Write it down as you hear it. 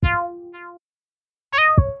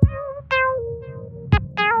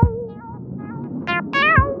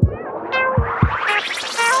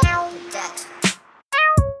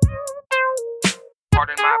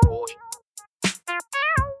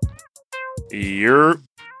Your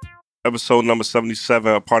episode number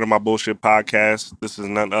 77, a part of my bullshit podcast. This is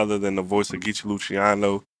none other than the voice of Geechee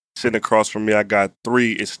Luciano. Sitting across from me, I got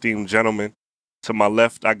three esteemed gentlemen. To my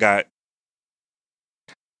left, I got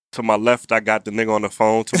the nigga on the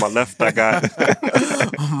phone. To my left, I got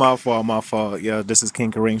My fault. Yo, this is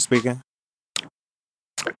King Kareem speaking.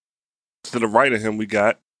 to the right of him, we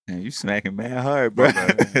got. Man, you smacking mad hard, bro.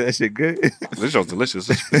 That shit good. This show's delicious.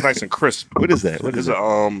 It's nice and crisp. What is that? What is it?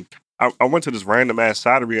 I went to this random ass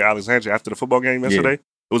cidery in Alexandria after the football game yesterday. It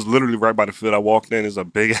was literally right by the field. I walked in. It's a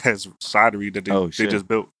big ass cidery that they just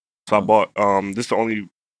built. So I bought. This is the only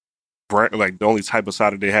brand, like the only type of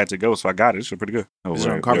cider they had to go. So I got it. It's pretty good. Is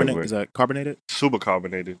it carbonated? Is that carbonated? Super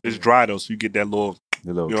carbonated. It's dry though, so you get that little.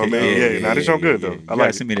 The little You know what I mean? Yeah. Nah, this sound good though. I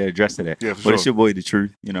like. Send me the address to that. Yeah, for But it's sure. your boy, The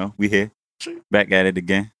Truth. You know, we here, back at it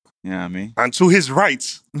again. You know what I mean? And to his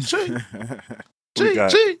rights, we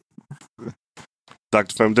got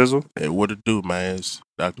Dr. Fem Dizzle. Hey, what it do, man? It's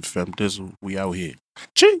Dr. Fem Dizzle. We out here.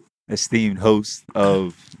 Esteemed host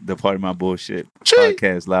of the Part of My Bullshit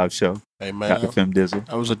podcast live show, Hey, man. Dr. Fem Dizzle.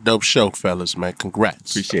 That was a dope show, fellas, man.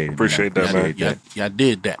 Congrats. Appreciate it. Appreciate that, man. Y'all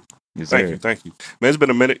did that. Yes, Thank you. Man, it's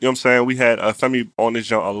been a minute. You know what I'm saying? We had Femi on this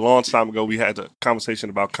show a long time ago. We had a conversation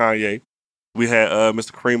about Kanye. We had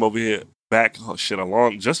Mr. Kareem over here back. Oh shit,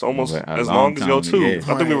 almost as long as yo too. Yeah.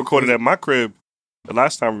 I think we recorded at my crib the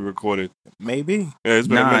last time we recorded. Maybe. Yeah, it's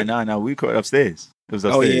been a minute. Nah. We recorded upstairs. It was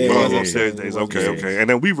Oh, upstairs. yeah, Well, yeah, it was upstairs yeah. days. It was Okay. upstairs. And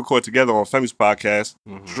then we record together on Femi's podcast,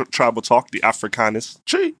 Tribal Talk, the Africanist.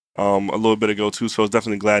 A little bit ago too. So it's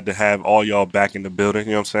definitely glad to have all y'all back in the building.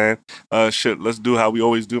 You know what I'm saying? Shit, let's do how we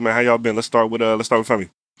always do, man. How y'all been? Let's start with Femi.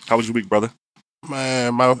 How was your week, brother?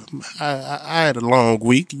 Man, I had a long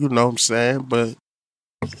week, you know what I'm saying? But,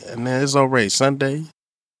 and then it's already Sunday.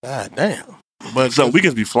 God damn. But So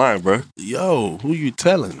weekends be flying, bro. yo, who you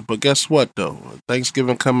telling? But guess what, though?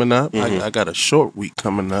 Thanksgiving coming up. Mhm. I got a short week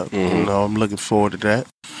coming up. Mhm. You know, I'm looking forward to that.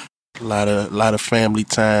 A lot of family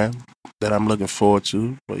time that I'm looking forward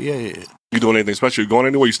to. But yeah. You doing anything special? You going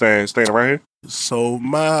anywhere? You staying around here? So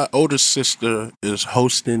my older sister is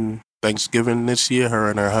hosting Thanksgiving this year, her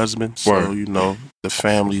and her husband. So, Word. you know, the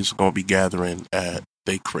family's going to be gathering at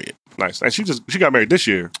their crib. Nice. And she got married this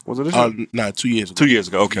year. Was it this year? Nah, 2 years ago. 2 years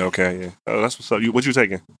ago. Okay, yeah. Oh, that's what's up. What you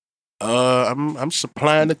taking? I'm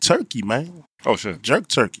supplying the turkey, man. Oh shit. Jerk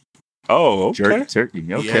turkey. Oh, okay. Jerk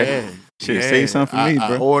turkey. Okay. Yeah. Should've saved something for me, I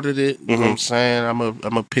bro. ordered it. You know what Mhm. I'm saying?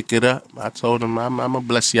 I'm a pick it up. I told him I'm gonna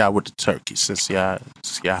bless y'all with the turkey since y'all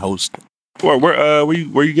hosting.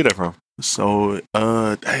 Where you get it from? So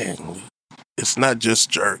dang, it's not just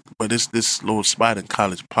jerk, but it's this little spot in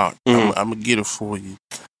College Park. Mhm. I'm gonna get it for you.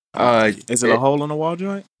 Is it a hole in the wall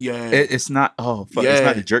joint? Yeah, It's not. Oh, fuck! Yeah. It's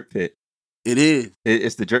not the jerk pit. it is.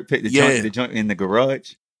 It's the jerk pit. Yeah. The joint in the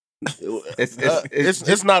garage.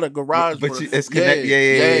 It's not a garage, but it's connected.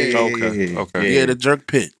 Yeah. Okay. the jerk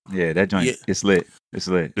pit. Yeah, that joint. Yeah. It's lit. It's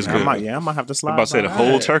lit. It's I good. might have to slide. I'm about to say by the that.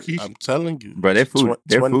 whole turkey. I'm telling you, Bro, their food.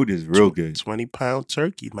 Their 20 food is real good. 20-pound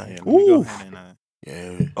turkey, man. Yeah, let me go Ooh. ahead and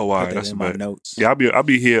Yeah. Oh wow, put that that's in my bad. notes. Yeah, I'll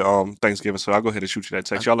be here Thanksgiving, so I'll go ahead and shoot you that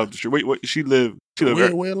text. Y'all up the street. Wait, she live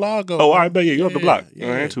We're Largo. Oh, I bet you up the block.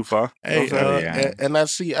 Yeah. Ain't too far. Hey, You know what I'm saying? and I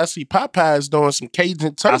see Popeyes doing some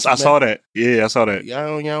Cajun turkey. I saw that. Yeah, I saw that.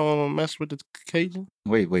 Y'all don't mess with the Cajun?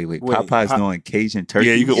 Wait. Popeye's doing Cajun turkey.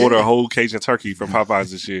 Yeah, you can order a whole Cajun turkey from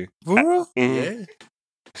Popeyes this year. For real? Mhm.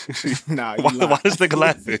 Yeah. Nah, you Why lying. this nigga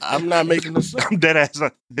laughing? I'm not making this up. I'm dead ass.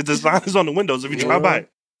 The design is on the windows if you try by it.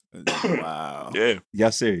 Wow. Yeah,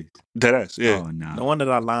 Y'all serious? dead ass. Yeah. Oh no. No wonder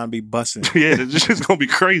that line be busting. Yeah, this shit's gonna be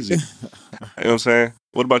crazy. You know what I'm saying?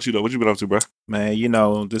 What about you though? What you been up to, bro? Man, you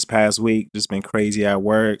know, this past week just been crazy at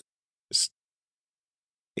work. Just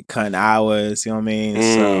cutting hours, you know what I mean?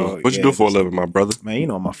 So What you do for a living, my brother? Man, you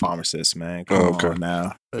know I'm a pharmacist, man. Come okay. on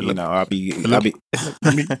now. Hey, You know, I'll be let me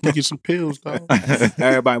get some pills, dog.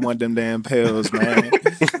 everybody want them damn pills, man.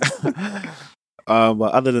 But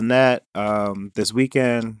other than that, this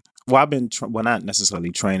weekend, well, I've been not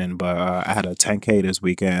necessarily training, but I had a 10K this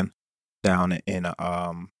weekend down in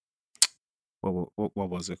what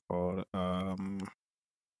was it called?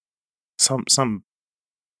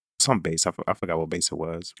 Some base. I forgot what base it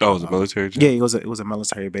was. Oh, it was a military job? Yeah, it was a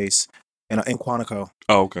military base in Quantico.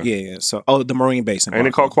 Oh, okay. Yeah. So the Marine base. In Ain't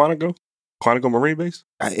it called Quantico. Quantico? Quantico Marine Base?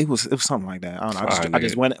 It was something like that. I don't know. Alright, I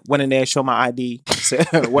just went in there, showed my ID. Said,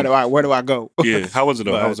 where do I go? Yeah. How was it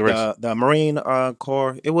though? How was the race? The Marine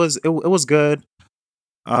Corps. It was good.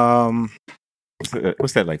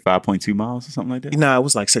 What's that, like 5.2 miles or something like that? No, it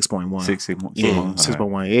was like 6.1. 6.1. Yeah, All right.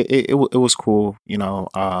 6.1. It was cool. You know,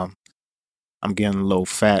 I'm getting a little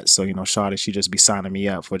fat, so Shawty, she just be signing me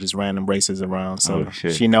up for just random races around. So Oh,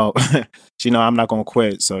 shit. she know I'm not gonna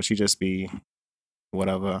quit. So she just be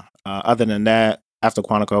whatever. Other than that, after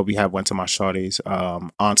Quantico, we went to my Shawty's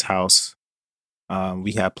aunt's house.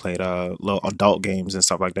 We had played little adult games and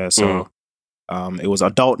stuff like that. So it was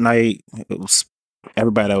adult night. It was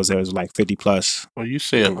everybody that was there was like 50 plus. Well, you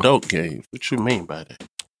say adult games. What you mean by that?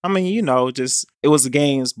 I mean, just it was the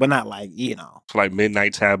games, but not like It's like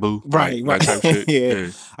Midnight Taboo, right. Like type shit. Yeah.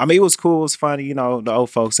 I mean, it was cool. It was fun. The old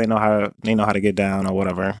folks they know how to get down or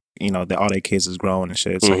whatever. All their kids is grown and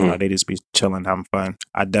shit, so they just be chilling, having fun.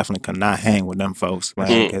 I definitely could not hang with them folks,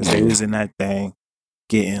 man, because they was in that thing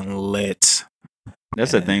getting lit.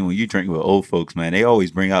 That's the thing when you drink with old folks, man. They always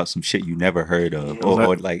bring out some shit you never heard of,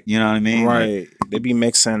 or like, you know what I mean? Right. They be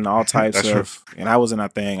mixing all types of. And I was in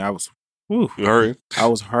that thing. I was. Whew, you hurting? I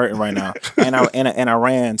was hurting right now, and I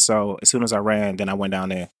ran. So as soon as I ran, then I went down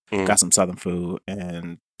there, got some Southern food,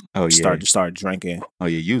 and started drinking. Oh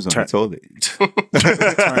yeah, you was on the toilet.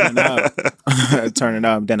 turning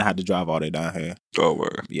up. Then I had to drive all the way down here. Oh,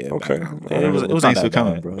 word. Yeah. Okay. It was Thanks not for that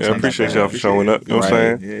coming, bad. bro. Yeah, I appreciate y'all for showing up. You know what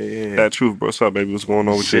I'm saying? Yeah. That truth, bro. What's up, baby? What's going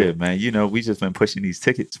on with you? Shit, man. We just been pushing these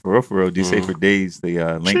tickets for real. Do say for days.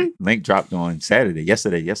 The link dropped on Saturday,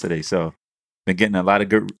 yesterday. So been getting a lot of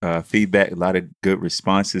good feedback, a lot of good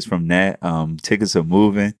responses from that. Tickets are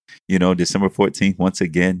moving. December 14th, once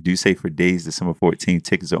again, do say for days, December 14th,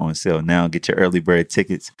 tickets are on sale now. Get your early bird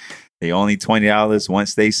tickets. They only $20.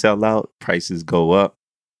 Once they sell out, prices go up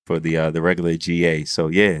for the regular GA. So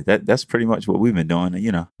yeah, that's pretty much what we've been doing.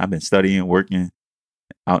 I've been studying, working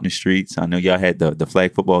out in the streets. I know y'all had the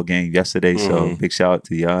flag football game yesterday, so big shout out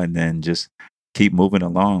to y'all. And then just keep moving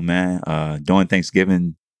along, man. Doing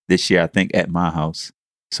Thanksgiving this year, I think, at my house.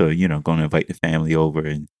 So, going to invite the family over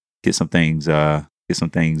and get some things done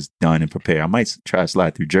and prepare. I might try to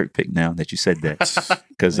slide through Jerk Pick now that you said that.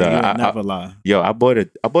 Because never lie. Yo, I bought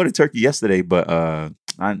a turkey yesterday, but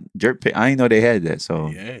Jerk Pick, I didn't know they had that. So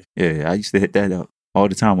yeah, I used to hit that up all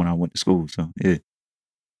the time when I went to school. So yeah.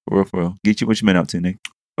 For real. Get you what you been up to, Nick?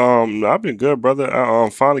 I've been good, brother.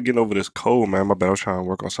 I'm finally getting over this cold, man. My bad. I was trying to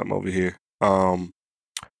work on something over here.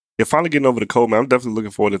 Yeah, finally getting over the cold, man. I'm definitely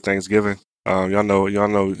looking forward to Thanksgiving. Y'all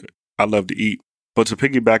know I love to eat. But to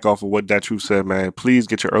piggyback off of what that truth said, man, please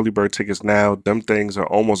get your early bird tickets now. Them things are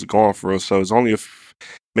almost gone for us. So it's only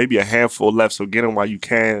maybe a handful left. So get them while you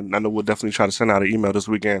can. I know we'll definitely try to send out an email this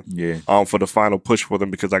weekend. Yeah. For the final push for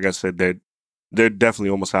them because, like I said, they're definitely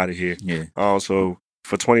almost out of here. Yeah. So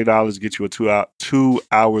for $20, get you a 2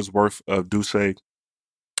 hours worth of Duce.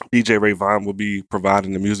 DJ Ray Vaughn will be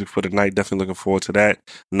providing the music for the night. Definitely looking forward to that.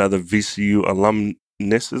 Another VCU alumnus.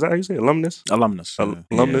 Is that how you say alumnus? Alumnus.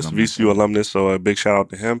 VCU alumnus. So a big shout out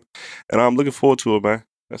to him. And I'm looking forward to it, man.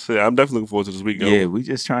 That's it. I'm definitely looking forward to this week. Yeah, we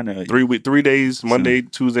just trying to 3 days, Monday,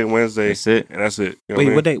 Tuesday, Wednesday. That's it. And that's it.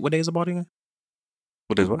 Wait, what day? What day is the ball again?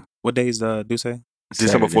 What day is what? What day is the Duce?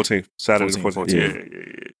 December 14th. Saturday the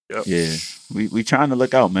 14th. 14th. Yeah. We trying to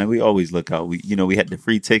look out, man. We always look out. We had the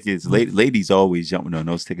free tickets. Ladies always jumping on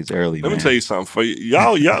those tickets early. Let me tell you something. For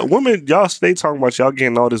y'all women, y'all stay talking about y'all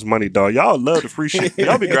getting all this money, dog. Y'all love the free shit.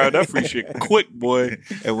 Y'all be grabbing that free shit quick, boy.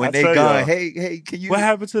 And when they gone, hey, can you? What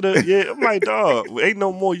happened to the? Yeah, I'm like, dog, ain't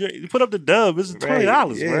no more. You put up the dub. It's $20,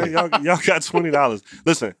 man. Y'all got $20.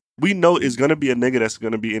 Listen, we know it's gonna be a nigga that's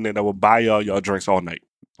gonna be in there that will buy y'all drinks all night.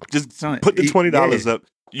 Just put the $20 up.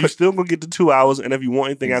 You still gonna get the 2 hours, and if you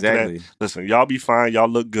want anything after that, listen, y'all be fine. Y'all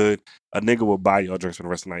look good. A nigga will buy y'all drinks for the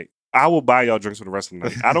rest of the night. I will buy y'all drinks for the rest of the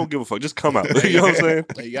night. I don't give a fuck. Just come out. You know what I'm saying?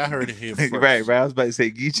 Hey, y'all heard it here first. Right. I was about to say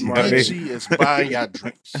Geechee. Geechee is buying y'all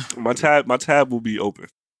drinks. My tab will be open.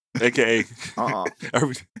 AKA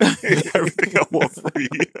everything I want free.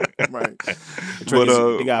 Right. But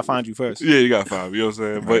you gotta find you first. Yeah, you gotta find me. You know what I'm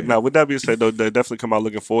saying? But now with that being said, though, they definitely come out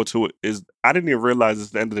looking forward to it. I didn't even realize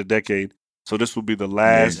it's the end of the decade. So this will be the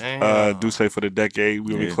last Duce for the decade.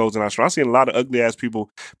 We'll be closing our show. I've seen a lot of ugly ass people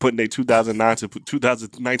putting their 2009 to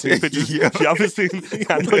 2019 pictures. Y'all been seeing?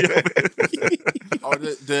 I know y'all been. Oh,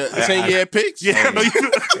 the 10-year pics? Yeah, I know you.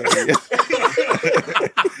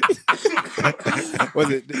 Was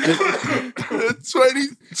it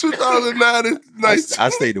 2009 is nice. I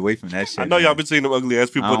stayed away from that shit. I know y'all been seeing them ugly ass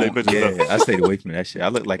people putting their pictures up. I stayed away from that shit. I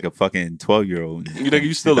look like a fucking 12-year-old. You think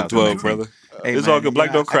you still a 12, brother? Hey, It's man, all good.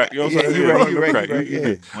 Black don't crack. You know what I'm saying? You Yeah, right, black you don't right, crack. you right. You Yeah.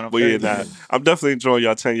 good. When I'm But yeah, 30, nah, I'm definitely enjoying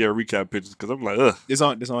y'all 10-year recap pictures because I'm like, ugh. This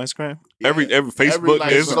on Instagram. Every Facebook,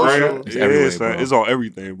 like, Instagram, social- It's yeah, everywhere, son, bro. it's on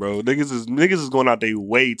everything, bro. Niggas is going out their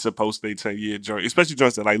way to post their 10-year joint, especially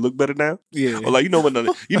joints that like look better now. Yeah. Or like when a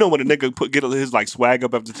nigga get his like swag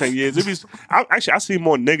up after 10 years. I see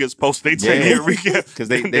more niggas post their 10-year recap because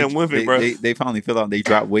than women, bro. they finally feel like they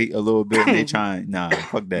drop weight a little bit and they trying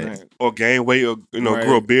fuck that. Right. Or gain weight, or Right.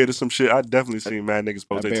 grow a beard or some shit. I definitely seen mad niggas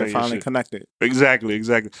post That their bear 10-year finally shit. connected. Exactly.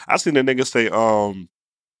 I seen a nigga say,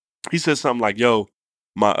 he said something like, "Yo,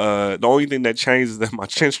 my the only thing that changed is that my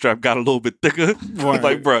chin strap got a little bit thicker." Right.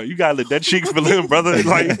 Like, bro, you gotta let that cheek fill in, brother.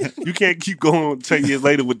 Like, you can't keep going 10 years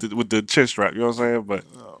later with the chin strap. You know what I'm saying?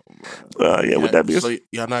 But yeah, with that being so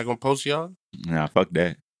y'all not gonna post y'all? Nah, fuck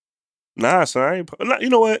that. nah, son, I ain't. You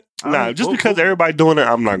know what? Nah, just What- because what- everybody doing it,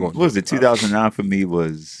 I'm not going. What was it? 2009 for me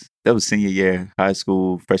was senior year, high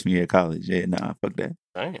school, freshman year of college. Yeah, nah, fuck that.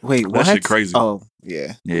 Damn. Wait, That what? shit crazy. Oh,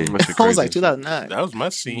 yeah. Yeah, That shit I was crazy. like 2009. That was my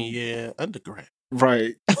senior year undergrad.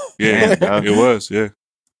 Right. Yeah, Damn, dog. it was. Yeah,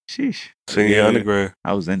 sheesh. senior year Yeah. undergrad.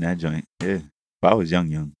 I was in that joint. Yeah, but I was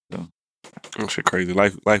young. So That shit crazy.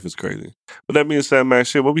 Life is crazy. But that being said, man,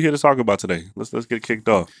 shit, what we here to talk about today? Let's get kicked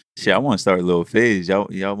off. shit, I want to start Lil Fizz.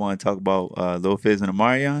 Y'all want to talk about Lil Fizz and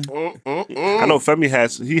Omarion? I know Femi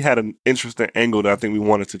had an interesting angle that I think we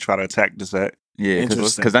wanted to try to attack this at. Yeah,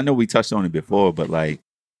 Interesting. because I know we touched on it before, but like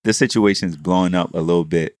this situation is blowing up a little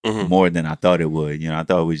bit Mhm. more than I thought it would. I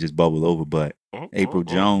thought it would just bubble over, but April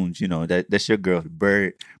Jones, that's your girl,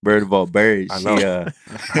 bird of all birds. I know.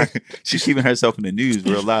 She's keeping herself in the news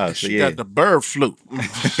real loud. So She yeah, got the bird flu.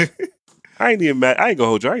 I ain't even mad. I ain't gonna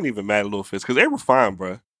hold you. I ain't even mad at Lil Fizz because April fine,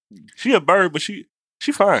 bro. She a bird, but she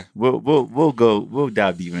fine. we'll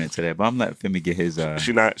dive deeper into that. But I'm letting Femi get his.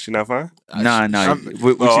 She not fine. Nah. I'm-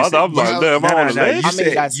 What Oh, you I'm said- like, damn, I'm on the ledge. You I mean,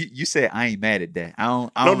 said guys- you said I ain't mad at that. I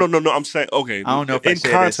don't. No. I'm saying okay. I don't know if I in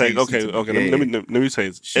shared that context. same Okay. sentiment. Let me say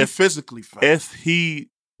this. She physically fine. If he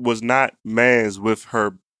was not mans with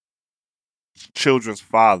her children's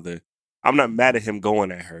father, I'm not mad at him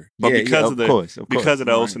going at her. But because of the course, because of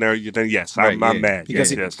the whole Right. scenario, then yes, Right, I'm yeah. mad.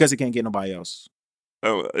 Because yes. because he can't get nobody else.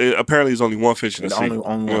 Apparently, there's only one fish in the The sea. only You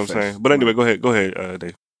one know what I'm fish. saying? But anyway, go ahead,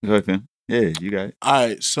 Dave. Go ahead, Fem. Yeah, you got it. All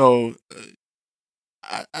right, so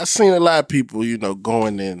I seen a lot of people,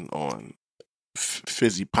 going in on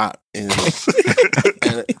Fizzy Pop and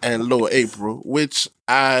Lil April, which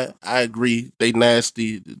I agree they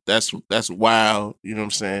nasty. That's wild. You know what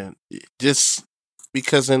I'm saying? Just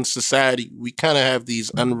because in society we kind of have these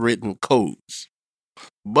unwritten codes,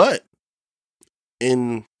 but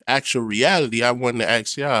in actual reality, I wanted to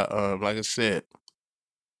ask y'all. Like I said,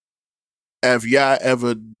 have y'all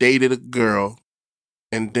ever dated a girl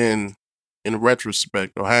and then, in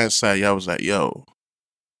retrospect or hindsight, y'all was like, yo,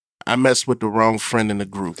 I messed with the wrong friend in the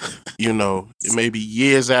group. Maybe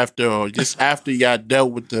years after or just after y'all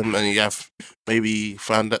dealt with them and y'all maybe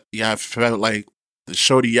found out y'all felt like the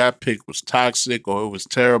shorty y'all picked was toxic or it was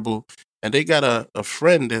terrible. And they got a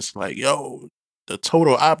friend that's like, yo, the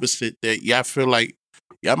total opposite that y'all feel like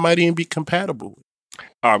y'all might even be compatible with.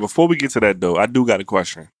 All right, before we get to that though, I do got a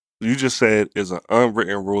question. You just said is an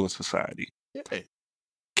unwritten rule in society. Yeah.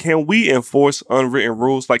 Can we enforce unwritten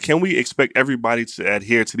rules? Like, can we expect everybody to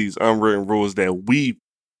adhere to these unwritten rules that we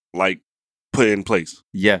like put in place?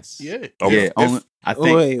 Yes. Yeah. Okay. Yeah. Only, I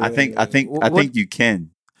think. Wait, I think. I wait, think. wait. I What- think you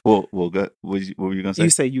can. Well. Go, what were you gonna say? You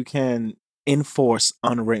say you can enforce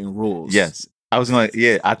unwritten rules. Yes. I was gonna.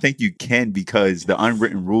 Yeah. I think you can because the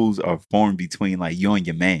unwritten rules are formed between like you and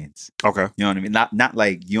your mans. Okay. You know what I mean? Not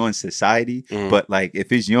like you and society, Mhm. but like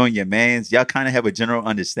if it's you and your mans, y'all kind of have a general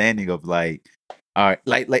understanding of like. All right,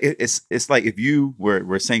 like it's like if you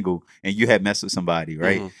were single and you had messed with somebody,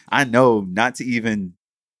 right? Mhm. I know not to even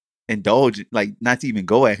indulge, like not to even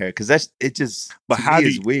go at her, because it just But to how me do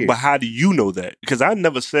is weird. But how do you know that? Because I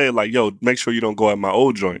never said like, yo, make sure you don't go at my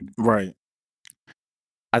old joint. Right.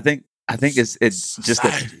 I think it's just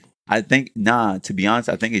Society. I think to be honest,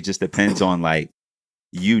 I think it just depends on like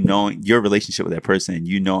you knowing your relationship with that person and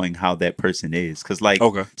you knowing how that person is, because like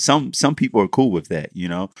Okay. some people are cool with that,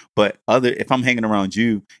 but if I'm hanging around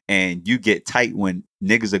you and you get tight when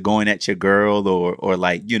niggas are going at your girl or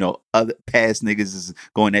like other past niggas is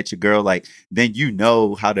going at your girl, like then you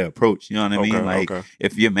know how to approach, you know what I mean? Like okay.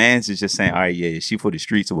 if your man's is just saying, all right, yeah, she for the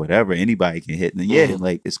streets or whatever, anybody can hit, then yeah, Mhm.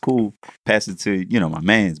 like it's cool, pass it to my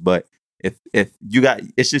man's. But if you got,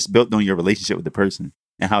 it's just built on your relationship with the person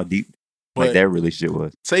and how deep like But their relationship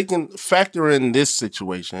was. factor in this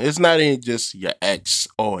situation. It's not even just your ex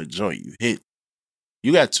or a joint you hit.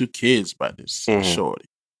 You got 2 kids by this Mhm. shorty.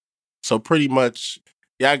 So pretty much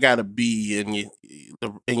y'all gotta be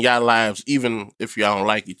in y'all lives, even if y'all don't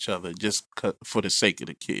like each other, just for the sake of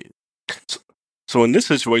the kid. So in this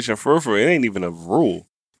situation, for it ain't even a rule.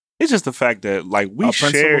 It's just the fact that like we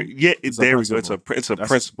share. principle? Yeah, It's a there we go. principle. It's a That's-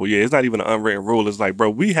 principle. Yeah, it's not even an unwritten rule. It's like, bro,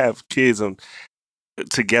 we have kids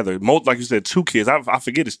together. Like you said, 2 kids. I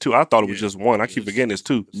forget it's 2. I thought it was just 1. I keep forgetting it's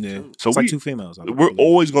 2. Yeah. So It's like 2 females. we're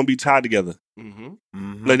always gonna be tied together.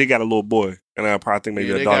 Mm-hmm. Like they got a little boy, and I probably think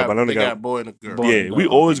maybe a daughter, but I know they got a boy and a girl. Boy. yeah, we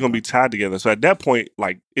always gonna be tied together. So at that point,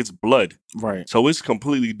 like it's blood. Right. So it's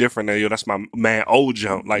completely different than, yo, that's my man, old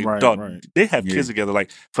jump. Like, Right, dog, right. they have Yeah. kids together.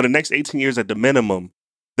 Like, for the next 18 years at the minimum,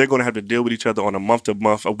 they're going to have to deal with each other on a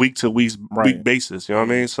month-to-month, a week-to-week Right. basis. You know what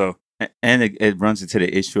I mean? So, And it runs into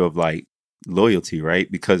the issue of like loyalty, right?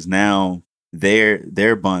 Because now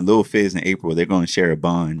their bond, Lil Fizz and April, they're going to share a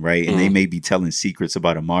bond, right? And they may be telling secrets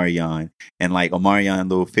about Omarion, and like Omarion and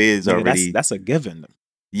Lil Fizz Nigga, already. that's a given.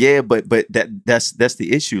 Yeah, but that's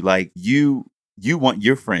the issue. Like you want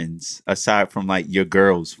your friends aside from like your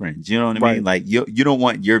girl's friends. You know what I mean? Right. Like you don't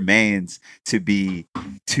want your mans to be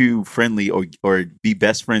too friendly or be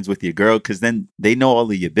best friends with your girl, because then they know all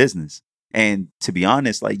of your business. And to be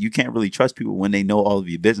honest, like you can't really trust people when they know all of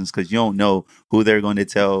your business, because you don't know who they're going to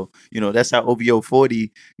tell. You know, that's how OVO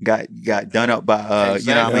 40 got done up by you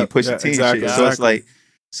know what I mean, Exactly. Pusha T and Exactly. shit. So it's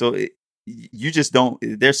Exactly. like you just don't.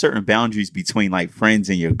 There's certain boundaries between like friends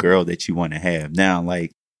and your girl that you want to have. Now,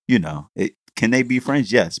 like, you know, can they be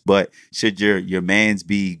friends? Yes, but should your mans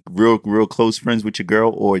be real close friends with your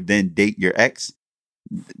girl, or then date your ex?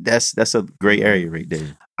 That's a gray area right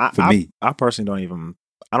there for me. I personally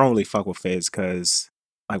I don't really fuck with Fizz, because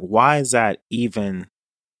like, why is that even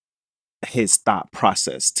his thought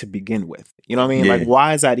process to begin with? You know what I mean? Yeah. Like,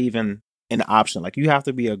 why is that even an option? Like, you have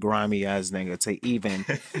to be a grimy ass nigga to even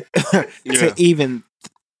Yeah. to even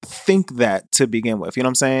think that to begin with. You know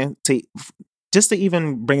what I'm saying? Just to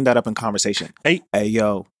even bring that up in conversation. Hey,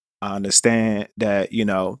 yo, I understand that, you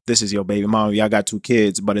know, this is your baby mom. Y'all got 2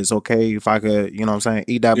 kids, but it's okay if I could, you know what I'm saying,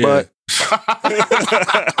 eat that Yeah. butt.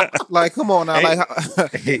 Like, come on now.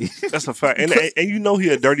 Hey. Like, that's a fact. And you know he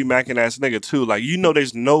a dirty macking ass nigga, too. Like, you know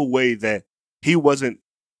there's no way that he wasn't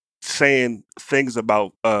saying things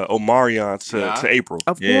about Omarion to April.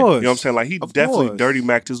 of Yeah. course. You know what I'm saying? Like, he Of definitely course. dirty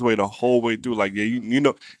macked his way the whole way through. Like, yeah, you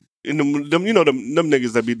know, and them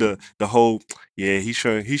niggas that be the whole, yeah, he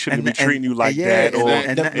shouldn't be treating you like that. Or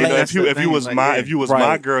that's if the you was thing, my like, if you was Right.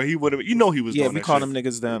 my girl, he would have. You know he was. Yeah, doing we that call shit. them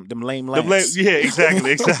niggas them lame The blame- lance. yeah,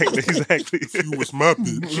 exactly. If you was my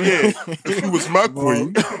bitch, Yeah. if you was my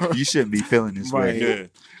queen, you shouldn't be feeling this Right. way. Yeah.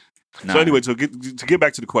 Nah. So anyway, to get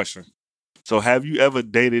back to the question. So have you ever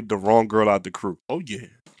dated the wrong girl out the crew? oh yeah,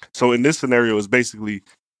 So in this scenario, it's basically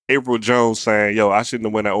April Jones saying, "Yo, I shouldn't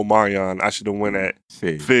have went at Omarion. I should have went at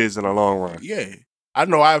Fizz. Fizz in the long run." yeah. I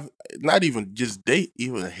know I've not even just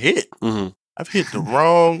even hit. Mm-hmm. I've hit the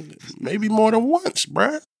wrong maybe more than once,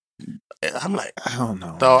 bruh. And I'm like, I don't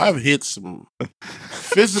know. dog, I've hit some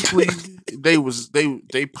physically.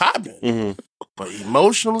 they popping, Mm-hmm. but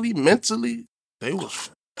emotionally, mentally, they was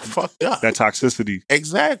fucked up. That toxicity.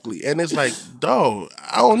 Exactly. And it's like, dog,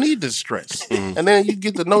 I don't need this stress. Mhm. And then you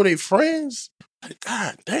get to know their friends. Like,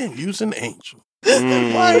 God damn, you's an angel.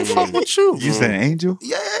 Mm. Why the fuck with you? You said an angel?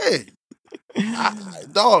 Yeah.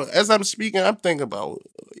 Dog, as I'm speaking, I'm thinking about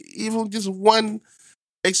even just one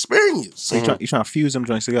experience. So you trying to fuse them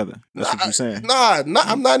joints together? That's what you're saying. Nah,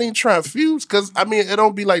 I'm not even trying to fuse, because I mean, it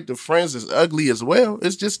don't be like the friends is ugly as well.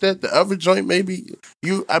 It's just that the other joint, maybe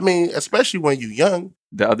especially when you young,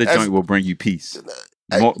 The other As- joint will bring you peace.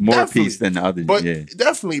 More definitely. peace than the other. But Yeah.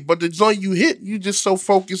 definitely, but the joint you hit, you just so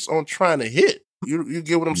focused on trying to hit. You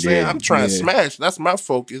get what I'm saying? Yeah, I'm trying to yeah. smash. That's my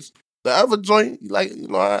focus. The other joint, like, you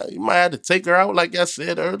know, you might have to take her out, like I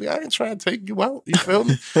said earlier. I ain't trying to take you out. You feel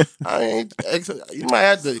me? You might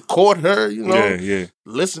have to court her, you know, Yeah.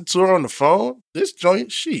 listen to her on the phone. This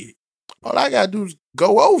joint, shit. All I gotta do is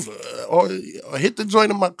go over or hit the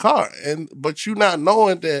joint in my car. But you not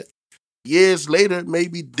knowing that years later,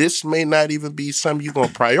 maybe this may not even be something you're gonna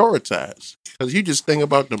prioritize. Because you just think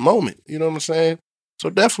about the moment. You know what I'm saying? So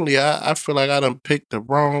definitely I feel like I done picked the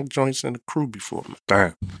wrong joints in the crew before, man.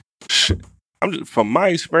 Damn. Shit. From my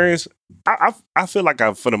experience, I feel like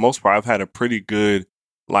for the most part, I've had a pretty good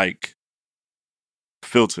like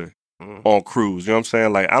filter on crews. You know what I'm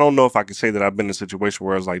saying? Like, I don't know if I can say that I've been in a situation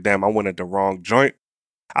where it's like, damn, I went at the wrong joint.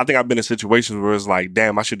 I think I've been in situations where it's like,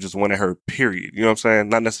 damn, I should just went at her, period. You know what I'm saying?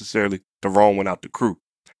 Not necessarily the wrong one out the crew.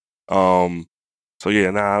 So yeah,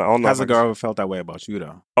 I don't know. Has if a girl ever felt that way about you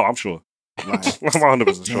though? Oh, I'm sure. Like, I'm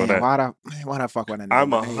 100% sure of damn, that. why the fuck with that nigga?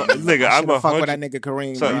 I'm a man? nigga, I I'm should've fucked with 100 that nigga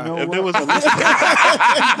Kareem. So, bro. if there was a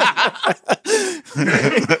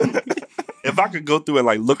if could go through and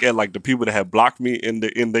like look at like the people that have blocked me in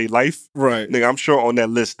their life, Right. nigga, I'm sure on that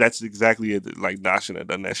list that's exactly it. Like, nah, I shouldn't have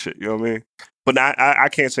done that shit. You know what I mean? But I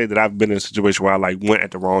can't say that I've been in a situation where I like went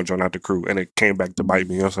at the wrong joint out the crew and it came back to bite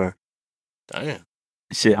me. You know what I'm saying? Damn.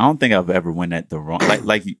 Shit, I don't think I've ever went at the wrong. I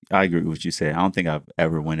agree with what you said. I don't think I've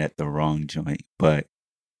ever went at the wrong joint, but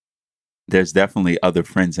there's definitely other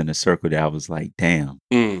friends in the circle that I was like, damn,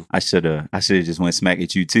 I should have just went smack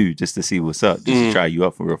at you too, just to see what's up, just to try you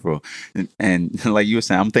up for real. And like you were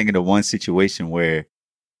saying, I'm thinking of one situation where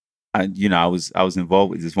I was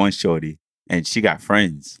involved with this one shorty, and she got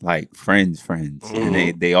friends, like friends,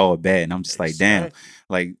 and they all bad, and I'm just like, damn,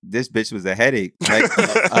 like this bitch was a headache, like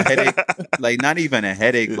a headache, like not even a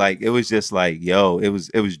headache, like it was just like, yo, it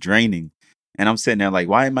was draining. And I'm sitting there like,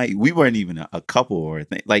 we weren't even a couple or a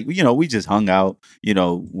thing. Like, we just hung out,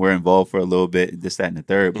 we're involved for a little bit, this, that, and the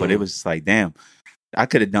third. But it was just like, damn, I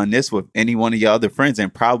could have done this with any one of your other friends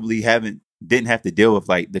and probably didn't have to deal with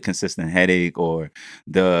like the consistent headache or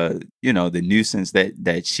the nuisance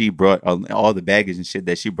that she brought, all the baggage and shit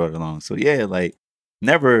that she brought along. So yeah, like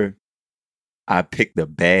never I picked the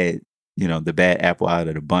bad apple out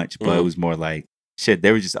of the bunch, but it was more like, shit,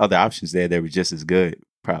 there were just other options there that were just as good.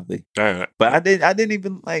 Probably, but I didn't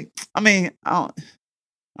even like. I mean, I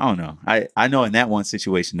don't know. I know in that one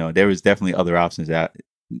situation though, there was definitely other options that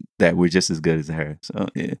were just as good as her. So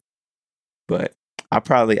yeah, but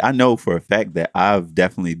I know for a fact that I've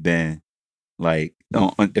definitely been like,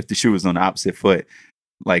 if the shoe was on the opposite foot,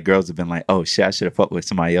 like girls have been like, oh shit, I should have fucked with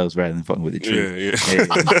somebody else rather than fucking with the tree. Yeah.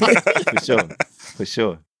 for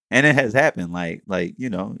sure. And it has happened. Like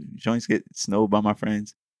joints get snowed by my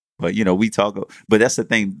friends. But we talk. But that's the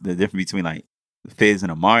thing. The difference between like Fizz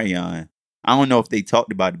and Omarion. I don't know if they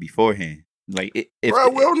talked about it beforehand. Like, bro,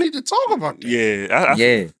 we don't need to talk about that. Yeah,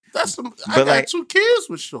 yeah. I got 2 kids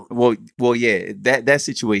with short. Well, yeah. That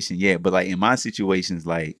situation, yeah. But like in my situations,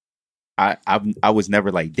 like I was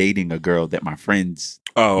never like dating a girl that my friends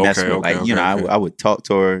mess with. Like I would talk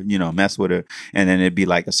to her, mess with her, and then it'd be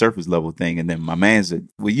like a surface level thing, and then my mans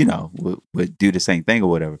would do the same thing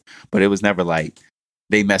or whatever. But it was never like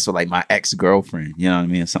they mess with like my ex-girlfriend, you know what I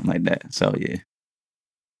mean? Or something like that. So yeah.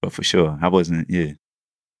 But for sure, I wasn't, yeah.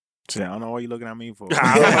 See, I don't know what you're looking at me for.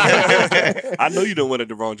 I know you don't want it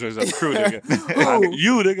the wrong choice of the crew, nigga.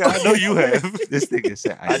 Nigga, I know you have. This nigga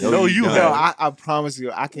said, I know you have. No, I promise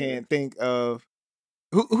you, I can't think of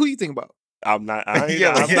who you think about. I'm not about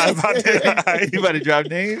that. You about to drop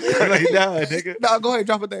names? Like, nah, nigga. No, go ahead,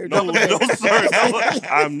 drop a name. No, sir. No,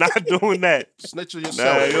 I'm not doing that. Snitch on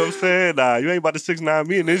yourself. Nah, you know what I'm saying? Nah, you ain't about to 6ix9ine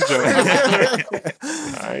me in this joint.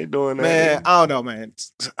 I ain't doing that. Man, I don't know, man.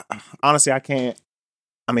 Honestly, I can't.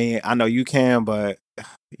 I mean, I know you can, but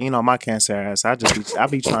my cancer ass. I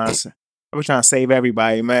be trying to save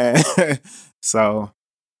everybody, man. So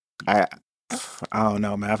I don't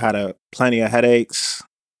know, man. I've had plenty of headaches.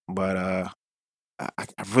 But I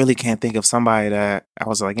really can't think of somebody that I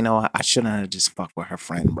was like, I shouldn't have just fucked with her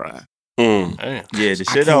friend, bro. Yeah, the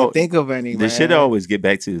shit. I can't think of any. The shit I always get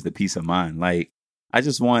back to is the peace of mind. Like, I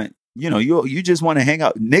just want, you just want to hang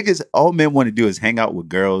out. Niggas, all men want to do is hang out with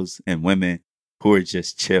girls and women who are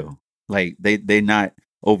just chill. Like they're not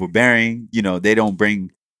overbearing. They don't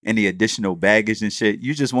bring any additional baggage and shit.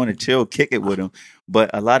 You just want to chill, kick it with them. But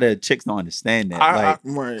a lot of chicks don't understand that.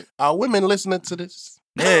 Are women listening to this?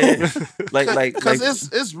 Yeah.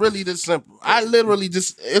 Because it's really this simple. I literally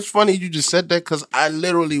it's funny you just said that because I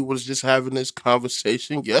literally was just having this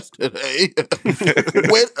conversation yesterday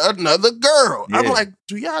with another girl. Yeah. I'm like,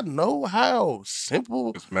 do y'all know how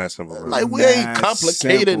simple? It's mad simple. Bro. Like, we ain't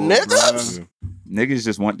complicated niggas. Bro. Niggas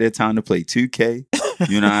just want their time to play 2K.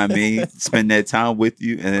 You know what I mean? Spend that time with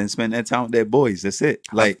you and then spend that time with their boys. That's it.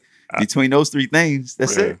 Like, between those 3 things,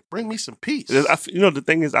 that's it. Bring me some peace. The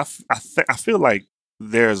thing is, I feel like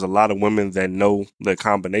there's a lot of women that know the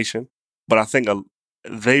combination, but I think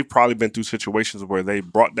they've probably been through situations where they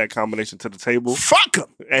brought that combination to the table. Fuck them.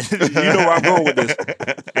 And you know where I'm going with this.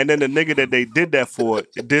 And then the nigga that they did that for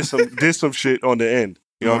did some shit on the end.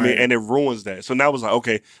 You know what I mean? And it ruins that. So now it's like,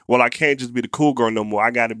 okay, well, I can't just be the cool girl no more. I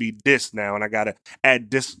got to be this now, and I got to add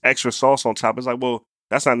this extra sauce on top. It's like, well,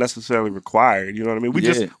 that's not necessarily required. You know what I mean?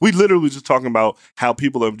 We literally just talking about how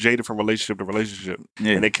people are jaded from relationship to relationship,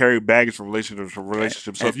 and they carry baggage from relationship to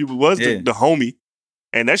relationship. So if you was the homie,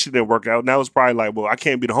 and that shit didn't work out, now it's probably like, well, I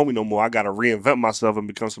can't be the homie no more. I got to reinvent myself and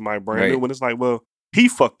become somebody brand new. When it's like, well, he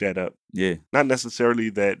fucked that up. Yeah, not necessarily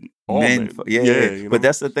that all men. But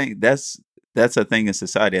that's the thing. that's a thing in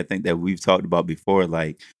society. I think that we've talked about before.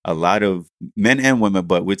 Like a lot of men and women,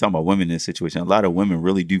 but we're talking about women in this situation. A lot of women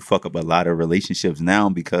really do fuck up a lot of relationships now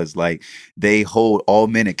because like they hold all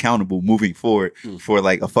men accountable moving forward for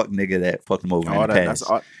like a fuck nigga that fucked them over in the past.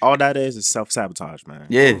 That's all that is self-sabotage, man.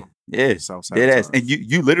 Yeah, yeah, Self-sabotage. dead ass. And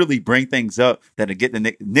you literally bring things up that'll get the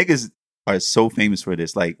niggas are so famous for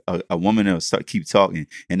this. Like a woman will keep talking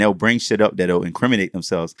and they'll bring shit up that'll incriminate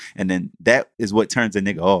themselves, and then that is what turns a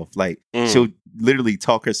nigga off. Like she'll literally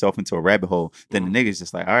talk herself into a rabbit hole. Then the nigga's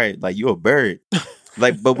just like, all right, like you a bird.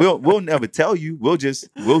 Like, but we'll never tell you. We'll just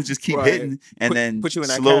keep hitting, and then put you in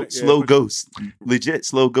that slow ghost, legit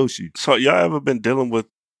slow ghost you. So y'all ever been dealing with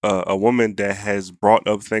a woman that has brought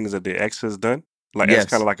up things that their ex has done? Like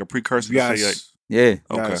that's kind of like a precursor. Yes. To say, like, yeah.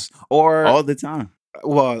 Okay. Yes. Or all the time.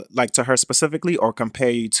 Well, like to her specifically, or compare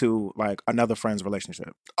you to like another friend's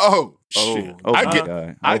relationship. Oh shit! Oh my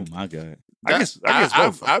god! Oh my god! I guess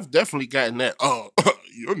both. I've definitely gotten that. Oh,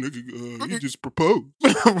 your nigga, you just proposed.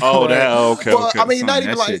 Oh, that. Oh, okay. Well, okay. I mean, not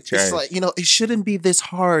even that like shit trash. it's like it shouldn't be this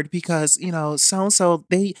hard because so and so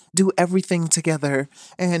they do everything together,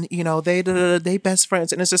 and they best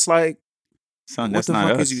friends, and it's just like. Son, what that's the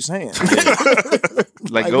not fuck us. is you saying?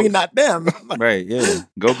 Like we not them. Right, yeah.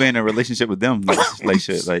 Go be in a relationship with them. Like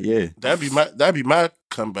shit. Like, yeah. That'd be my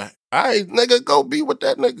comeback. All right, nigga, go be with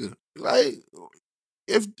that nigga. Like,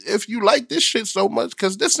 if you like this shit so much,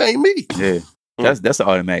 cause this ain't me. Yeah. That's an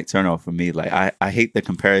automatic turn off for me. Like I hate the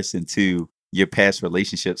comparison to your past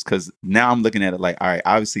relationships because now I'm looking at it like, all right,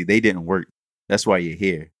 obviously they didn't work. That's why you're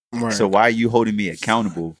here. Right. So why are you holding me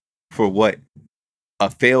accountable for what a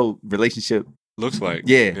failed relationship looks like?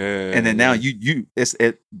 Yeah. And then now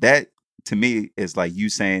that to me is like you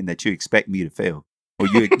saying that you expect me to fail, or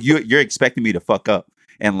you're expecting me to fuck up,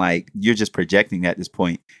 and like you're just projecting at this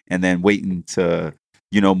point, and then waiting to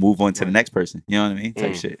move on to the next person. You know what I mean?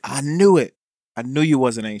 Type shit. I knew it. I knew you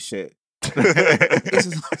ain't shit. So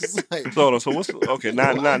what's okay?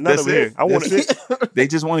 Not over here. I want to. They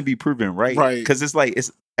just want to be proven right, right? Because it's like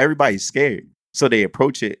everybody's scared, so they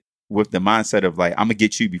approach it with the mindset of like, I'm gonna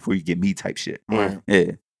get you before you get me type shit. Right.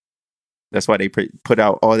 Yeah. That's why they put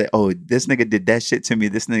out all that. Oh, this nigga did that shit to me.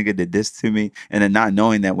 This nigga did this to me, and then not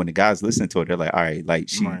knowing that when the guys listen to it, they're like, all right, like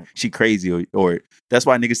she crazy, or that's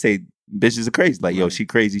why niggas say bitches are crazy. Like, yo, she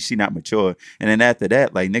crazy. She not mature. And then after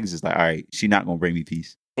that, like niggas is like, all right, she not gonna bring me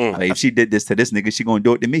peace. Like if she did this to this nigga, she gonna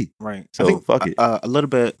do it to me. Right. So I think, fuck it. A little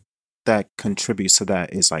bit that contributes to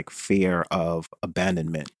that is like fear of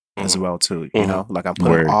abandonment. As well too, like I'm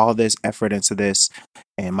putting all this effort into this,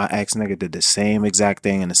 and my ex nigga did the same exact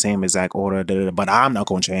thing in the same exact order, but I'm not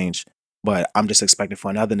gonna change. But I'm just expecting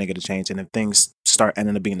for another nigga to change, and if things start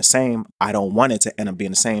ending up being the same, I don't want it to end up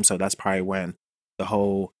being the same. So that's probably when the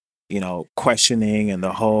whole questioning and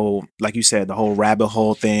the whole, like you said, the whole rabbit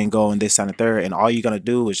hole thing going this and the third, and all you're gonna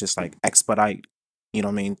do is just like expedite,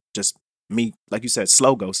 just me, like you said,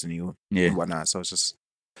 slow ghosting you and whatnot. So it's just.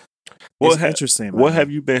 It's interesting. What have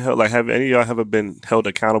you been held? Like, have any of y'all ever been held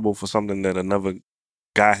accountable for something that another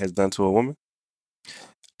guy has done to a woman?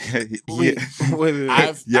 I've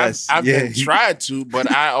been tried to, but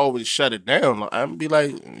I always shut it down. I'm be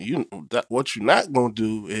like, what you're not gonna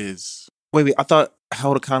do is wait. I thought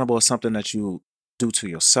held accountable is something that you do to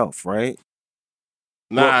yourself, right?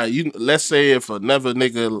 Nah, let's say if another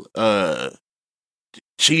nigga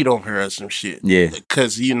cheat on her or some shit. Yeah.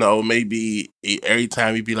 Because, maybe every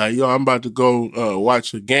time he'd be like, yo, I'm about to go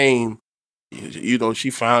watch a game.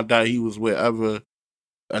 She found out he was with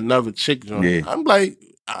another chick. Yeah. I'm like,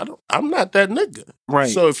 I'm not that nigga.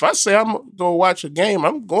 Right. So if I say I'm going to watch a game,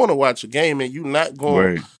 I'm going to watch a game, and you're not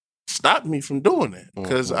going to stop me from doing it.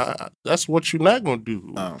 Because that's what you're not going to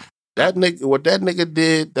do. That nigga, what that nigga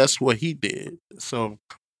did, that's what he did. So...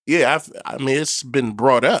 yeah, I mean, it's been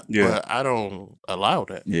brought up, but I don't allow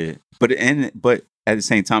that. Yeah, but at the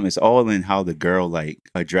same time, it's all in how the girl like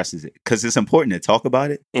addresses it, because it's important to talk about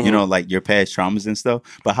it. Like your past traumas and stuff.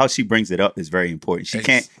 But how she brings it up is very important.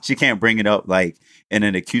 She can't bring it up like in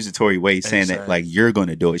an accusatory way, saying that like you're going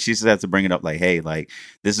to do it. She just has to bring it up like, hey, like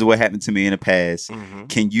this is what happened to me in the past.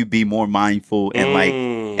 Can you be more mindful and like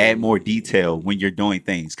add more detail when you're doing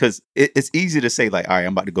things? Because it's easy to say like, all right,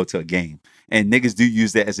 I'm about to go to a game. And niggas do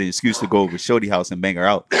use that as an excuse to go over shorty house and bang her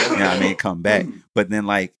out. You know what I mean? Come back. But then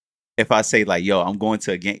like, if I say like, yo, I'm going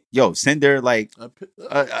to a game, yo, send her like,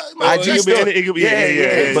 IG story.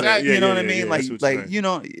 Yeah. But you know what I mean? Like,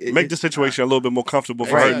 make the situation a little bit more comfortable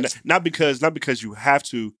for her. Not because you have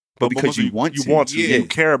to, but because you want to. You want to. You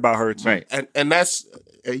care about her too. Right. And that's,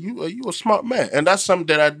 you a smart man. And that's something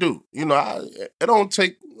that I do. It don't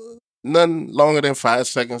take nothing longer than 5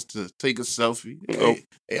 seconds to take a selfie. Hey,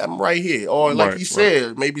 I'm right here. Or like you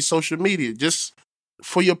said, maybe social media, just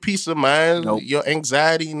for your peace of mind, your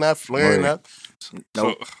anxiety not flaring up.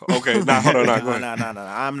 So, okay, now hold on, go ahead. No.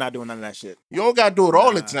 I'm not doing none of that shit. You don't gotta do it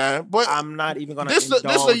all the time, but I'm not even gonna. This a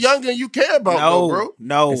youngin you care about, bro.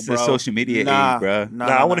 No, it's bro. the social media age, bro.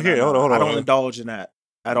 I want to hear. Hold on. I don't indulge in that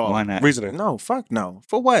at all. Why not? Reasoning? No, fuck no.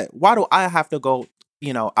 For what? Why do I have to go,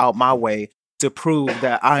 out my way to prove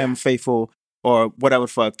that I am faithful or whatever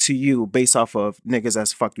the fuck to you based off of niggas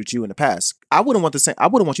that's fucked with you in the past? I wouldn't want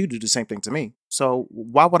you to do the same thing to me. So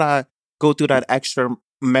why would I go through that extra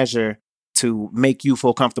measure to make you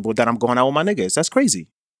feel comfortable that I'm going out with my niggas? That's crazy.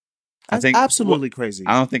 That's absolutely crazy.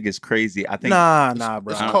 I don't think it's crazy. I think nah,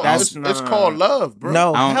 bro. It's called love, bro.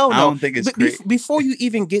 No, hell no. I don't think it's crazy. Before you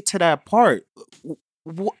even get to that part,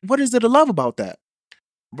 what is there to love about that?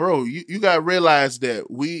 Bro, you gotta realize that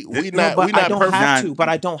we not perfect. But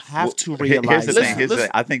I don't have to realize here's the thing.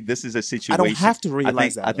 I think this is a situation. I don't have to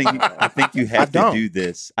realize that. I think you have to do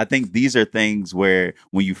this. I think these are things where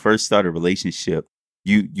when you first start a relationship,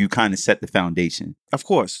 you kind of set the foundation. Of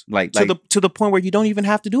course. Like to the point where you don't even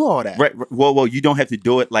have to do all that. Right. Well, you don't have to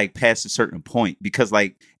do it like past a certain point, because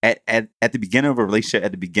like at the beginning of a relationship,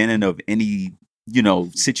 at the beginning of any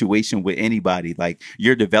situation with anybody, like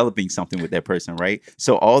you're developing something with that person, right?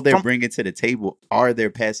 So all they're bringing to the table are their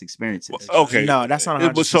past experiences. Okay, no, that's not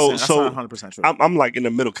 100%. That's not 100% true. I'm like in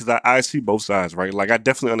the middle because I see both sides, right? Like I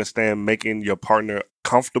definitely understand making your partner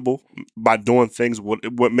comfortable by doing things what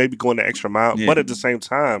maybe going the extra mile, but at the same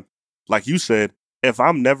time, like you said, if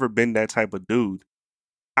I've never been that type of dude,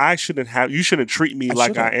 you shouldn't treat me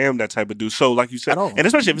like I am that type of dude. So like you said, and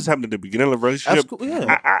especially if it's happening at the beginning of the relationship,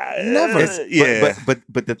 never.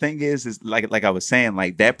 But the thing is like I was saying,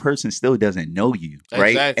 like that person still doesn't know you,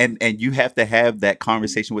 right? Exactly. And you have to have that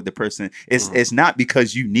conversation with the person. It's not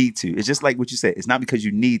because you need to. It's just like what you said. It's not because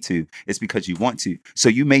you need to. It's because you want to. So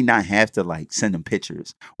you may not have to like send them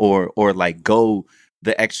pictures or like go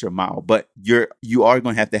the extra mile, but you are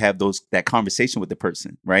going to have that conversation with the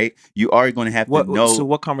person, right? You are going to have to know. So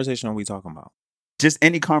what conversation are we talking about? Just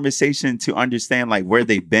any conversation to understand like where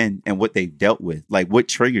they've been and what they've dealt with, like what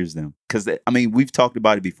triggers them. Because I mean, we've talked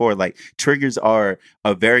about it before. Like triggers are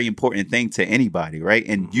a very important thing to anybody, right?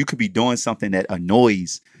 And you could be doing something that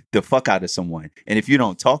annoys the fuck out of someone, and if you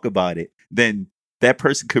don't talk about it, then that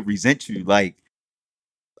person could resent you like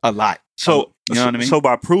a lot. So you know what I mean? So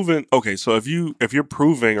by proving, okay, so if you're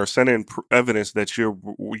proving or sending evidence that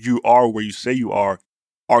you are where you say you are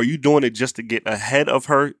you doing it just to get ahead of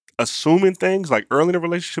her, assuming things like early in the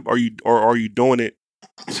relationship? Or are you doing it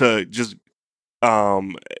to just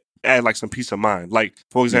add like some peace of mind? Like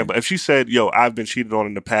for example, if she said, "Yo, I've been cheated on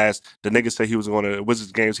in the past," the nigga said he was going to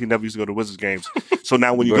Wizards games. He never used to go to Wizards games. So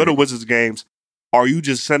now when you go to Wizards games, are you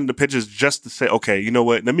just sending the pictures just to say, okay, you know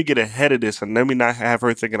what, let me get ahead of this and let me not have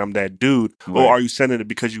her thinking I'm that dude? Right. Or are you sending it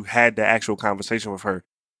because you had the actual conversation with her?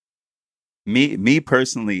 Me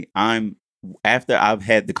personally, after I've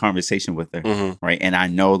had the conversation with her, right, and I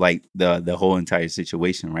know like the whole entire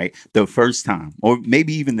situation, right, the first time, or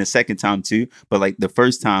maybe even the second time too, but like the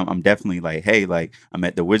first time, I'm definitely like, hey, like I'm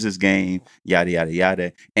at the Wizards game, yada yada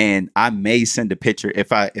yada, and I may send a picture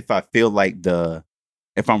if I feel like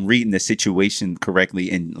if I'm reading the situation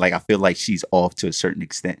correctly and like I feel like she's off to a certain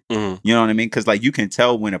extent. You know what I mean? Because like you can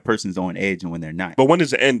tell when a person's on edge and when they're not. But when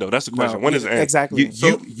is the end though? That's the question. When is the end? Exactly.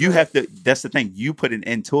 You have to. That's the thing. You put an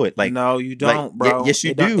end to it. Like no, you don't, like, bro. Yes,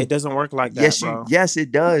 you do. It doesn't work like that, bro. Yes,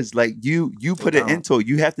 it does. Like you put an end to it.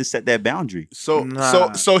 You have to set that boundary. So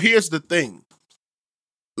here's the thing.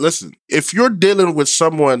 Listen, if you're dealing with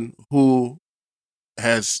someone who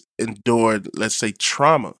has endured, let's say,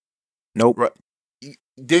 trauma, right,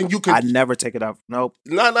 then you can. I never take it off. Nope.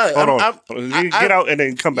 No. Hold on. Get out and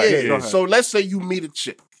then come back. Yeah. So let's say you meet a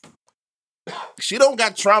chick. She don't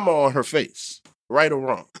got trauma on her face, right or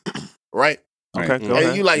wrong, right? Okay.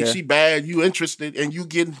 And you like she bad. You interested, and you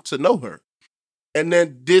getting to know her, and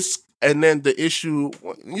then the issue.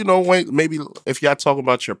 Maybe if y'all talking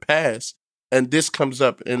about your past, and this comes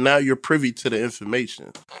up, and now you're privy to the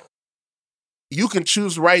information. You can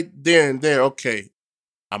choose right there and there. Okay.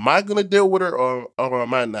 Am I gonna deal with her or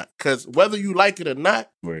am I not? Because whether you like it or not,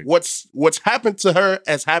 what's happened to her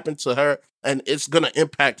has happened to her, and it's gonna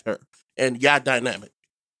impact her and your dynamic.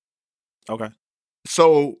 Okay.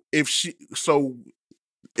 So if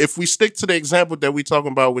we stick to the example that we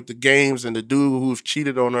talking about with the games and the dude who's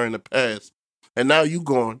cheated on her in the past, and now you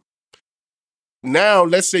going. Now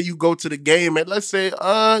let's say you go to the game and let's say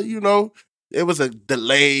it was a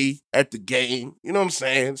delay at the game. You know what I'm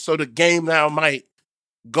saying? So the game now might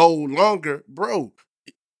go longer, bro.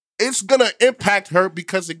 it's gonna impact her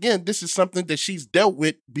because again, this is something that she's dealt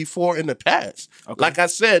with before in the past. Okay. Like I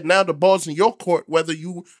said, now the ball's in your court. Whether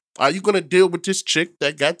you gonna deal with this chick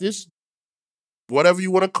that got this, whatever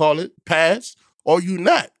you want to call it, pass, or you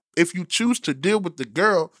not. If you choose to deal with the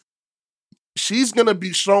girl, she's gonna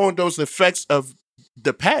be showing those effects of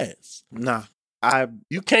the past. Nah,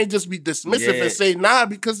 You can't just be dismissive Yeah. and say nah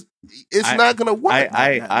because it's not gonna work.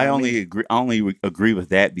 I only agree with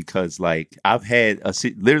that because like I've had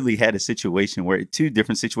literally had a situation where 2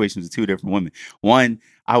 different situations with 2 different women. One,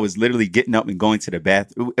 I was literally getting up and going to the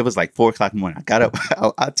bathroom. It was like 4:00 in the morning. I got up.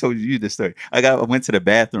 I told you this story. I went to the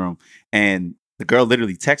bathroom and the girl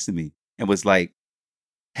literally texted me and was like,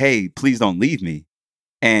 "Hey, please don't leave me."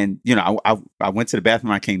 And you know, I went to the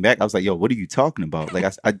bathroom. I came back. I was like, "Yo, what are you talking about?" Like,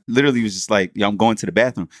 I literally was just like, "Yo, I'm going to the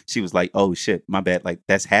bathroom." She was like, "Oh shit, my bad. Like,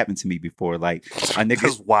 that's happened to me before." Like, a nigga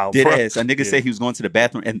That's wild. did bro. ass. A nigga said he was going to the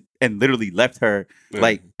bathroom and literally left her Yeah.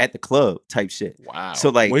 like at the club type shit. Wow. So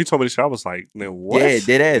like, When he told me this shit, I was like, man, what? yeah,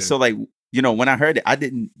 dead ass. Yeah. So like, you know, when I heard it, I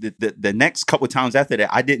didn't. The next couple times after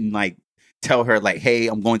that, I didn't like tell her like, "Hey,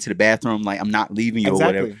 I'm going to the bathroom. Like, I'm not leaving you or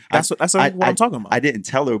whatever." That's what I'm talking about. I didn't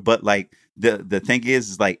tell her, but like the thing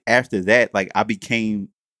is like after that, like I became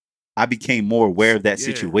more aware of that Yeah,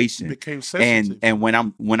 situation. became sensitive. And when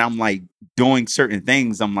I'm like doing certain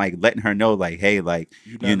things, I'm like letting her know like, hey, like,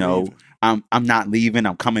 You're not you know, leaving. I'm not leaving,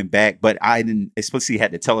 I'm coming back. But I didn't explicitly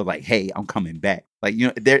had to tell her like, hey, I'm coming back. Like, you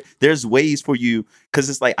know, there's ways for you because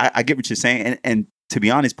it's like I get what you're saying, and to be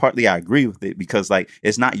honest, partly I agree with it because like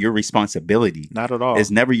it's not your responsibility. Not at all. It's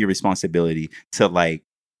never your responsibility to like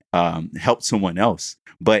help someone else.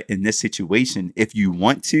 But in this situation, if you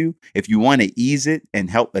want to ease it and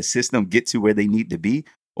help assist them get to where they need to be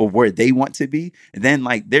or where they want to be, then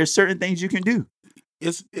like there's certain things you can do.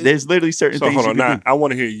 There's literally certain So things hold on, you can now do. I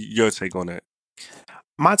want to hear your take on that.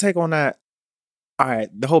 My take on that. All right,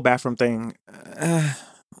 the whole bathroom thing.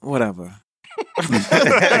 Whatever.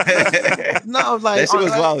 No, like That shit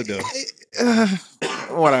was wild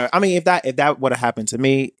though. Whatever. I mean, if that would have happened to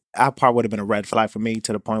me, I probably would have been a red flag for me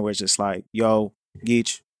to the point where it's just like, yo,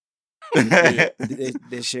 Geech,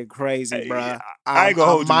 this shit crazy, bro. I ain't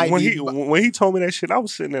gonna hold you. When When he told me that shit, I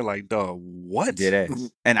was sitting there like, dog, what? Did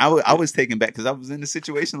ass. And I was taken back because I was in the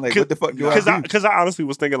situation like, what the fuck do I do? Because I honestly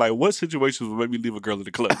was thinking like, what situations would make me leave a girl at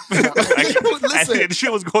the club? Listen. The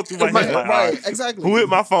shit was going through my head. Like, all right, right, exactly. who hit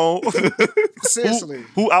my phone? Seriously.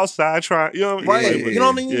 Who outside trying? You know what I mean? Right. Yeah, You know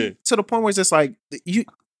what I mean? Yeah. To the point where it's just like you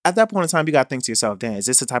at that point in time, you gotta think to yourself, damn, is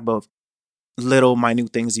this the type of little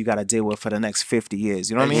minute things you gotta deal with for the next 50 years?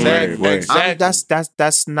 You know what I mean? Exactly.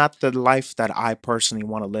 That's not the life that I personally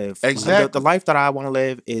want to live. Exactly. The life that I want to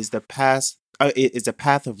live is the path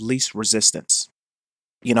of least resistance.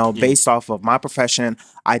 You know, based off of my profession,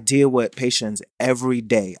 I deal with patients every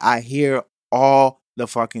day. I hear all the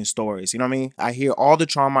fucking stories. You know what I mean? I hear all the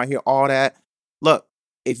trauma. I hear all that. Look,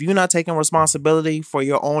 if you're not taking responsibility for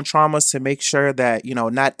your own traumas to make sure that, you know,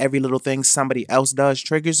 not every little thing somebody else does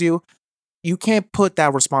triggers you, you can't put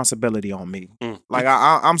that responsibility on me. Like,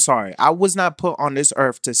 I'm sorry. I was not put on this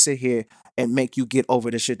earth to sit here and make you get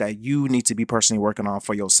over the shit that you need to be personally working on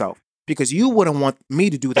for yourself. Because you wouldn't want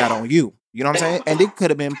me to do that on you. You know what I'm saying? And it could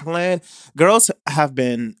have been planned. Girls have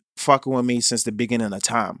been fucking with me since the beginning of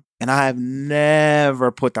time. And I have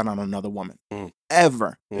never put that on another woman.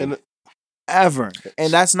 Ever. Ever.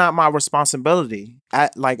 And that's not my responsibility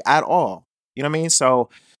at all. You know what I mean? So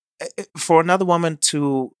for another woman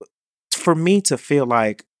for me to feel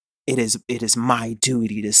like it is my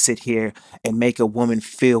duty to sit here and make a woman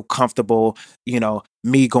feel comfortable, you know,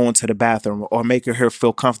 me going to the bathroom or making her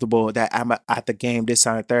feel comfortable that I'm at the game, this,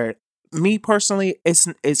 and the third. Me personally, it's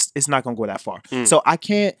not gonna go that far. So I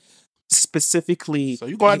can't specifically. So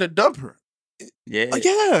you're going to dump her. Yeah.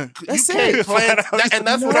 Yeah, that's You it. can't plan that, and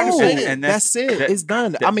that's what I'm No, saying. And that's it. It's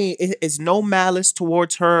done. I mean, it's no malice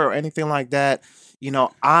towards her or anything like that. You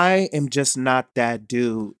know, I am just not that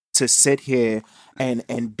dude to sit here and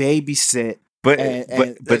babysit. But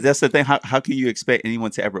And that's the thing. How can you expect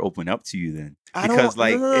anyone to ever open up to you then? I Because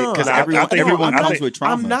don't- no. because I think everyone I comes think- with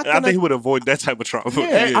trauma. I'm not I gonna. think he would avoid that type of trauma.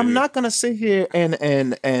 Yeah, I'm not gonna sit here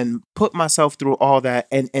and put myself through all that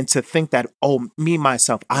and to think that, oh, me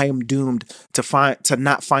myself, I am doomed to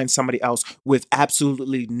not find somebody else with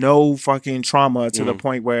absolutely no fucking trauma to the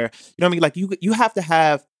point where, you know what I mean? Like you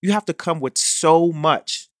have to come with so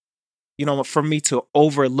much, you know, for me to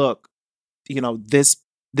overlook, you know, this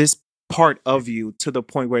part of you to the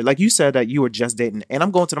point where, like you said, that you were just dating and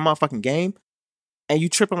I'm going to the motherfucking game and you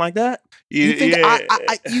tripping like that? You think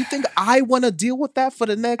you think I want to deal with that for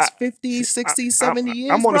the next 50, 60, 70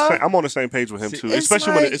 years? I'm bruh? on the same page with him too, It's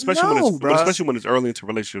especially like, no, bruh. especially when it's early into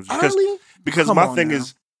relationships. Early? Because Come my on thing now.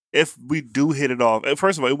 is, if we do hit it off,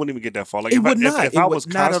 first of all, it wouldn't even get that far. Like It if would I, not. if I was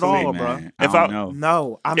Not at constantly, all, bro. man, If I I- don't know.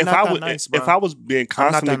 No, I'm if not I that was nice, bro. if I was being I'm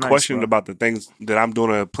not constantly that nice, questioned bro. about the things that I'm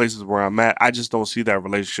doing in places where I'm at, I just don't see that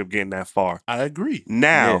relationship getting that far. I agree.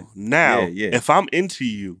 Now, Yeah. if I'm into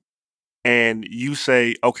you and you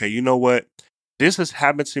say, okay, you know what? This has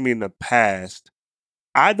happened to me in the past.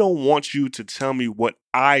 I don't want you to tell me what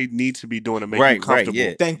I need to be doing to make you comfortable.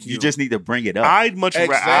 yeah. Thank you. You just need to bring it up. I'd much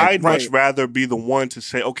Exactly. rather be the one to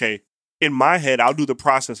say, okay, in my head, I'll do the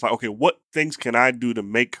process like, okay, what things can I do to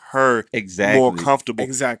make her exactly. more comfortable?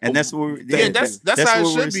 Exactly. And that's what Yeah, that's how it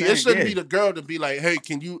what we're should be. saying, It shouldn't yeah. be the girl to be like, "Hey,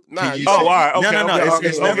 can you?" Nah, Can you you say- Oh, say- all right. Okay, No, okay,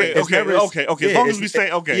 it's okay, never- okay, it's okay, never- okay, okay. As yeah, long as it's- we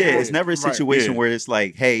say, okay, Yeah, cool. it's never a Right. situation Yeah. where it's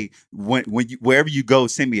like, hey, when you, wherever you go,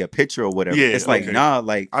 send me a picture or whatever. Yeah, It's like, okay. nah,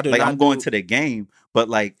 like I do I'm not going do- to the game, but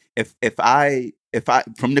like if I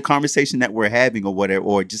from the conversation that we're having or whatever,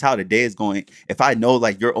 or just how the day is going, if I know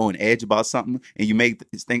like you're on edge about something and you make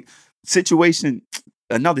this thing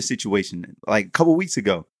another situation, like a couple weeks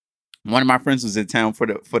ago, one of my friends was in town for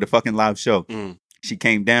the fucking live show. Mm. She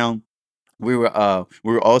came down. We were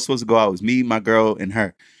all supposed to go out. It was me, my girl, and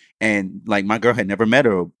her. And like my girl had never met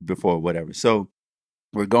her before, or whatever. So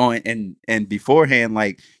we're going and beforehand,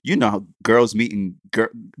 like, you know how girls meeting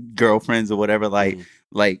girlfriends or whatever, like Mm.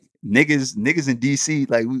 like niggas in DC,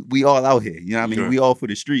 like we all out here. You know what I mean? Sure. We all for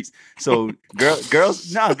the streets. So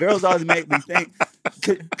girls automatically think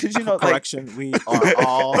because you know, like, correction. We are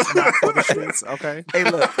all not for the streets. Okay. hey,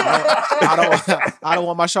 look, I don't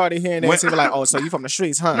want my shorty hearing that and be like, "Oh, so you from the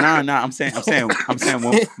streets, huh?" nah. I'm saying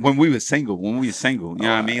when we were single, you know what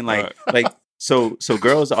I mean? Like so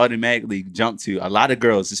girls automatically jump to, a lot of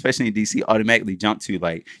girls, especially in DC, automatically jump to,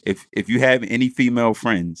 like, if you have any female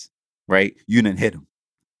friends, right, you done hit them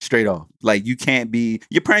straight off. Like, you can't be,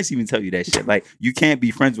 your parents even tell you that shit. Like, you can't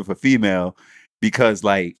be friends with a female because,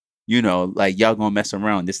 like, you know, like, y'all gonna mess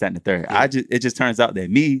around, this, that, and the third. Yeah. It just turns out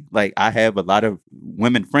that me, like, I have a lot of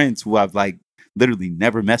women friends who I've, like, literally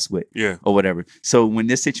never messed with Yeah. or whatever. So when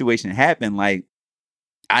this situation happened, like,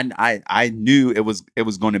 I knew it was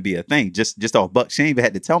going to be a thing. Just off buck. She ain't even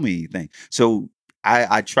had to tell me anything. So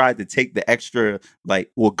I tried to take the extra, like,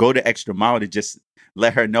 or go the extra mile to just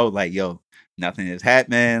let her know, like, yo, nothing is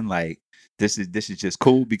happening. Like, this is just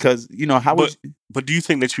cool, because, you know, how was But do you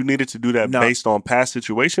think that you needed to do that No. based on past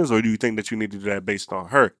situations, or do you think that you need to do that based on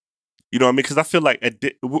her? You know what I mean? Because I feel like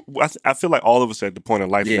I feel like all of us are at the point in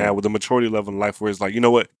life Yeah. now, with the maturity level in life, where it's like, you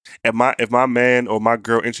know what? If my man or my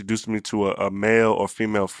girl introduced me to a male or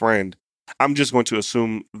female friend, I'm just going to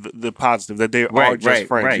assume the positive, that they are just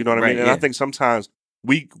friends. You know what I mean? And I yeah. think sometimes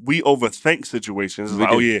we overthink situations. It's We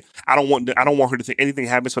like, oh do. yeah, I don't want her to think anything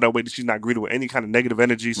happens, so that way that she's not greeted with any kind of negative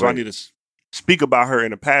energy. So I Right. need to speak about her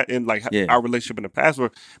in the past, in like Yeah. our relationship in the past,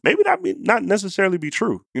 where maybe that may not necessarily be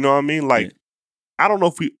true. You know what I mean? Like, Yeah. I don't know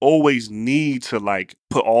if we always need to, like,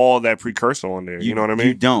 put all that precursor on there. You know what I mean?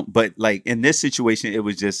 You don't. But, like, in this situation, it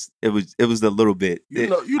was a little bit. You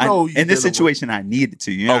know you in this dealing with- situation, I needed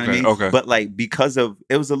to. You know what I mean? Okay. But, like, because of,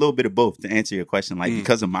 it was a little bit of both, to answer your question. Like,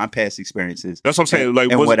 because of my past experiences, That's what I'm saying. and,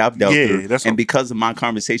 Like, and was- what I've dealt yeah, through, that's and what- because of my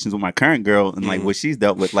conversations with my current girl and like Mhm. what she's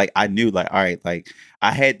dealt with, like, I knew, like, all right, like,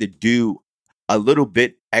 I had to do a little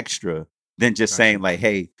bit extra than just saying, like,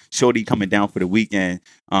 hey, shorty coming down for the weekend,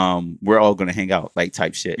 we're all gonna hang out, like,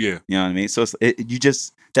 type shit. Yeah. You know what I mean? So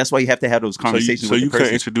that's why you have to have those conversations. So with you the couldn't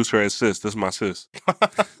person. introduce her as sis. This is my sis.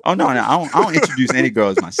 Oh no, I don't introduce any girl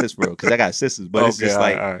as my sis, bro, because I got sisters. But it's Okay, just all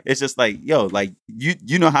like, right, all right. it's just like, yo, like,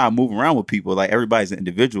 you know how I move around with people. Like, everybody's an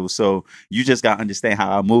individual, so you just gotta understand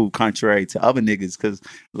how I move contrary to other niggas. Because,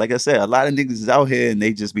 like I said, a lot of niggas is out here and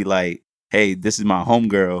they just be like, hey, this is my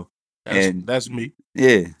homegirl, and That's me. yeah,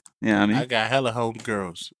 you know what I mean. I got hella home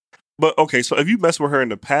girls. But okay, so if you mess with her in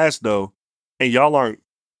the past though, and y'all aren't,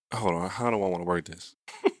 hold on, how do I want to word this?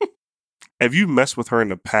 If you mess with her in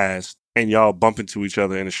the past and y'all bump into each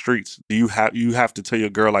other in the streets, do you have to tell your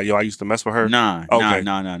girl, like, yo, I used to mess with her? Nah, Okay.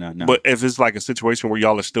 no. But if it's like a situation where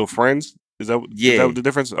y'all are still friends, is that Yeah. what the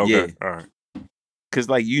difference? Okay, Yeah. all right. Cause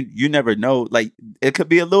like you never know, like, it could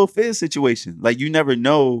be a little fizz situation. Like, you never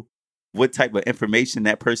know what type of information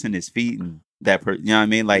that person is feeding that person. You know what I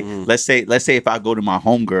mean? Like, Mhm. let's say if I go to my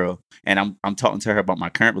homegirl and I'm talking to her about my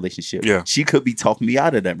current relationship, Yeah. she could be talking me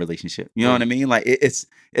out of that relationship. You know what I mean? Like, it's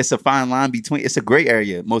a fine line between, it's a gray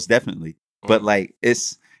area, most definitely. But like,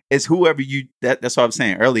 it's whoever you, that's what I was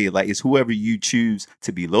saying earlier. Like, it's whoever you choose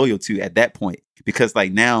to be loyal to at that point. Because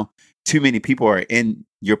like, now too many people are in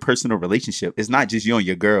your personal relationship. It's not just you and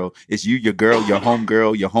your girl. It's you, your girl, your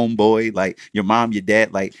homegirl, your homeboy, like your mom, your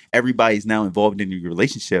dad. Like, everybody's now involved in your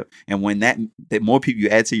relationship. And when that more people you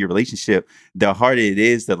add to your relationship, the harder it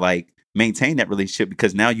is to like maintain that relationship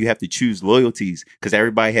because now you have to choose loyalties because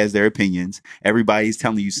everybody has their opinions. Everybody's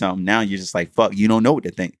telling you something. Now you're just like, fuck, you don't know what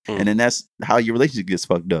to think. And then that's how your relationship gets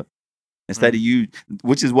fucked up. Instead of you,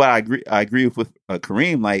 which is what I agree with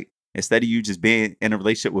Kareem, like, instead of you just being in a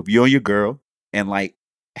relationship with you and your girl and like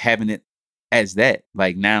having it as that,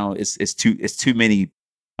 like now it's too many,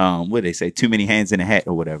 what do they say? Too many hands in a hat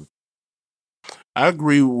or whatever. I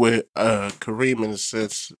agree with Kareem in the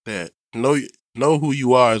sense that know who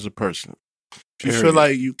you are as a person. If you feel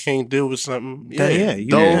like you can't deal with something,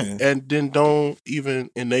 don't even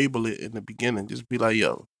enable it in the beginning. Just be like,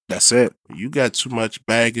 yo, that's it. You got too much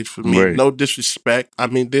baggage for me. Right. No disrespect. I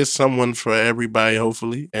mean, there's someone for everybody,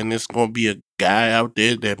 hopefully, and it's gonna be a guy out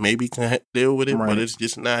there that maybe can deal with it, but it's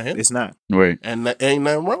just not him. It's not. Right. And ain't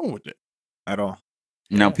nothing wrong with it at all.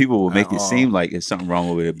 Now people will make it seem like it's something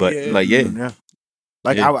wrong with it, but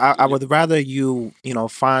Like I would rather you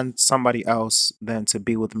find somebody else than to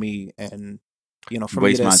be with me and for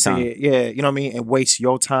waste me to my see time. it, you know what I mean, and waste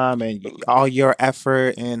your time and all your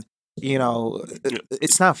effort and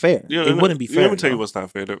it's not fair. It wouldn't be fair. Let me tell you what's not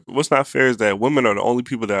fair. What's not fair is that women are the only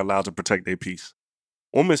people that are allowed to protect their peace.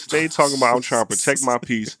 Women stay talking about I'm trying to protect my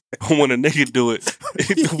peace. When a nigga do it,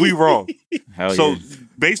 we wrong. So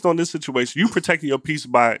based on this situation, you protecting your peace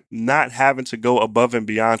by not having to go above and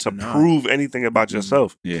beyond to prove anything about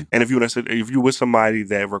yourself. Yeah. And if you with somebody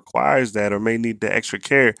that requires that or may need the extra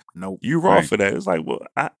care, you wrong for that. It's like, well,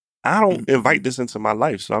 I don't invite this into my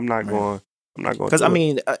life, so I'm not going. Because I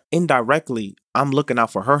mean, indirectly, I'm looking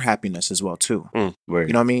out for her happiness as well too. Right.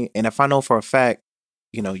 You know what I mean? And if I know for a fact,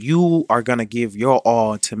 you are gonna give your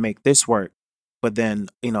all to make this work, but then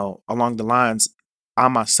along the lines, I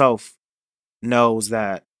myself knows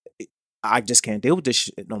that I just can't deal with this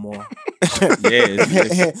shit no more.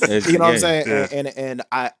 It's, you know what I'm saying? Yeah. And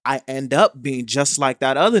I end up being just like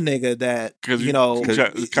that other nigga that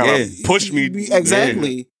kind of push me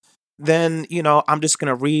exactly. Yeah. Then I'm just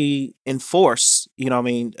gonna reinforce, your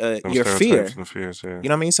fear. Fears, You know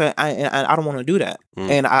what I mean? So I don't want to do that,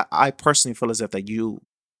 and I personally feel as if that you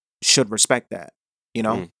should respect that.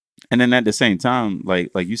 And then at the same time, like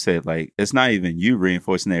you said, like it's not even you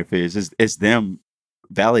reinforcing their fears; it's them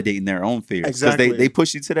validating their own fears because they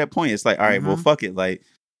push you to that point. It's like, all right, well, fuck it, like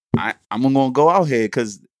I'm gonna go out here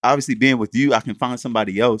because obviously being with you, I can find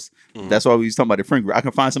somebody else. That's why we was talking about the friend group. I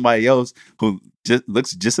can find somebody else who just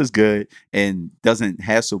looks just as good and doesn't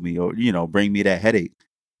hassle me or bring me that headache.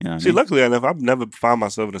 See, luckily enough, I've never found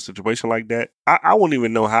myself in a situation like that. I wouldn't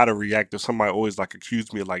even know how to react if somebody always like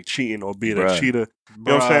accused me of like cheating or being a cheater. You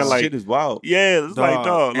know what I'm saying? Like, shit is wild. Yeah, it's like,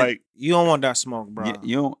 dog, like you don't want that smoke, bro.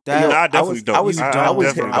 You don't. I definitely don't.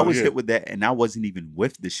 I was hit with that, and I wasn't even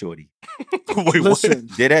with the shorty. Wait, listen,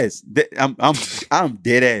 what? Dead ass. I'm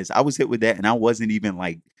dead ass. I was hit with that, and I wasn't even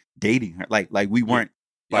like dating her. Like we weren't.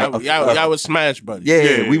 Y'all was smash buddies.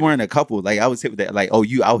 Yeah, we weren't a couple. Like I was hit with that. Like, oh,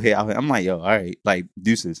 you out here. I'm like, yo, all right, like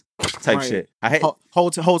deuces type shit. I had whole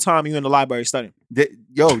time you in the library studying. Dead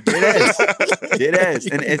ass,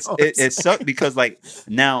 and it sucked because like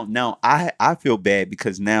now I feel bad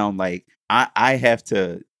because now like I have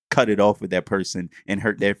to cut it off with that person and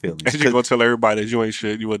hurt their feelings. And you gonna tell everybody that you ain't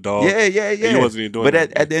shit, you a dog. Yeah. You wasn't even doing but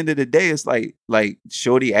that. At the end of the day, it's like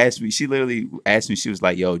Shorty asked me. She literally asked me. She was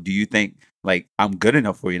like, "Yo, do you think like I'm good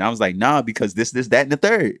enough for you?" And I was like, "Nah, because this, that, and the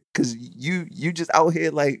third. Because you just out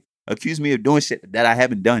here like accuse me of doing shit that I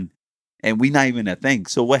haven't done, and we not even a thing.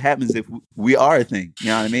 So what happens if we are a thing? You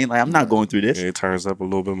know what I mean? Like I'm not going through this. Yeah, it turns up a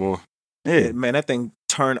little bit more. Yeah, man, that thing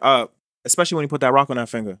turned up, especially when you put that rock on that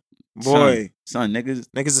finger. Boy, son, niggas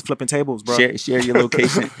is flipping tables, bro. Share your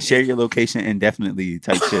location, share your location indefinitely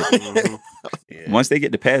type shit. Once they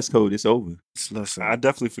get the passcode, it's over. Listen, I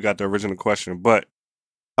definitely forgot the original question, but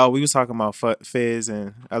we was talking about Fizz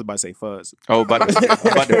and I was about to say Fuzz. Oh, about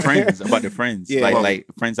the friends, Yeah. like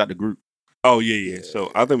friends out the group. Oh yeah. So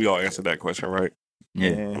I think we all answered that question, right?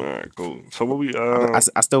 Yeah. All right, cool. So what we I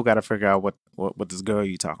still got to figure out what this girl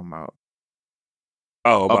you talking about.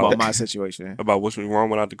 Oh, about my situation. About what's wrong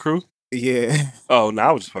without the crew? Yeah. Oh, no,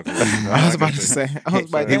 I was just fucking with you. I was about to say.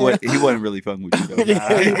 He wasn't really fucking with you though.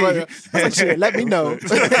 I was like, shit, let me know.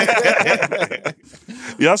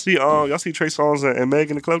 Y'all see Trey Songz and Meg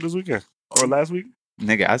in the club this weekend or last week?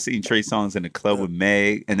 Nigga, I seen Trey Songz in the club with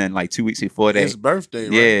Meg, and then like 2 weeks before that, his birthday.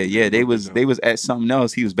 Right? Yeah. They was at something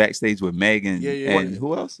else. He was backstage with Meg and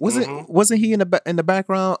who else? Wasn't he in the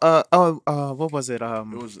background? What was it?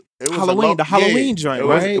 It was Halloween, the Halloween joint,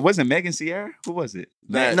 right? It wasn't Meg and Sierra. Who was it?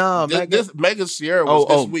 Meg and Sierra was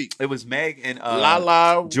this week. It was Meg and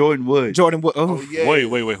Lala Jordan Wood. Oh yeah.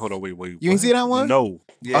 Wait, hold on, wait. You didn't see that one? No.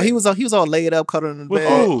 Yeah. Oh, he was all laid up, cuddling in the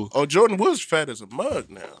bed. Oh, Jordan Wood's fat as a mug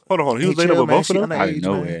now. Hold on. He was laid up with both of them? page,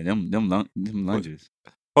 nowhere. man. Them lunges.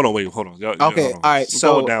 Hold on. Y'all, Okay, hold on. all right.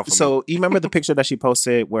 Slow it down for me. So you remember the picture that she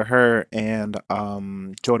posted with her and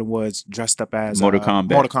Jordan Woods dressed up as Mortal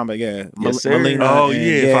Kombat. Mortal Kombat, yeah. Yes, sir. Melina Oh and-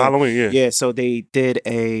 yeah, for Halloween, yeah. Yeah, so they did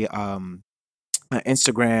an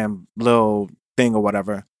Instagram little thing or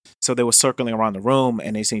whatever. So they were circling around the room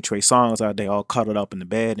and they seen Trey Songz out. They all cuddled up in the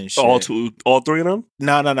bed and shit. All three of them.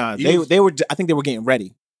 No. He was- They were. I think they were getting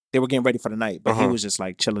ready. They were getting ready for the night, but he Uh-huh. was just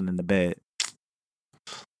like chilling in the bed.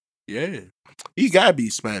 Yeah. He gotta be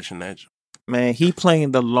smashing that. Man, he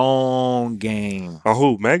playing the long game. Oh,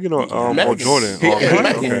 who? Megan or Megan. Jordan? He, Oh, Yeah, Megan,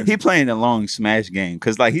 Megan. okay. he playing a long smash game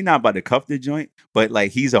because like he not about to cuff the joint, but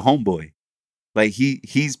like he's a homeboy. Like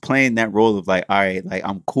he's playing that role of like, all right, like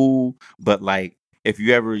I'm cool, but like if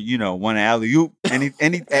you ever want to alley oop at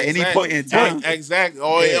any point in time, Exactly.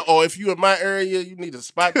 Yeah. Or if you in my area, you need a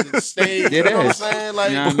spot to stay. It You know what I'm is. saying? Like,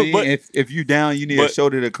 you know what I mean? but- if you down, you need a but-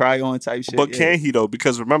 shoulder to cry on type shit. But yeah. can he though?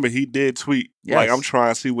 Because remember, he did tweet like, Yes. "I'm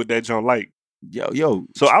trying to see what that joint like." yo?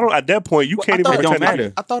 So I don't. At that point, you Well, can't I thought even it don't pretend.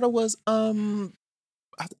 matter. I thought it was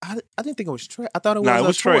I didn't think it was Trey. I thought it was Nah, it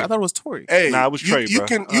was Tory. Trey. I thought it was Tory. hey, Nah, it was Trey, you bro.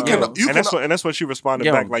 can And that's when she responded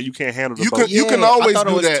Yo. back like, "You can't handle the You both." can- always I thought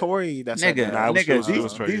do it was that. Tory that said Nigga, that. Nah, it was- it was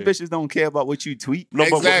these Trey, these yeah. bitches don't care about what you tweet. No,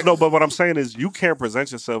 Exactly. but what I'm saying is, you can't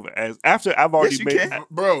present yourself as after I've already you made. can.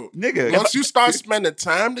 bro. Nigga, Once you start spending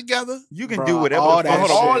time together, you can Bruh, do whatever. all the that fuck.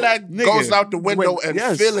 shit. all that Nigga. goes out the window and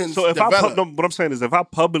Yes. feelings So if develop. what I'm saying is, if I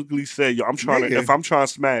publicly say, "Yo, I'm trying to," Nigga. if I'm trying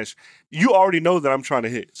to smash, you already know that I'm trying to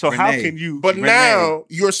hit. So how Renee. can you? But Renee. now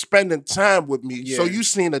you're spending time with me, so Yeah. you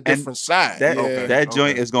seen a different side. That Okay, that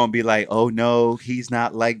joint okay. is gonna be like, oh no, he's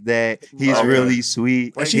not like that. He's Okay. really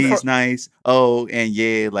sweet. When she He's fir- nice. Oh, and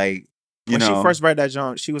yeah, like you When know. she first read that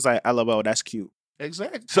joint, she was like, "LOL, that's cute."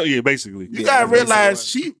 Exactly. So yeah, basically, You Yeah, gotta that's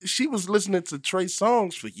realize basically she was listening to Trey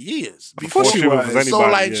songs for years before she was So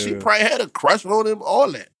anybody, like yeah, she yeah. probably had a crush on him,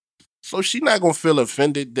 all that. So she not gonna feel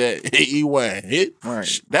offended that he wasn't hit.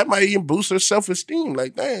 Right. That might even boost her self esteem.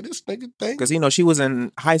 Like, damn, this nigga think. Because she was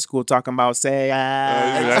in high school talking about say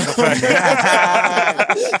That's a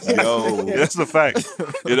fact. Yo. That's a fact.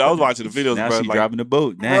 I was watching the videos, now bro. she Like, driving the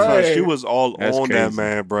boat. Now Right. she was all That's on that crazy.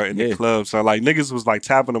 man, bro, in Yeah. the club. So like niggas was like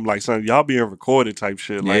tapping them, like, "Son, y'all being recorded," type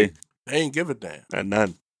shit. yeah. Like, They ain't give a damn. and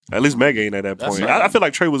none. At least Meg ain't at that That's point. right. I feel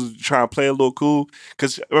like Trey was trying to play a little cool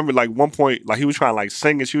because remember, like one point, like he was trying to like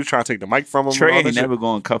sing and she was trying to take the mic from him. Trey and all ain't that never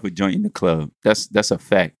going to cuff a joint in the club. That's a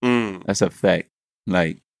fact. shit. Mm. That's a fact.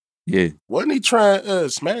 Like, yeah, Wasn't he trying to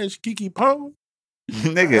smash Kiki Palmer?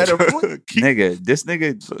 nigga, At a point? nigga, this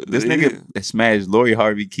nigga smashed Lori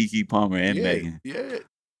Harvey, Kiki Palmer, and Yeah, Megan, yeah.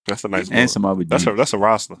 That's a nice. and And some other that's dudes. a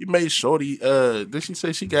roster. He made Shorty. Did she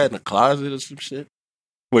say she got in the closet or some shit?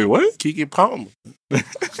 Wait, what? Kiki Palmer.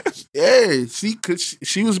 Yeah,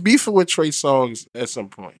 she was beefing with Trey Songz at some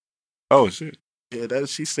point. Oh shit. Yeah,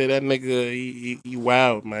 she said that nigga he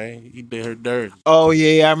wild, man. He did her dirty. "Oh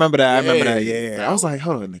yeah, I remember that. I remember Yeah. that. Yeah." I was like,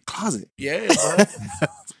 "Hold on, in the closet." Yeah, bro.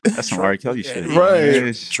 That's some R. Kelly shit. Right.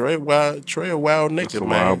 Yeah, Trey a wild That's nigga, a man.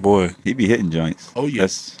 wild boy. he be hitting joints. Oh, yeah.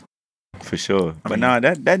 That's for sure. I But mean- nah,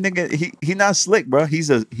 that nigga, he not slick, bro. He's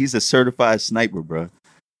a certified sniper, bro.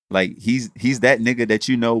 Like he's that nigga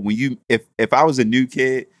that when you if I was a new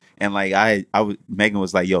kid and like Megan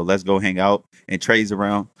was like, yo, let's go hang out, and Trey's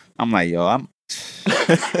around, I'm like, yo,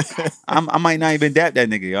 I might not even dap that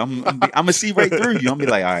nigga. Yo. I'm gonna see right through you. I'm be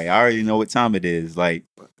like, all right, I already know what time it is. Like,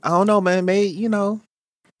 I don't know, man. Maybe at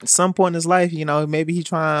some point in his life, maybe he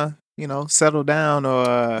trying to settle down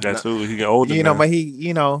or That's who he get older. but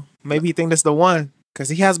he maybe he think that's the one because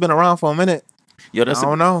he has been around for a minute. yo, I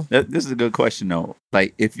don't know. this is a good question though.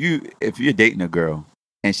 Like, if you're dating a girl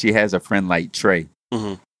and she has a friend like Trey,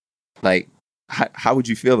 Mhm. like, how would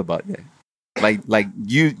you feel about that? Like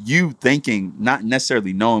you thinking, not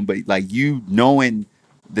necessarily knowing, but like you knowing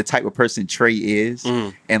the type of person Trey is,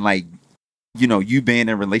 Mhm. and like you being in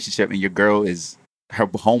a relationship and your girl is her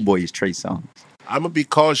homeboy is Trey Songz. I'm gonna be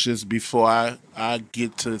cautious before I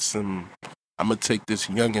get to some. I'm gonna take this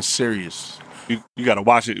young and serious. You gotta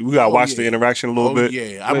watch it. We gotta Oh, watch yeah. the interaction a little bit.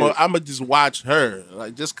 Yeah, I'm gonna just watch her,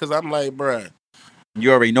 like just cause I'm like, bruh.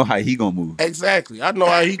 You already know how he gonna move. Exactly. I know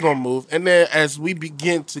how he gonna move. And then as we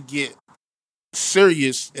begin to get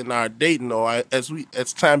serious in our dating, or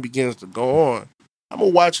as time begins to go on, I'm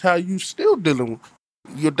gonna watch how you still dealing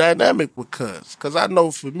with your dynamic with cuz. Cause I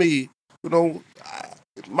know for me,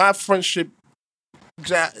 my friendship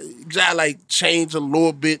like change a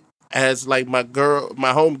little bit as like my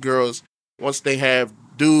homegirls once they have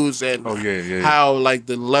dudes and Oh yeah. how like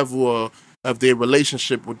the level of their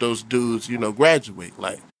relationship with those dudes, graduate.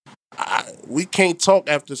 Like we can't talk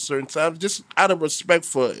after a certain time, just out of respect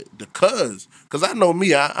for the cuz. Because I know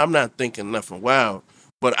me, I'm not thinking nothing wild,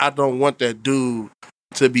 but I don't want that dude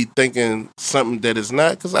to be thinking something that is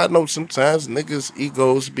not. Because I know sometimes niggas'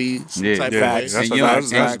 egos be some type of way. That's And what- you that's-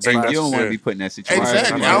 don't, that's- and that's- you don't want yeah. to be put in that situation.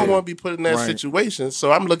 Exactly. Right. I don't want to be put in that Right. situation.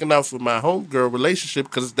 So I'm looking out for my homegirl relationship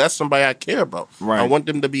because that's somebody I care about. Right. I want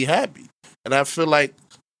them to be happy. And I feel like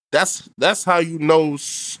that's how you know,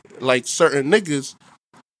 like, certain niggas,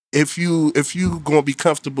 if you gonna be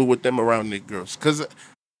comfortable with them around their girls. Because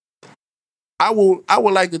I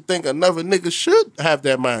would like to think another nigga should have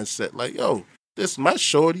that mindset. Like, yo, this is my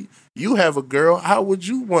shorty. You have a girl. How would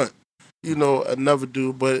you want, another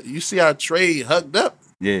dude? But you see how Trey hugged up.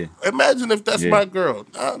 Yeah. Imagine if that's Yeah. my girl.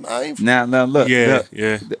 I ain't. Now look. Yeah,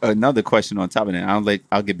 look, another question on top of that.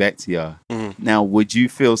 I'll get back to y'all. Mhm. Now, would you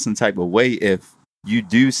feel some type of way if you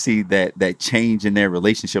do see that change in their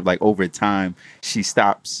relationship, like over time, she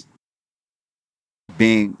stops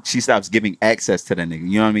giving access to that nigga.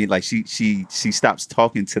 You know what I mean? Like she stops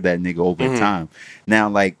talking to that nigga over Mhm. time. Now,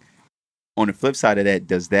 like on the flip side of that,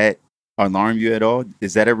 does that alarm you at all?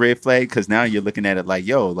 Is that a red flag? Because now you're looking at it like,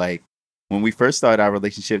 yo, like when we first started our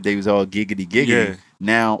relationship, they was all giggity. Yeah.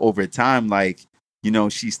 Now over time, like,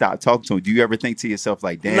 she stopped talking to him. Do you ever think to yourself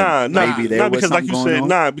like, damn, Nah, maybe there was because like something you going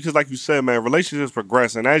said, on? because like you said, man, relationships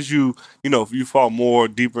progress, and as you if you fall more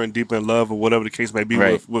deeper and deeper in love or whatever the case may be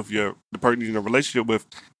Right. with the person you're in a relationship with,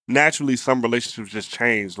 naturally some relationships just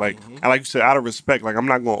change. Like Mhm. and like you said, out of respect, like I'm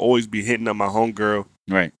not gonna always be hitting up my homegirl.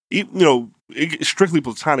 Right. It's strictly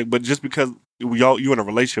platonic, but just because you in a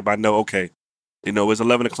relationship, I know, okay, it's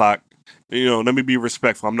 11 o'clock. Let me be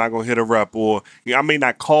respectful. I'm not gonna hit her up, or I may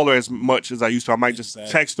not call her as much as I used to. I might just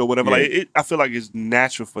Exactly. text her, or whatever. Yeah. Like I feel like it's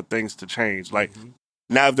natural for things to change. Like Mhm.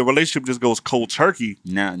 now, if the relationship just goes cold turkey,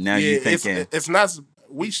 Now Yeah, you thinking, it's not.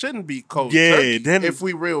 We shouldn't be cold Yeah, turkey then- if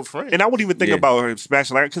we real friends. and I wouldn't even think Yeah. about her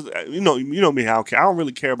smashing like because you know me, how I don't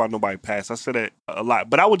really care about nobody past. I said that a lot,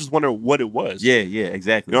 but I would just wonder what it was. yeah,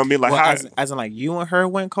 exactly. You know what I mean? Like Well, how as in like you and her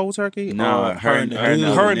went cold turkey? No, Or her and- the her and dude?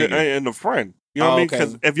 the other her and nigga. and the friend. You know what I Oh, mean? okay.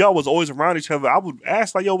 Because if y'all was always around each other, I would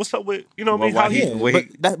ask like, "Yo, what's up with you know what I mean? Well, How why he?" he- Yeah,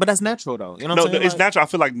 Wait. but that's natural though. You know No, what I'm saying? it's Like- natural. I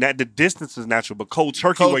feel like the distance is natural, but cold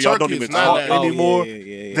turkey Cold where y'all don't turkey even is not talk natural. anymore.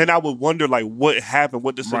 Yeah. Then I would wonder like what happened,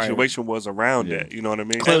 what the Right. situation was around Yeah. that. You know what I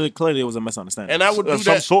mean? clearly it was a misunderstanding. and I would do Of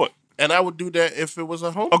some that. sort. And I would do that if it was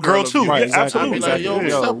a home A girl of too. yours. Right, Yeah, exactly, absolutely. I'd be like, yo,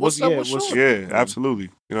 exactly. what's Yeah. up? What's up? What's up? Yeah, absolutely.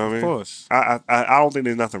 You know what I Of mean? course. I don't think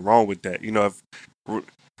there's nothing wrong with that.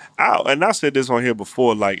 I said this on here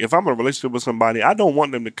before. Like, if I'm in a relationship with somebody, I don't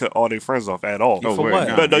want them to cut all their friends off at all. Oh, For word, what?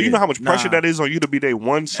 nah, But no, you yeah. know how much pressure Nah. that is on you to be their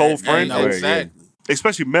one sole friend, Word, Exactly.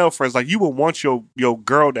 especially male friends. Like, you would want your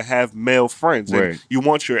girl to have male friends, and Word. you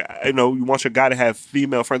want your guy to have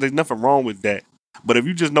female friends. There's nothing wrong with that. But if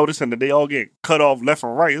you just noticing that they all get cut off left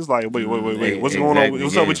and right, it's like, wait, what's going on? Exactly,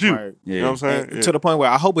 What's yeah. up with you? Right. Yeah. You know what I'm saying? And Yeah. to the point where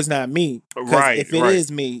I hope it's not me. 'Cause Right, if it right.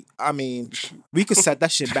 is me, I mean, we could set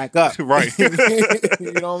that shit back up. Right. You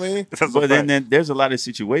know what I mean? That's a But fact. then there's a lot of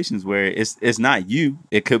situations where it's not you.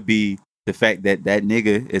 It could be the fact that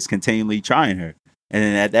nigga is continually trying her, and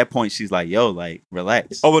then at that point she's like, "Yo, like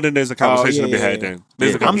relax." Oh, but then there's a conversation to be yeah, had. yeah. Then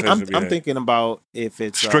there's a Yeah. conversation to be I'm had. thinking about if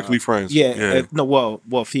it's Strictly friends. Yeah, well,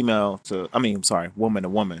 female to woman to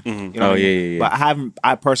woman. Mhm. You know what I mean? yeah. But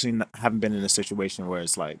I personally haven't been in a situation where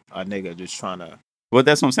it's like a nigga just trying to. Well,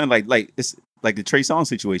 that's what I'm saying. Like it's like the Trey Songz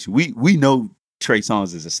situation. We know Trey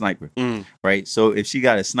Songz is a sniper, Mm. right? So if she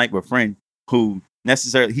got a sniper friend who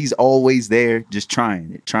necessarily he's always there, just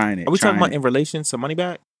trying it. Are we talking about in relation to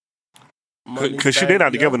Moneybag? Because they're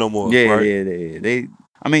not together no more. Yeah, right? yeah.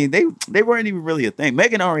 They weren't even really a thing.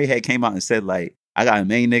 Megan already had came out and said like, I got a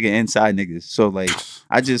main nigga inside niggas. So like,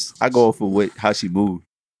 I go off of how she moved,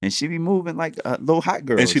 and she be moving like a little hot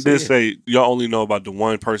girl. And she So, did yeah. say, y'all only know about the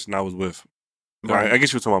one person I was with. Right. I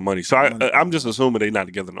guess you were talking about money. So I'm just assuming they not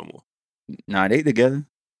together no more. Nah, they together.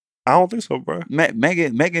 I don't think so, bro.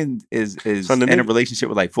 Megan is So the in a nigga- relationship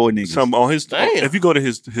with like 4 niggas. Some on his Damn. if you go to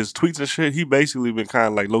his tweets and shit, he basically been kind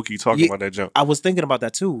of like low key talking Yeah. about that jump. I was thinking about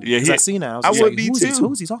that too. Yeah, Yeah, he- I seen that. I was would like, be who's too.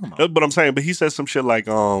 Who's he talking about? That's what I'm saying. But he said some shit like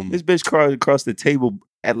This bitch crawled across the table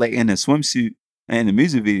at like in a swimsuit and the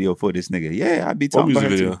music video for this nigga. Yeah, I'd be what talking about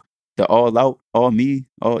music her video? too. The All Out, All Me,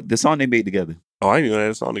 the song they made together. Oh, I didn't know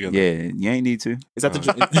that song together. Yeah, you ain't need to. Is that I the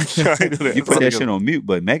didn't know that. You put that shit on mute,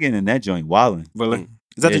 but Megan and that joint wildin'. really?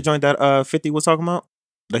 Is that Yeah. the joint that 50 was talking about?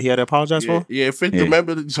 That he had to apologize Yeah, for? yeah, 50. Yeah.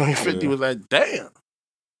 Remember the joint 50 Yeah. was like, damn.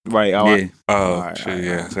 Right. Oh, Yeah, Oh Alright, shit, alright,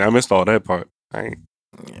 yeah. alright. See, I missed all that part. I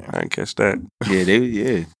yeah. ain't catch that.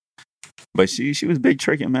 yeah. But she was big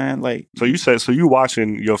tricking, man. Like, So you said you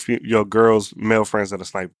watching your girls' male friends that are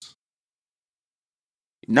snipers.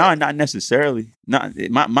 No, not necessarily. Not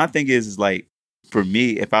my thing is like for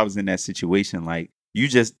me, if I was in that situation, like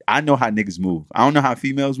I know how niggas move. I don't know how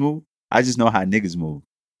females move. I just know how niggas move.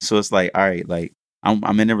 So it's like, all right, like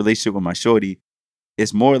I'm in a relationship with my shorty.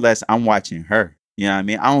 It's more or less I'm watching her. You know what I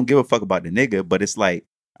mean? I don't give a fuck about the nigga, but it's like,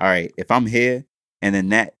 all right, if I'm here and then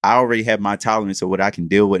that I already have my tolerance of what I can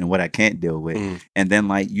deal with and what I can't deal with. And then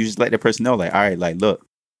like you just let that person know, like, all right, like look,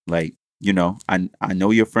 like, you know, I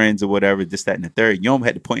know your friends or whatever, this, that, and the third. You don't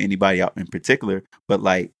have to point anybody out in particular, but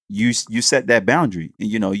like you set that boundary and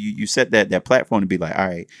you know, you set that platform to be like, all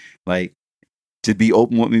right, like just be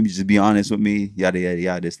open with me, just be honest with me, yada yada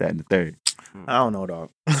yada, this, that, and the third. I don't know, dog.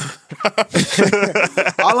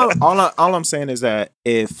 all I'm saying is that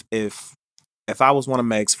if I was one of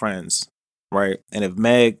Meg's friends, right, and if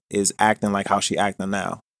Meg is acting like how she acting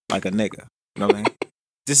now, like a nigga, you know what I mean?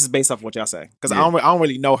 This is based off what y'all say, because I don't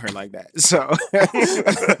really know her like that. So,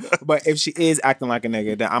 but if she is acting like a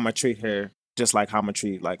nigga, then I'm gonna treat her just like how I'm gonna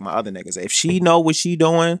treat like my other niggas. If she know what she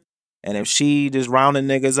doing, and if she just rounding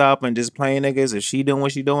niggas up and just playing niggas, if she doing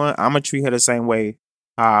what she doing, I'm gonna treat her the same way.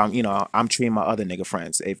 You know, I'm treating my other nigga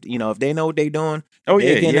friends. If you know, if they know what they doing,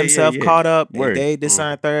 they getting themselves caught up. Word. If they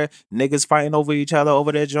decide third, niggas fighting over each other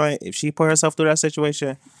over their joint. If she put herself through that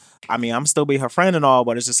situation, I mean, I'm still be her friend and all,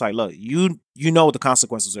 but it's just like, look, you know what the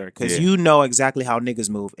consequences are because you know exactly how niggas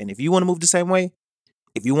move, and if you want to move the same way,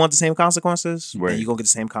 if you want the same consequences, then you gonna get the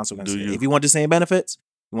same consequences. If you want the same benefits,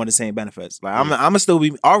 you want the same benefits. Like I'm gonna still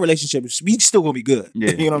be our relationship. We still gonna be good.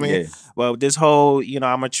 Yeah, you know what I mean. Yeah. Well, this whole, you know,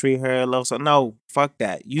 I'm gonna treat her low. So no, fuck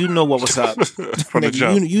that. You know what was up from the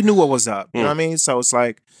jump. You knew what was up. You know what I mean. So it's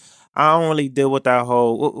like I don't really deal with that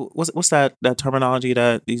whole. What's that terminology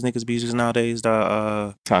that these niggas be using nowadays?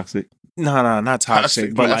 The toxic. No, not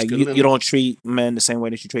toxic. But like you don't treat men the same way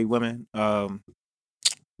that you treat women.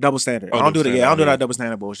 Double standard. I don't do that. Yeah, I don't do that double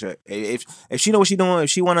standard bullshit. If she know what she doing, if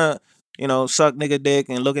she wanna, you know, suck nigga dick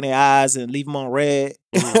and look in their eyes and leave them on red,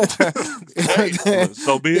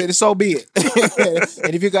 so be it. So be it.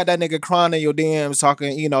 And if you got that nigga crying in your DMs,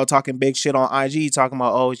 talking big shit on IG, talking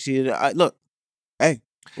about look, hey,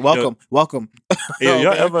 welcome. Yeah,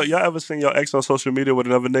 y'all ever seen your ex on social media with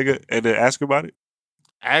another nigga and then ask about it?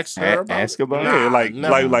 Ask her about it?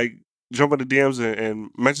 Yeah, like jump in the DMs and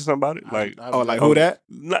mention something about it, like who that?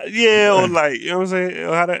 Yeah, or like you know what I'm saying.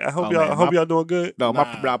 I hope y'all doing good. No, my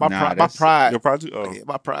pride. Your pride too?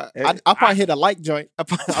 My pride. I probably hit a like joint. I'll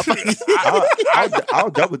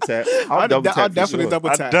double tap. I'll definitely double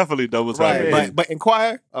tap. I definitely double tap. Right. But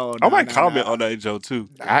inquire. I might comment on that Joe too.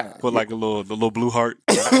 Put like the little blue heart.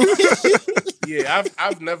 Yeah,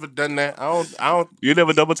 I've never done that. I don't. You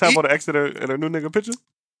never double tap on the ex and a new nigga picture?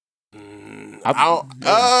 Nah.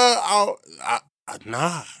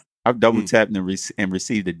 I've double tapped and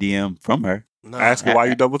received a DM from her. Nah. Ask her why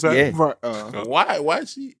you double tap? Yeah. Why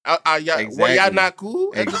she? Why y'all not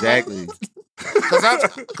cool? Exactly.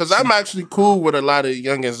 Because I'm actually cool with a lot of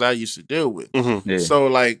youngins I used to deal with. Mm-hmm. Yeah. So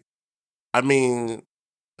like, I mean,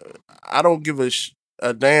 I don't give a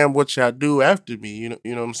damn what y'all do after me. You know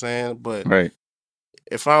what I'm saying? But right.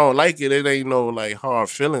 If I don't like it, it ain't no like hard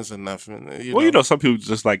feelings or nothing. You know, some people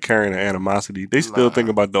just like carrying the animosity. They still think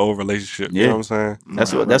about the old relationship. You know what I'm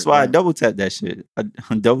saying? That's why I double tapped that shit. I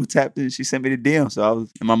double tapped it. She sent me the DM, so I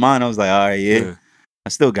was in my mind. I was like, all right, yeah. I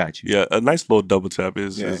still got you. Yeah, a nice little double tap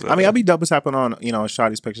is. I mean, I'll be double tapping on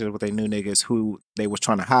Shawty's pictures with their new niggas who they was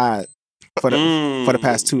trying to hide for the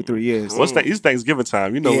past 2-3 years. What's that? It's Thanksgiving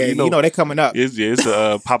time. You know, they coming up. It's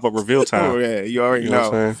a pop up reveal time. Oh yeah, you already know.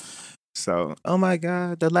 What I'm saying? So, oh my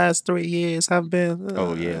God, the last 3 years have been.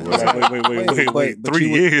 Oh yeah, wait, 3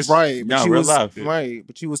 years, right? No, real life, right?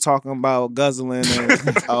 But you was talking about guzzling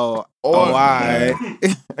and or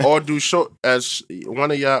do show as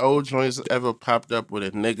one of y'all old joints ever popped up with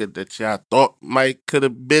a nigga that y'all thought could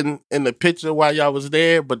have been in the picture while y'all was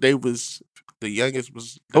there, but the youngest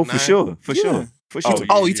was. For sure.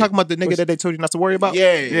 Oh, you talking about the nigga that they told you not to worry about?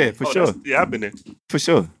 Yeah, for sure. Yeah, I've been there. For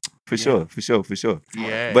sure.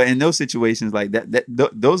 Yeah. But in those situations like that,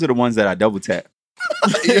 those are the ones that I double tap.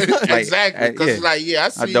 Exactly. Because I see.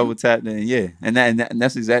 I double tapped and and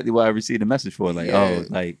that's exactly what I received a message for.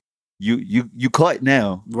 Like, you caught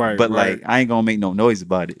now, right? But like, I ain't gonna make no noise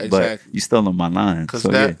about it. Exactly. But you still on my line.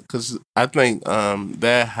 Because I think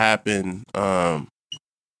that happened.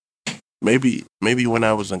 Maybe when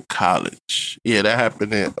I was in college. Yeah, that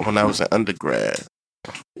happened when I was in undergrad.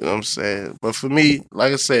 You know what I'm saying? But for me,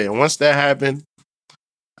 like I said, once that happened,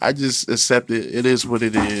 I just accept it. It is what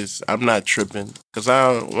it is. I'm not tripping. Because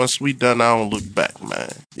once we done, I don't look back, man.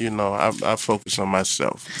 You know, I focus on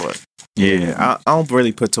myself. But Yeah. I don't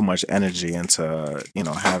really put too much energy into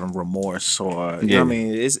having remorse or you know what I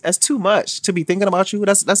mean. That's too much to be thinking about you.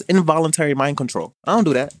 That's involuntary mind control. I don't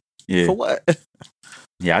do that. Yeah. For what?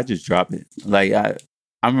 Yeah, I just drop it. Like I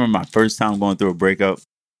remember my first time going through a breakup.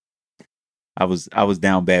 I was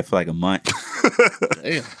down bad for like a month.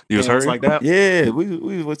 Damn. You was hurt like that? Yeah,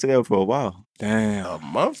 we were together for a while. Damn. A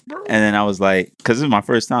month, bro. And then I was like, because it was my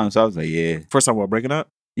first time, so I was like, yeah. First time we're breaking up?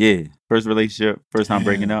 Yeah. First relationship, first time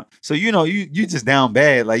breaking up. So you just down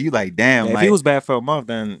bad. Like you like, damn. Yeah, like, if he was bad for a month,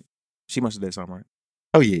 then she must have did something right.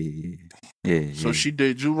 Oh yeah. So she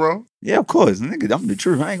did you wrong? Yeah, of course. Nigga, I'm the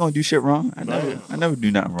truth. I ain't gonna do shit wrong. I never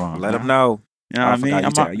do nothing wrong. Let him know. You know what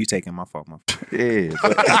I mean? You taking my fault, Yeah.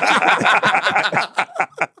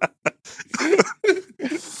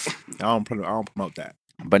 I don't promote that.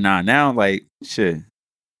 But now, like, shit.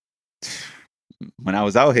 When I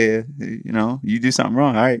was out here, you do something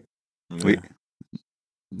wrong, all right. Yeah.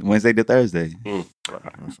 Wednesday to Thursday. All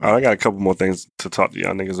right, I got a couple more things to talk to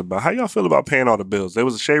y'all niggas about. How y'all feel about paying all the bills? There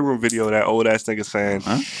was a Shade Room video of that old ass nigga saying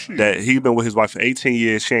that he been with his wife for 18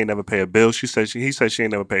 years. She ain't never pay a bill. He said she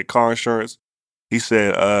ain't never paid car insurance. He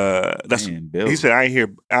said he said I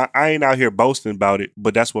ain't out here boasting about it,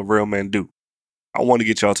 but that's what real men do. I want to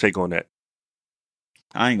get y'all take on that.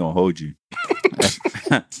 I ain't gonna hold you.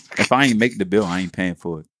 If I ain't make the bill, I ain't paying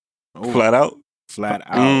for it. Flat out.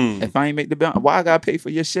 If I ain't make the bill, why I gotta pay for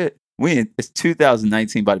your shit? It's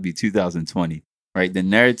 2019, about to be 2020, right? The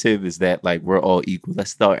narrative is that like we're all equal.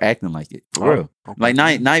 Let's start acting like it for real. Okay. Like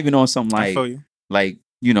not even on some like trying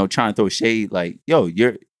to throw shade. Like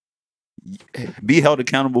be held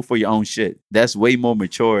accountable for your own shit. That's way more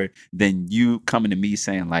mature than you coming to me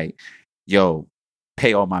saying like, yo,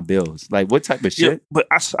 pay all my bills. Like what type of shit? Yeah, but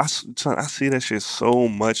I see that shit so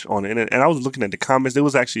much on the internet. And I was looking at the comments. There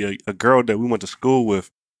was actually a girl that we went to school with.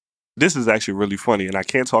 This is actually really funny, and I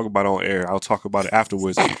can't talk about it on air. I'll talk about it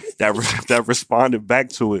afterwards. that responded back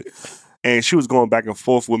to it, and she was going back and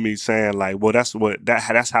forth with me, saying like, "Well, that's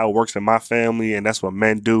how it works in my family, and that's what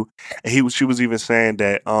men do." And she was even saying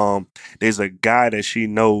that there's a guy that she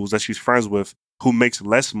knows that she's friends with who makes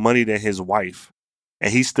less money than his wife,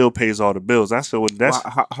 and he still pays all the bills. I said, "Well, that's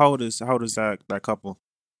how old is that couple?"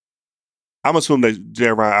 I'm assuming that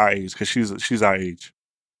they're around our age because she's our age.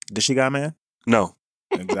 Does she got a man? No.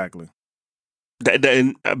 Exactly.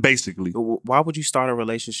 Basically, why would you start a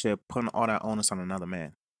relationship putting all that onus on another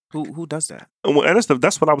man? Who does that? And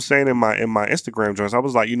that's what I was saying in my Instagram joints. I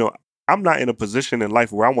was like, I'm not in a position in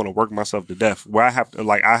life where I want to work myself to death, where I have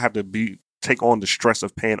to take on the stress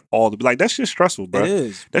of paying all the like that's just stressful, bro. It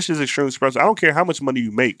is. That's just extremely stressful. I don't care how much money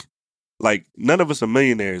you make. Like none of us are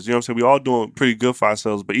millionaires. You know what I'm saying? We all doing pretty good for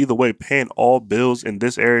ourselves, but either way, paying all bills in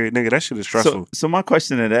this area, nigga, that shit is stressful. So my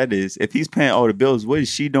question to that is, if he's paying all the bills, what is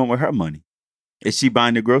she doing with her money? Is she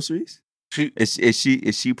buying the groceries? Is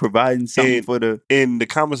she providing something for the? In the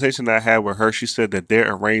conversation that I had with her, she said that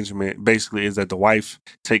their arrangement basically is that the wife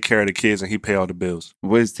take care of the kids and he pay all the bills.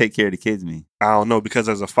 What does take care of the kids mean? I don't know, because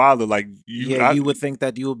as a father, like you would think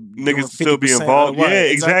that you niggas still be involved. Yeah,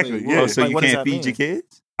 exactly. Yeah. Oh, so you can't feed your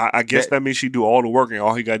kids? I guess that means she do all the work and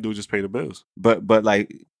all he got to do is just pay the bills. But like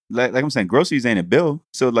I'm saying, groceries ain't a bill.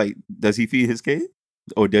 So like, does he feed his kid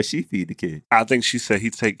or does she feed the kid? I think she said he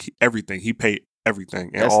take everything. He paid everything,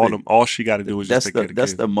 and all she got to do is just take care of the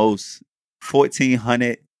That's kid. the most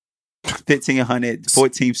 1400, 1500,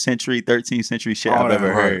 14th century, 13th century shit I've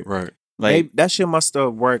ever heard. Right. Like that shit must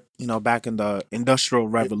have worked, back in the Industrial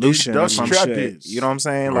Revolution or some shit. You know what I'm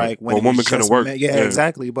saying? Right. Like when women couldn't work. Yeah,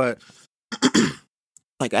 exactly. But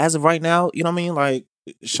like as of right now, you know what I mean? Like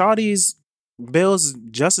Shawty's bills is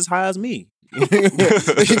just as high as me. You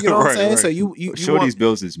know what I'm saying? Right. So you Shorty's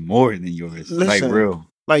bills is more than yours. Listen, like real.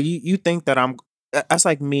 Like you think that that's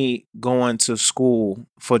like me going to school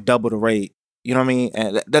for double the rate. You know what I mean?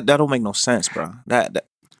 And that don't make no sense, bro.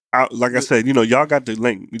 Like I said, y'all got the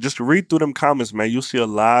link. Just read through them comments, man. You'll see a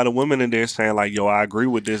lot of women in there saying like, "Yo, I agree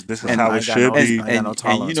with this. This is how it should be." And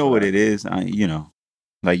you know what it is?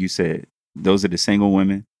 Like you said, those are the single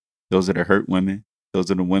women. Those are the hurt women.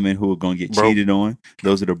 Those are the women who are going to get cheated on.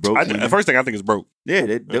 Those are the broke women. The first thing I think is broke. Yeah,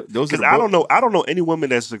 those are the broke. I don't know any woman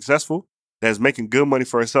that's successful that's making good money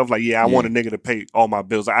for herself. Like, I want a nigga to pay all my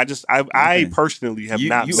bills. I personally have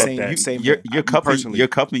not met that. You're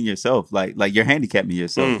cupping yourself. Like you're handicapping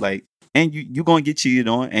yourself. Like, and you going to get cheated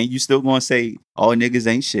on, and you still going to say all niggas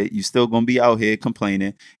ain't shit. You still going to be out here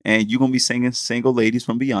complaining, and you going to be singing Single Ladies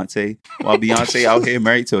from Beyonce while Beyonce out here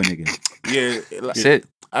married to a nigga. Yeah, that's it.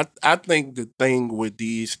 I think the thing with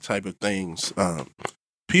these type of things,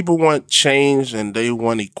 people want change and they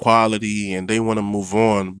want equality and they want to move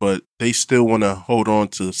on, but they still want to hold on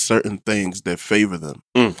to certain things that favor them.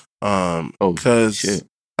 Because shit.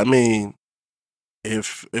 I mean,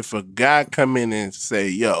 if a guy come in and say,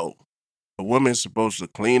 "Yo, a woman's supposed to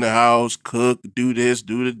clean the house, cook, do this,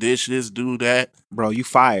 do the dishes, do that," Bro, you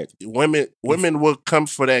fired. women will come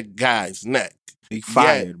for that guy's neck. You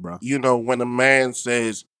fired, bro. You know, when a man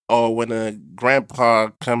says, or when a grandpa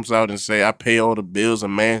comes out and say, "I pay all the bills," a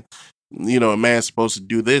man's supposed to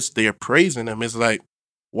do this, they're praising him. It's like,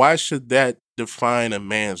 why should that define a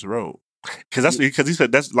man's role? Because he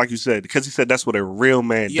said that's like you said, because he said that's what a real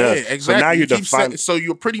man does. Yeah, exactly. So now you're keep defining. so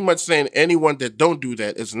you're pretty much saying anyone that don't do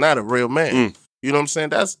that is not a real man. You know what I'm saying?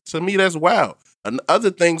 That's, to me, that's wild. And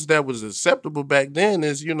other things that was acceptable back then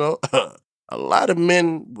is, a lot of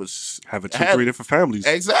men was Having 2-3 different families.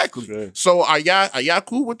 Exactly. Yeah. So are y'all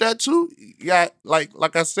cool with that too? Yeah,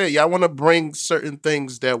 like I said, y'all want to bring certain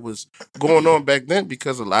things that was going on back then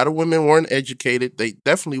because a lot of women weren't educated. They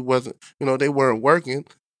definitely wasn't. They weren't working.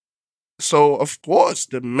 So of course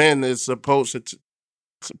the men is supposed to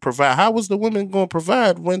provide. How was the women going to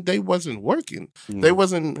provide when they wasn't working? They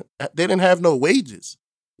didn't have no wages.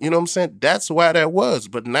 You know what I'm saying? That's why that was.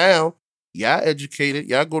 But now y'all educated,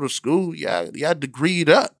 y'all go to school, y'all degreed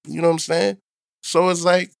up. You know what I'm saying? So it's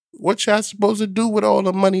like, what y'all supposed to do with all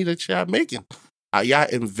the money that y'all making? Are y'all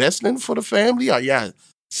investing for the family? Are y'all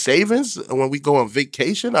savings? When we go on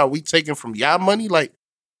vacation, are we taking from y'all money? Like,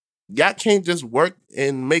 y'all can't just work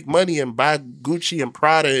and make money and buy Gucci and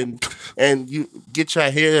Prada and you get your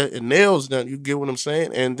hair and nails done. You get what I'm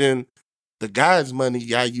saying? And then the guy's money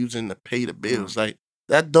y'all using to pay the bills. Like,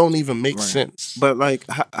 that don't even make sense. But like,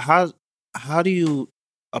 how do you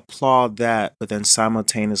applaud that, but then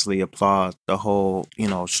simultaneously applaud the whole,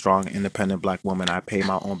 strong, independent Black woman? I pay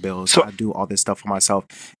my own bills. I do all this stuff for myself.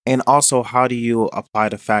 And also, how do you apply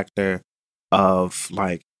the factor of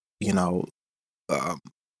like,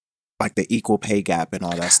 like the equal pay gap and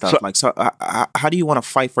all that stuff? So how do you want to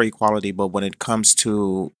fight for equality, but when it comes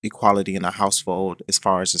to equality in a household, as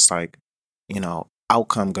far as just like,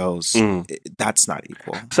 outcome goes, that's not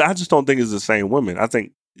equal. So I just don't think it's the same women. I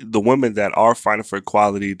think the women that are fighting for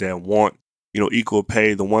equality, that want, equal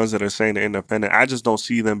pay, the ones that are saying they're independent, I just don't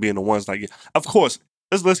see them being the ones like, of course,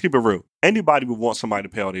 let's keep it real. Anybody would want somebody to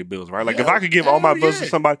pay all their bills, right? Like, if I could give all my bills to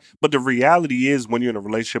somebody, but the reality is when you're in a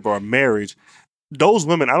relationship or a marriage, those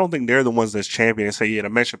women, I don't think they're the ones that's championing and say, yeah, the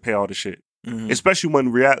man should pay all the shit. Especially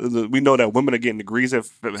when we know that women are getting degrees at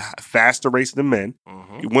faster rates than men.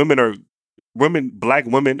 Black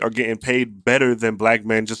women are getting paid better than Black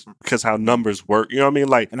men just because how numbers work. You know what I mean?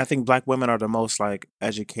 Like, and I think Black women are the most like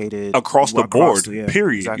educated across the board.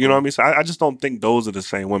 Period. Exactly. You know what I mean? So I just don't think those are the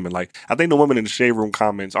same women. Like, I think the women in the shade room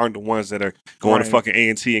comments aren't the ones that are going to fucking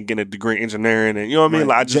A&T and getting a degree in engineering, and you know what I mean?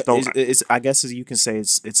 Like, I just don't. I guess you can say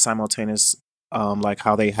it's simultaneous. Like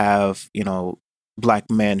how they have Black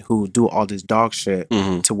men who do all this dog shit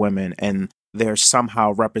to women, and they're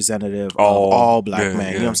somehow representative of all Black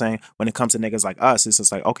men. You know what I'm saying? When it comes to niggas like us, it's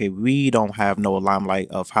just like, okay, we don't have no limelight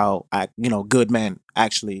of how good men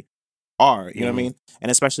actually are. You know what I mean?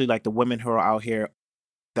 And especially like the women who are out here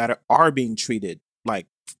that are being treated like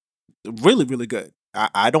really, really good.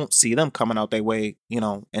 I don't see them coming out their way,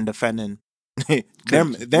 and defending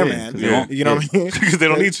their man. You know what I mean? Because they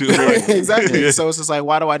don't need to. Exactly. So it's just like,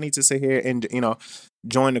 why do I need to sit here and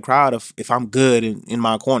join the crowd if I'm good in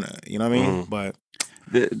my corner? You know what I mean? But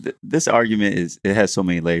this argument has so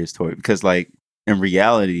many layers to it, because like in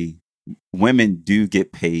reality, women do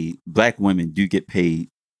get paid. Black women do get paid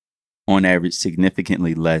on average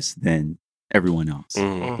significantly less than everyone else.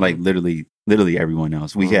 Like literally everyone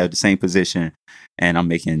else. We have the same position, and I'm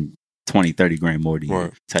making 20-30 grand more than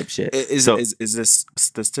you type shit. Is this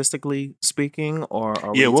statistically speaking, or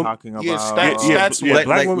are we talking about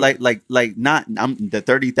stats? Like not. The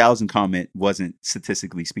 30,000 comment wasn't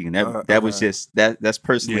statistically speaking. That was just that's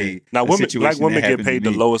personally. Now, Black women get paid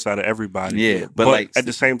the lowest out of everybody. Yeah, but like at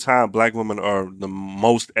the same time, Black women are the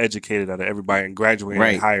most educated out of everybody and graduating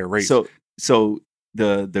at higher rates. So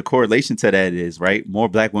the correlation to that is right. More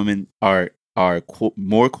Black women are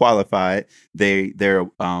more qualified. They're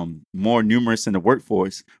more numerous in the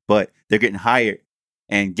workforce, but they're getting hired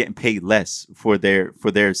and getting paid less for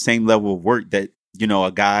their same level of work that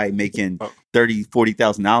a guy making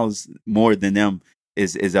 $30,000-$40,000 more than them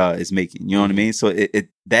is making. You know what I mean? So it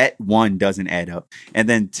that one doesn't add up. And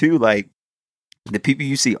then two, like the people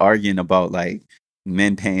you see arguing about like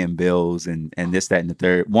men paying bills and this, that, and the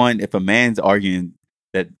third. One, if a man's arguing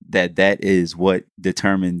that is what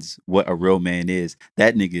determines what a real man is,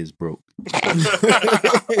 that nigga is broke.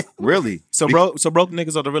 Really? So broke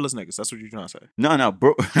niggas are the realest niggas. That's what you're trying to say. No,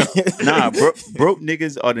 broke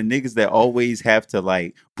niggas are the niggas that always have to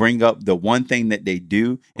like bring up the one thing that they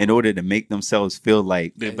do in order to make themselves feel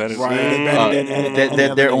like They're better. Right. than-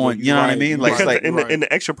 that they're on. You know what I mean? Like, Because like in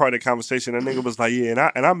the extra part of the conversation, that nigga was like, "Yeah,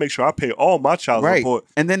 and I make sure I pay all my child right. support."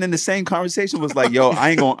 And then in the same conversation was like, "Yo,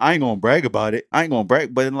 I ain't gonna brag about it. I ain't gonna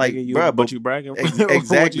brag." But then like, Nigga, bruh, but you bragging. Ex- What you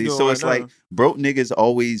exactly. doing So right it's now? like broke niggas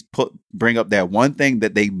always bring up that one thing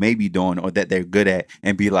that they may be doing or that they're good at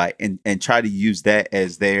and be like and try to use that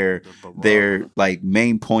as their like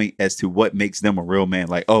main point as to what makes them a real man.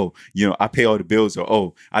 Like, oh, you know, I pay all the bills, or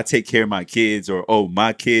oh, I take care of my kids, or oh,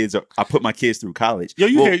 my kids, or I put my kids through college. Yo,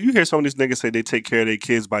 you hear some of these niggas say they take care of their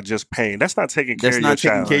kids by just paying. That's not taking care That's of not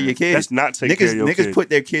your taking child. care of your kids. That's not taking care of your Niggas kids. put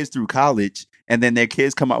their kids through college, and then their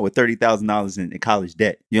kids come out with $30,000 in college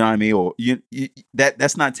debt. You know what I mean? Or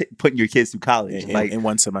that's not putting your kids through college. in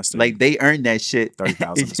one semester. Like they earned that shit.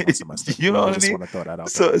 30,000 is one semester. You know I what I just mean? want to throw that out.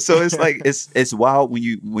 So it's like it's wild when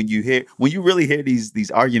you really hear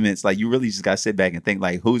these arguments. Like you really just gotta sit back and think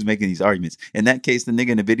like, who's making these arguments? In that case, the nigga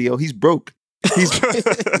in the video, he's broke. He's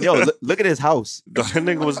yo, look at his house. That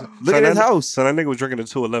nigga was Look at his house. So that nigga was drinking a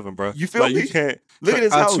 211, bro. You feel like, me? You can't. Look at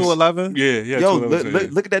his house. 211. Yeah. Yo,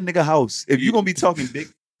 211, look at that nigga house. If you're gonna be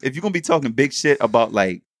talking big shit about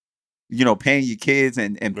like, you know, paying your kids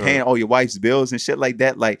and paying all your wife's bills and shit like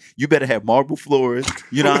that, like you better have marble floors.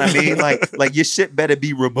 You know what I mean? Like your shit better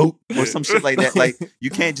be remote or some shit like that. Like you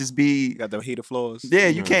can't just be You got the heated floors. yeah,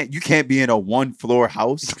 you can't be in a 1-floor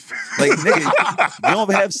house. Like nigga, you don't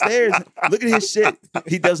even have stairs. Look at his shit.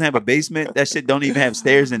 He doesn't have a basement. That shit don't even have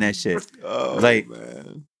stairs in that shit. Oh, Like-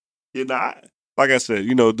 man. You know, like I said,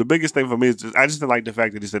 you know, the biggest thing for me is I just didn't like the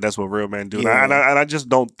fact that he said that's what real men do. Yeah. And I just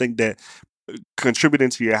don't think that contributing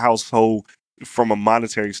to your household from a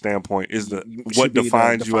monetary standpoint is what Should be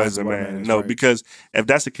defines you as a what man. is, No, right. because if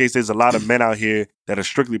that's the case, there's a lot of men out here that are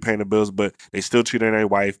strictly paying the bills, but they still cheat on their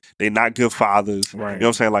wife. They're not good fathers. Right. You know what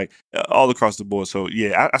I'm saying? Like all across the board. So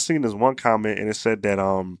yeah, I seen this one comment and it said that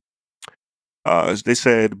they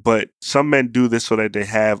said, but some men do this so that they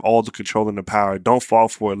have all the control and the power. Don't fall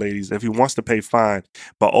for it, ladies. If he wants to pay, fine,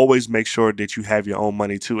 but always make sure that you have your own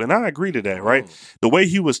money too. And I agree to that, right? The way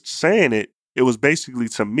he was saying it, it was basically,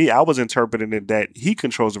 to me, I was interpreting it that he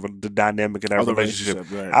controls the dynamic in that Other relationship.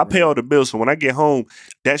 right, I pay all the bills, so when I get home,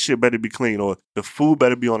 that shit better be clean, or the food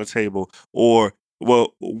better be on the table, or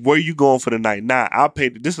well, where you going for the night? Nah, I'll pay.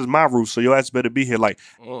 This is my roof, so your ass better be here. Like,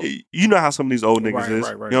 you know how some of these old niggas Right, is.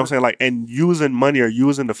 right, You know what I'm right. saying? Like, and using money or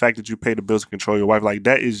using the fact that you pay the bills to control your wife, like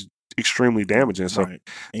that is extremely damaging. So, Right.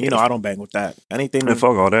 And you know, I don't bang with that. Anything and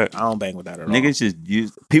fuck all that. I don't bang with that at all. Niggas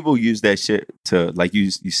just people use that shit to, like you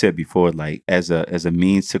said before, like as a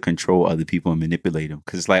means to control other people and manipulate them.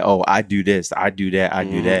 Cause it's like, oh, I do this, I do that, I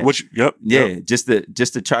do that. Which, yep. Just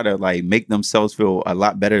to try to like make themselves feel a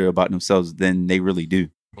lot better about themselves than they really do.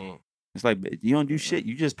 Mm. It's like you don't do shit.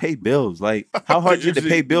 You just pay bills. Like how hard is it to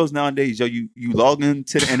pay bills nowadays? Yo, you log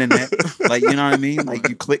into the internet, like you know what I mean. Like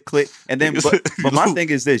you click, and then but my thing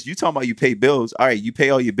is this: you talking about you pay bills. All right, you pay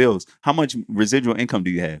all your bills. How much residual income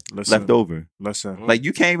do you have left over? Listen. Like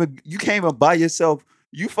you can't even buy yourself.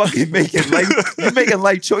 You fucking making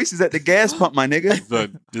life choices at the gas pump, my nigga.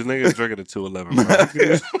 Look, this nigga's drinking a 211, bro.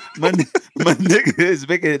 my nigga is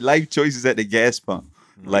making life choices at the gas pump.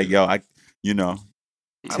 Like yo,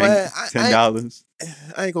 $10.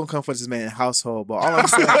 I ain't gonna come for this man's household, but all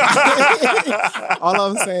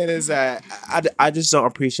I'm saying, is that I just don't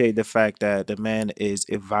appreciate the fact that the man is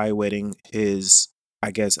evaluating his. I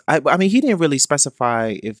guess I mean he didn't really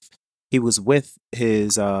specify if he was with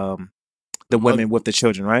his the women with the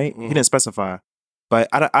children, right? He didn't specify, but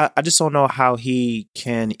I just don't know how he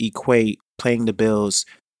can equate paying the bills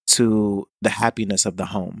to the happiness of the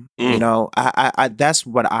home. You know, I that's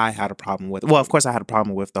what I had a problem with. Well, of course I had a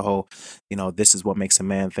problem with the whole, you know, this is what makes a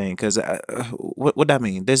man thing. Because what that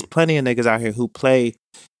mean? There's plenty of niggas out here who play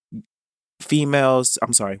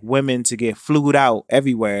women to get flued out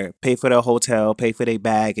everywhere, pay for their hotel, pay for their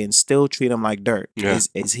bag, and still treat them like dirt. Yeah.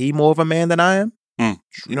 Is he more of a man than I am? You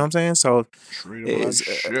know what I'm saying? So Treat him like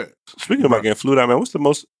shit. Speaking about getting flued out, man, what's the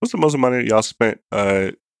most money y'all spent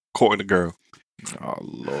courting a girl? oh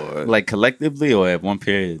Lord. Like collectively or at one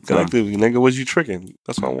period? of time? Collectively, nigga, was you tricking?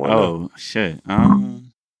 That's what I want. Oh shit. I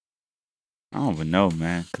don't even know,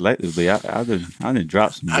 man. Collectively, I didn't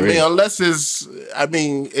drop some. I bread.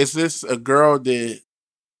 mean, is this a girl that,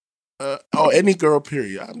 any girl,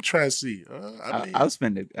 period? I'm trying to see. I'll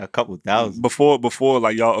spend a couple thousand. Before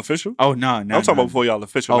like y'all official? Oh no, I'm talking about before y'all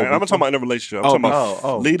official, Oh, man. I'm not before- talking about in a relationship. I'm talking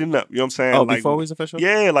about leading up. You know what I'm saying? Oh, like, before it was official?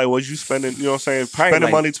 yeah, like was you spending? You know what I'm saying? Probably Spending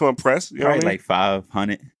like- money to impress. You know what I Probably mean? like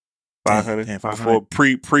 500. 500. Damn, 500.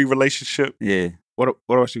 For pre-relationship. Yeah. What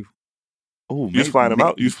about you? Oh, You was flying him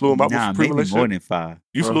out? You flew him out nah, before maybe more pre-relationship? than 5.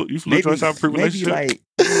 You flew joints out pre-relationship? Maybe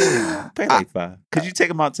probably like 5. Cause you take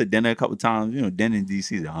them out to dinner a couple times. You know, dinner in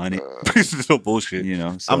DC is 100. This is no bullshit. You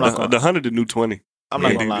know, so I'm not The 100 the new 20. I'm Yeah,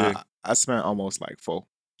 not gonna dude, lie. I spent almost like 4.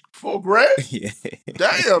 $4,000? Yeah.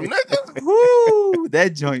 Damn, nigga. woo,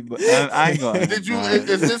 that joint. But I ain't gonna. Did you? Is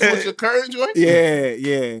this what your current joint? Yeah,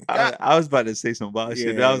 yeah. I was about to say some bullshit.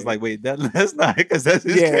 And I Yeah. was like, wait, that's not because that's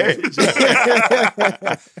his Yeah. carriage.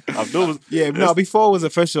 I knew it was, Yeah, no, before it was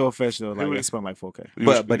official. Like was- I spent like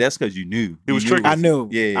 4K. but that's because you knew. He was You knew tricking. I knew.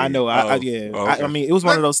 Yeah. I know. Oh, Yeah. oh, okay. I mean, it was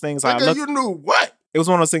one of those things. I Nigga, looked. you knew what? It was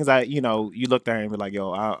one of those things. You looked at her and be like,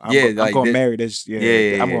 "Yo, I'm like going to this- marry this. Yeah,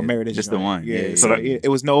 Yeah, I'm yeah, going to marry this. this the joint." one. Yeah. Yeah, So yeah. it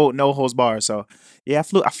was no holds barred. So yeah,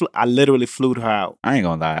 I literally flew her out. I ain't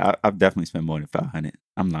gonna lie. I've definitely spent more than 500.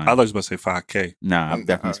 I'm lying. I thought you was about to say 5K. Nah, I've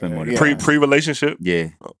definitely spent more than Yeah. 500. Pre-relationship? Yeah,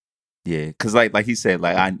 yeah. Because like he said,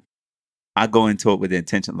 like I go into it with the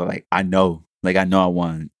intention, like I know I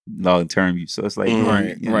want long term you. So it's like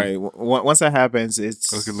Mhm. you know, Right. Once that happens,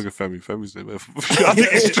 it's Look at Femi. Femi said, man, I think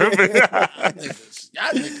it's tripping.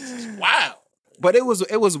 Y'all niggas is wild. But it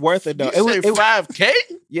was worth it though. You It say was 5K?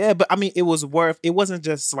 yeah, but I mean, it was worth. It wasn't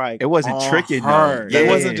just like It wasn't on tricking, though. her. Yeah. It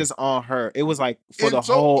wasn't just on her. It was like for And the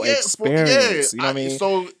so, whole yeah, experience. You know what I mean?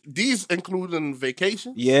 So these including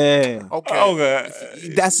vacation? Yeah. Okay. Okay.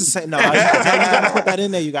 That's the same. No, you gotta put that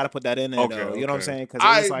in there. You gotta put that in there, Okay, though. You know what I'm okay. saying? Because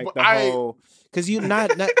it was like the whole. Because you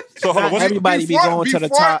not So hold on, not what's- everybody be going to the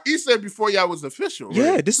top. He said before y'all was official. Right?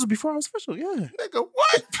 Yeah, this was before I was official. Yeah, Nigga,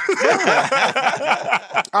 what?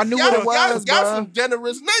 I knew what it was, y'all bro. some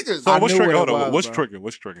generous niggas. So I what's knew tricking? what Hold it on. was, What's bro. tricking?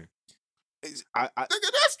 What's tricking? I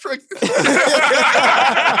Nigga, that's tricky.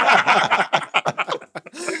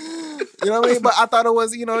 you know what I mean? But I thought it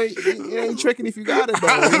was, it ain't tricking if you got it, though.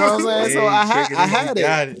 You know what I'm saying? So I had it.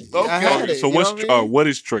 Okay. I had it. So you know what's what I mean? what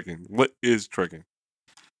is tricking? What is tricking?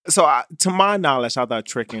 So to my knowledge, I thought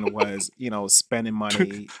tricking was, spending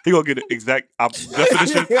money. He gonna get the exact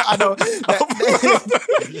definition. I know.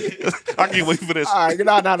 I can't wait for this. All right,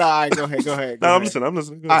 no. All right, go ahead. No, I'm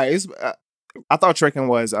listening. Go All ahead. right, I thought tricking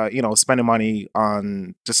was, spending money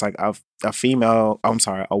on just like a female. I'm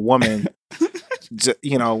sorry, a woman.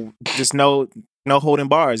 Just no holding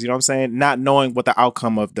bars. You know what I'm saying? Not knowing what the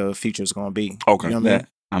outcome of the future is going to be. Okay. You know what I mean? that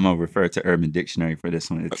I'm gonna refer to Urban Dictionary for this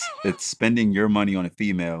one. It's spending your money on a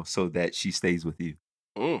female so that she stays with you.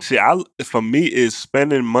 See, for me, is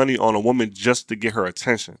spending money on a woman just to get her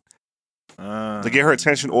attention. To get her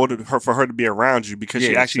attention, for her to be around you, because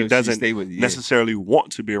she actually doesn't stay with you. necessarily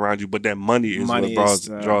want to be around you, but that money is Money what is,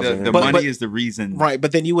 draws her The in. money But- is the reason. Right,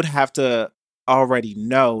 but then you would have to already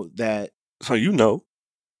know that So you know.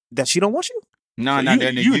 she don't want you. No, So no,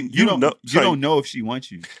 you don't know- you so- don't know if she wants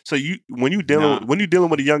you. So when you dealing Nah. when you dealing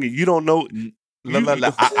with a youngin, you don't know.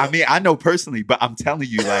 I mean, I know personally, but I'm telling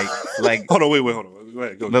you, like Hold on, wait, hold on. Go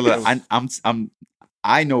ahead, go.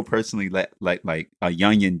 I know personally like a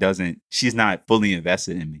youngin doesn't. She's not fully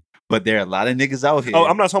invested in me. But there are a lot of niggas out here. Oh,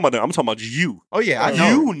 I'm not talking about that. I'm talking about you. Oh yeah, I know.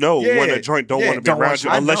 You know Yeah. when a joint don't Yeah, want to be don't around want you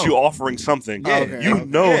you. I unless know. you're offering something. Yeah, Okay. You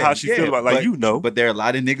know yeah, how she yeah. feels about like But- But there are a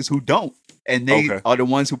lot of niggas who don't, and they Okay. are the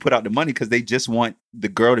ones who put out the money because they just want the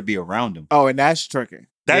girl to be around them. Oh, and that's tricking.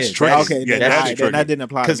 That's Yeah, tricking. Okay, yeah, then, that's all right, then tricking. that didn't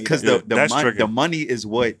apply to me. Because Yeah, the that's money tricking. the money is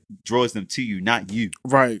what draws them to you, not you.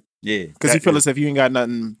 Right. Yeah. Because you feel as if you ain't got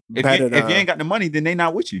nothing If better you ain't got the money, then they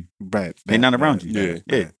not with you. They not around you. Yeah.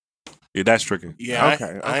 Yeah. Yeah, that's tricking. Yeah.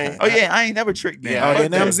 Okay, I ain't- Oh yeah, I ain't never tricked man. Yeah, Oh,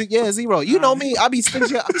 fuck then that. zero. You know me. I be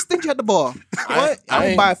stingy. At the bar. What? I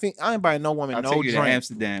ain't buying no woman I'll no take you to drink.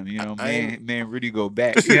 Amsterdam. You know, I ain't- man, really go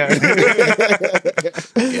back. Yeah.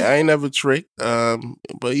 Yeah, I ain't never tricked.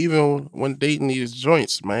 But even when dating these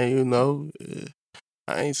joints, man,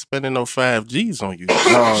 I ain't spending no 5Gs on you.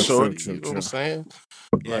 No, Shorty, true, you know what I'm saying?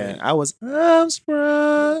 Yeah, I'm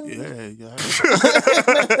sprung. Yeah.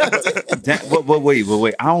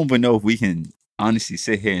 Wait. I don't even know if we can honestly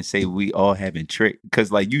sit here and say we all have been tricked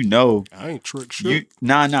because, like, I ain't tricked shit.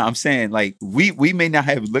 Nah. I'm saying like we may not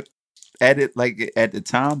have looked at it like at the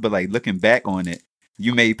time, but like looking back on it,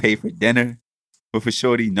 you may pay for dinner with a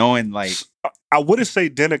shorty, knowing like I wouldn't say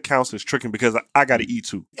dinner counts as tricking because I got to eat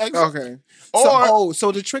too. Okay. Or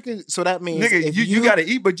So the trick is that means nigga, if you gotta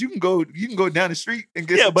eat, but you can go down the street and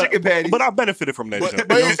get some chicken patties. but I benefited from that. But, shit,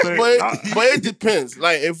 but, you know what I'm saying? but it depends.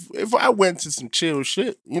 Like if I went to some chill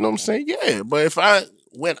shit, you know what I'm saying? Yeah. But if I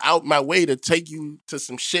went out my way to take you to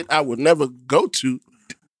some shit I would never go to,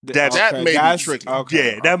 that may be tricky.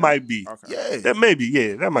 Yeah, that might be. Okay. Yeah. That may be.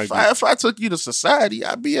 Yeah, that might be. If I took you to society,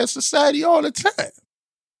 I'd be at society all the time.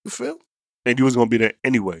 You feel? And you was gonna be there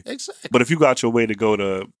anyway. Exactly. But if you got your way to go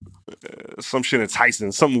to some shit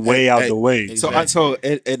enticing, something way out the way. Exactly. So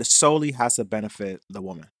it solely has to benefit the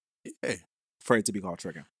woman Yeah. for it to be called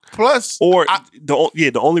tricking. Plus, Or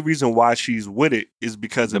the only reason why she's with it is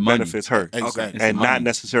because The it money. benefits her. exactly. It's And the not money.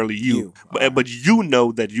 necessarily you. Alright. But you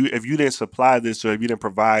know that if you didn't supply this or if you didn't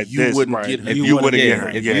provide You this, wouldn't right. get her. if You you wouldn't wouldn't get get her.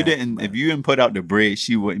 her. If Yeah. you didn't put out the bread,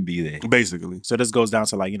 she wouldn't be there. Basically. So this goes down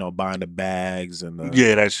to like, buying the bags and the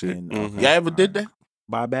Yeah, that shit. and, Mhm. Y'all ever did that?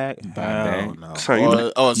 buy bag? Buy Hell bag. no. So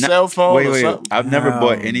you Or a cell phone or Wait. something? I've never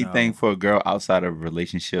bought Hell anything no. for a girl outside of a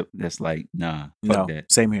relationship that's like, nah, fuck No,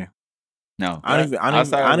 that. same here. No. I don't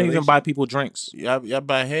Outside of even buy people drinks. Y'all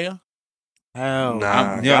buy hair? Hell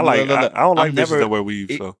Nah, no. Yeah, I like. look. I don't like I'm bitches never- that wear weave.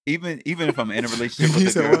 E- So even if I'm in a relationship You with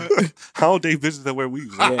a said girl, what? I don't date bitches that wear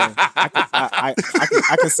weave. So. Yeah, I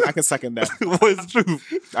can second that. What's the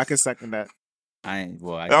truth? I can second that.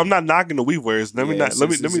 I'm not knocking the weave wearers. Let me Yeah, not. Let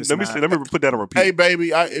me put that on repeat. Hey, baby,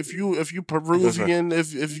 if you Peruvian,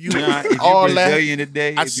 if you Nah, if you all that, Brazilian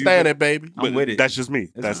today, I if you- stand it, baby. I'm with it. That's just me.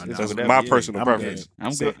 It's That's whatever, my yeah. personal I'm preference. good.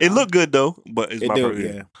 I'm good. It look good though, but it's It my do,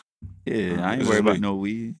 preference. yeah. Yeah, I ain't This worried is about me. no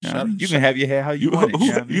weed. Shut- You shut- can have your hair how you want it. You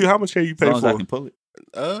know what I mean? How much hair you As pay long as I for? can pull it.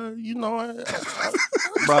 You know,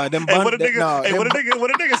 Bro, them Hey, what a bun- nigga? no, Hey, them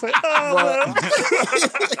what a nigga say?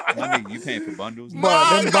 My nigga, you paying for bundles? Bro,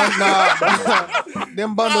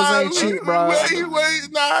 them bundles ain't cheap, bro. Wait,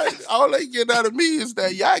 nah. All they get out of me is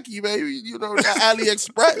that Yaki, baby. You know, that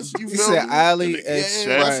AliExpress. You He feel said me?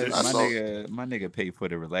 AliExpress. My nigga paid for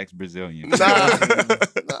the relaxed Brazilian. Nah,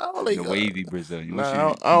 all they The got- wavy Brazilian. What Nah,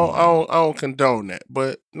 you- I don't condone that.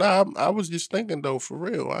 But nah, I was just thinking though, for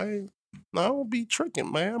real. I don't be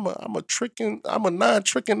tricking, man. I'm a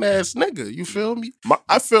non-tricking ass nigga. You feel me?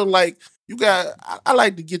 I feel like I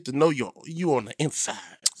like to get to know you on the inside.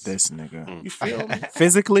 This nigga. You feel me?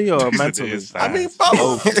 Physically or He said mentally? the inside. I mean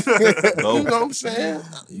both. Both. You know what I'm saying?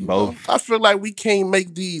 You Both. know, I feel like we can't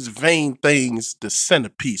make these vain things the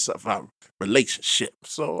centerpiece of our relationship.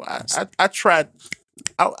 So I tried.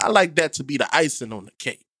 I like that to be the icing on the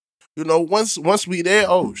cake. You know, once we there,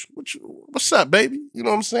 what's up, baby? You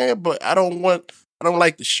know what I'm saying? But I don't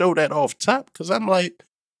like to show that off top because I'm like,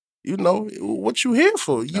 you know, what you here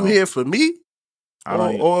for? You No. here for me?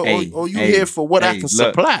 Or you Hey, here for what I hey, can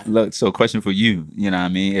supply? Look, so question for you. You know what I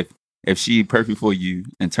mean? If she perfect for you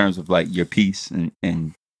in terms of like your peace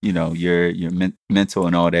and you know your mental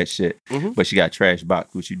and all that shit, Mhm. but she got trash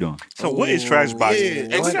box, what you doing? So what is trash box? Yeah,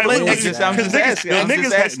 Because explain what niggas, I'm just asking.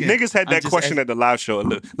 niggas had I'm that just question at the live show.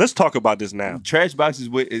 Let's talk about this now. Trash box is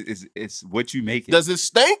what you make it. Does it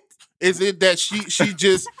stink? Is it that she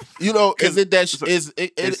just, you know, is it that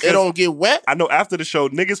it don't get wet? I know after the show,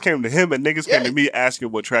 niggas came to him and niggas came to me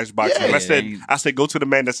asking what trash box Yeah. is. And I said, go to the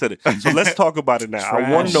man that said it. So let's talk about it now. I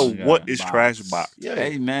want to know Trash what is box. trash box. Yeah.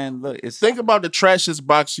 Hey man, look, it's Think about the trashiest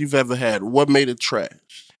box you've ever had. What made it trash?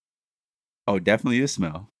 definitely the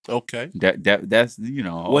smell. Okay. That's you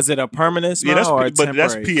know. Was it a permanent smell Yeah, or a but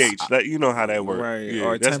that's temporary? pH. That you know how that works. Right, Yeah,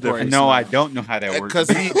 or that's temporary. different. No, I don't know how that works. Because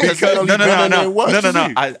he only no. been in it once.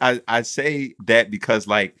 you I say that because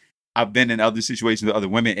like I've been in other situations with other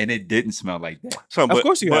women and it didn't smell like that. So, Of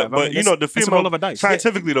course you have. I But mean, you know the it's a roll of female a dice.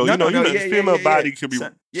 scientifically though, No, you know no, the yeah, female yeah. body can be So-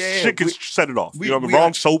 yeah, shit can we- set it off. we- You know what I mean? we-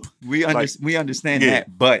 Wrong soap. We understand yeah.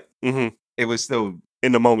 that, but hmm it was still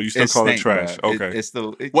In the moment, you still call it stank, trash. bro. Okay. It's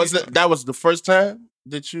still That was the first time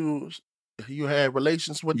that you had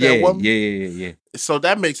relations with yeah, that woman? yeah. So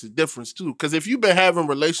that makes a difference too. Because if you've been having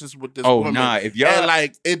relations with this Oh woman nah, if y'all and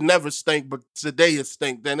like it never stink, but today it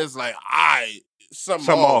stink, then it's like, something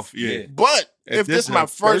Some off. off. Yeah. Yeah. But if this is my her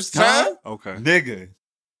first time, Okay. nigga,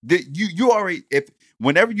 you already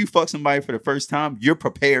whenever you fuck somebody for the first time, you're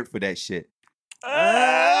prepared for that shit.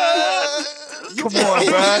 Come on,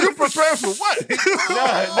 bro. You prepare for what?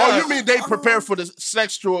 Oh, you mean they prepare for the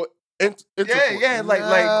sexual intercourse? Yeah, like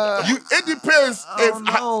It depends. I don't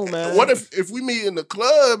know, man. What if we meet in the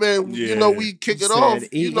club and you know Yeah. we kick it Said off? You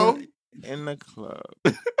eating know, in the club.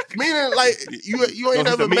 meaning like you ain't No, he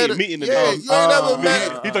never said met. meeting in the Yeah, club. you ain't never Oh,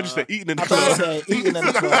 met. He thought you said eating in the I thought you club. said eating in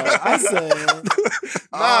the club. I said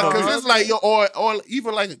Nah, because Oh, it's like or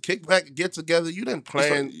even like a kickback get together. You didn't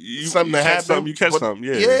plan You- something you to catch happen. something, you catch but- something,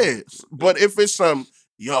 yeah. Yes, but if it's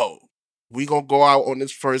we gonna go out on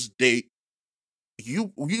this first date.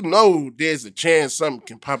 You know there's a chance something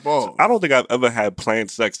can pop off. I don't think I've ever had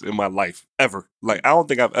planned sex in my life ever. Like I don't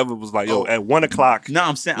think I've ever was like, yo, at 1 o'clock. No,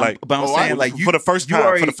 I'm saying, like, but I'm saying, like, you for the first time.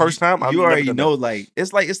 already, for the first time, you already know. Like,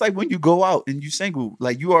 it's like when you go out and you single,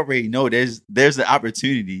 like you already know there's an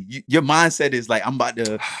opportunity. Your mindset is like, I'm about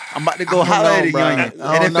to go holler at a young.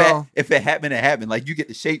 And if it happened, it happened. Like you get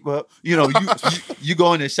the shape up. You know, you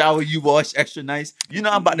go in the shower, you wash extra nice. You know,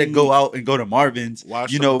 I'm about to go out and go to Marvin's. For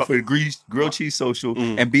the grilled cheese social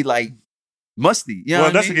and be like. Musty, you know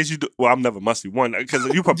that's the case. You do. Well, I'm never musty. One, because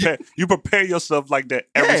you prepare yourself like that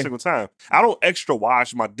every single time. I don't extra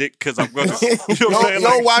wash my dick because I'm gonna. You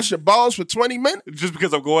don't wash your balls for 20 minutes just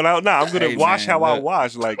because I'm going out. Nah, I'm gonna wash how I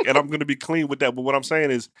wash, like, and I'm gonna be clean with that. But what I'm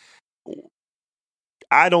saying is,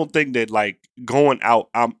 I don't think that like going out,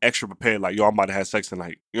 I'm extra prepared. Like, yo, I'm about to have sex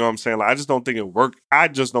tonight. You know what I'm saying? Like, I just don't think it worked. I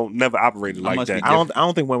just don't never operated like that. I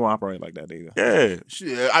don't think women operate like that either. Yeah,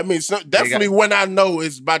 shit. I mean, definitely when I know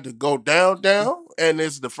it's about to go down, and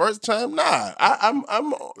it's the first time. Nah,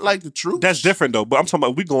 I'm like the truth. That's different though. But I'm talking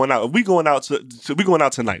about we going out. If we going out we going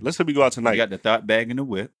out tonight. Let's say we go out tonight. You got the thought bag in the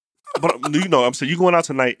whip. But you know, I'm saying you going out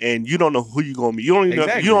tonight and you don't know who you gonna meet. You don't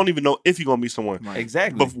even know if you're gonna meet someone. Right.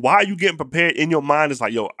 Exactly. But why are you getting prepared in your mind? It's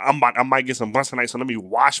like, yo, I might get some bus tonight, so let me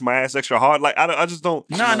wash my ass extra hard. Like I just don't.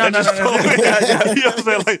 No. You know what I'm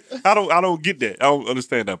saying? Like I don't get that. I don't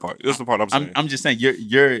understand that part. That's the part I'm saying. I'm just saying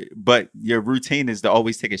your routine is to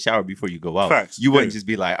always take a shower before you go out. Facts. You wouldn't just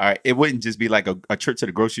be like, all right. It wouldn't just be like a trip to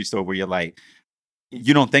the grocery store where you're like,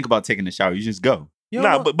 you don't think about taking a shower. You just go.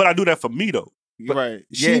 But I do that for me though. But right.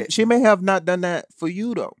 She may have not done that for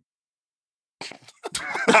you though.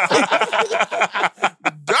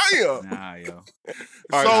 Damn. Nah, yo.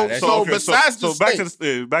 So besides back to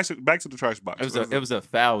the trash box. It was a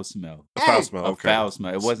foul smell. A foul smell. A foul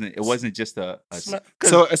smell. It wasn't just a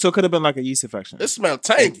so it could have been like a yeast infection. It smelled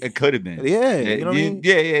tangy. It could have been. Yeah. You know what I mean?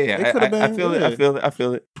 Yeah. It could have been. I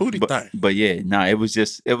feel it. Pootie thing. But yeah, it was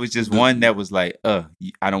just one that was like, I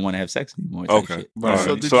don't want to have sex anymore. Okay. Right.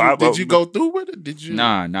 So did you go through with it? Did you?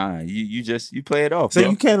 Nah. You play it off. So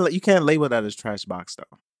you can't label that as trash box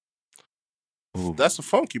though. Ooh. That's a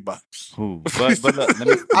funky box. Ooh. But look, let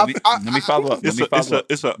me follow up.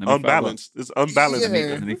 It's an unbalanced. It's unbalanced. Yeah.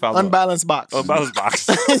 Let me follow up. Unbalanced box. Unbalanced box.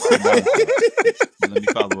 Let me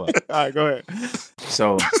follow up. All right, go ahead.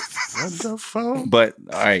 So, what the fuck? But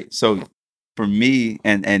all right. So for me,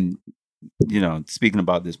 and you know, speaking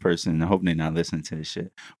about this person, I hope they're not listening to this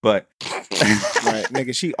shit. But right,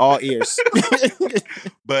 nigga, she all ears.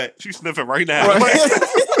 But she's sniffing right now.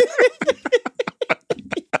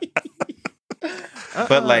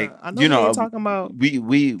 But like, you know, talking about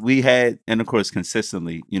we had, and of course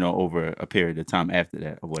consistently, you know, over a period of time after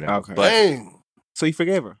that or whatever. Okay. But, dang. So you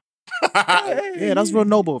forgave her? Yeah, that's real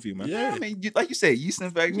noble of you, man. Yeah, I mean, like you said, yeast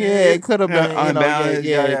infection. Yeah, it could have been. Unbalanced.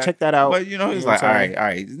 Yeah, check that out. But you know, it's like, all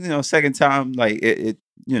right. You know, second time, like it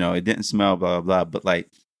you know, it didn't smell, blah blah blah. But like,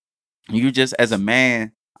 you just as a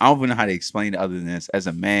man, I don't even know how to explain it other than this. As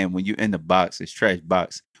a man, when you're in the box, it's trash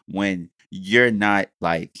box. When you're not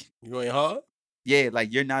like, you ain't hard. Yeah,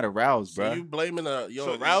 like you're not aroused, bro. So you blaming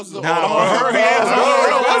your arousal on her?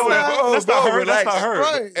 That's not her. That's not her.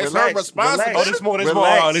 Right. It's her responsibility.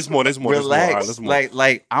 Oh, there's more. Relax.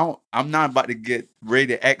 Like I'm not about to get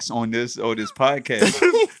rated X on this podcast.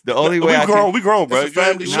 The only way we grown, bro.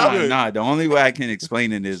 Nah. The only way I can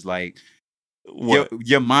explain it is like your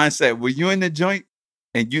mindset. Were you in the joint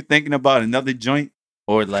and you thinking about another joint,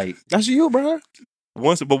 or like that's you, bro?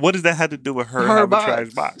 But what does that have to do with her having a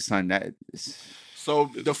trash box? Son, so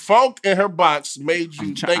the funk in her box made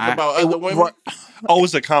you think about other women? Oh,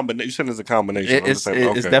 it's a combination. You said it's a combination. It's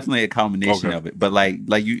definitely a combination of it. But like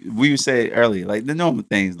we said earlier, like the normal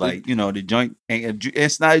things, like, you know, the joint ain't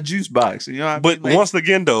it's not a juice box. You know what I mean? But like, once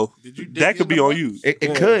again, though, that could be on you.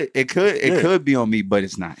 It could be on me, but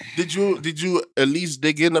it's not. Did you at least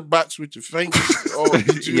dig in the box with your fingers? Or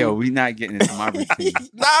did you... Yo, we not getting into my routine.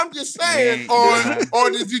 Nah, I'm just saying.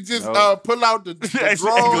 Or did you just pull out the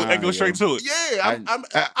drawer and go straight to it? Yeah,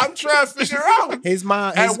 I'm trying to figure out. His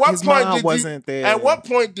mind wasn't there. At what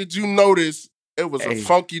point did you notice it was a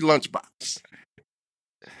funky lunchbox?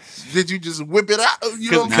 Did you just whip it out?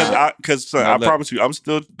 You know what I'm saying? Because I promise you, I'm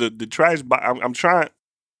still the trash box. I'm trying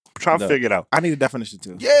to figure it out. I need a definition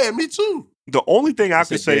too. Yeah, me too. The only thing I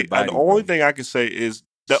can say is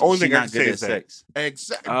that.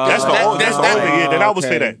 Exactly. That's the only thing. Yeah, then I would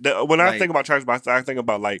say that. When I think about trash box, I think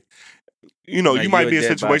about like, you know, you might be in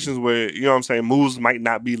situations where, you know what I'm saying, moves might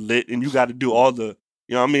not be lit and you got to do all the,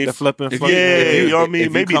 you know what I mean? The flipping. Yeah, you know what I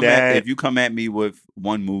mean? Maybe that. If you come at me with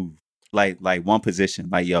one move, like one position,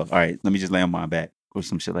 like, yo, all right, let me just lay on my back or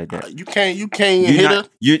some shit like that. You can't hit her.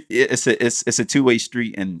 It's a two-way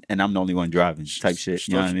street and I'm the only one driving type shit.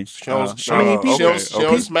 You know what I mean? She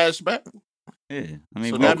don't smash back. Yeah, I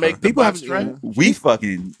mean, So we, that make the People box have trash? we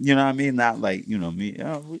fucking, you know what I mean? Not like, you know, me.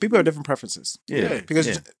 people have different preferences. Yeah. Because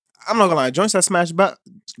yeah. I'm not gonna lie, joints that smash back,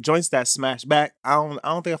 I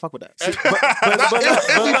don't think I fuck with that.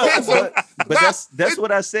 But that's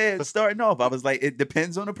what I said starting off. I was like, it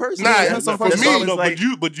depends on the person. Nah, That's for why I me- was no, like,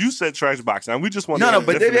 but you said trash box. And we just want no,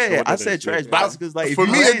 but I said trash box because like, For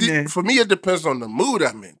if me, you in there, for me, it depends on the mood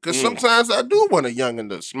I'm in. Because sometimes I do want a youngin'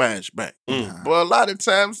 to smash back, Mm. but a lot of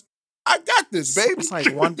times I got this, baby. It's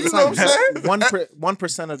like one. You It's know like what I'm saying?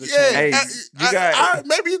 1% of the Yeah, chance. Hey, you got-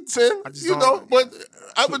 maybe 10. I just You don't- know, but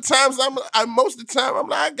other times most of the time I'm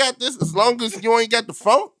like, I got this. As long as you ain't got the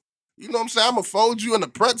phone, you know what I'm saying. I'm gonna fold you in a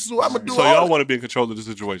pretzel. I'm gonna do So all y'all that. want to be in control of the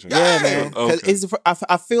situation. Yeah, Yeah. man. 'Cause Okay.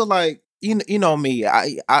 I feel like you know me.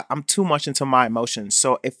 I'm too much into my emotions.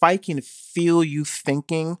 So if I can feel you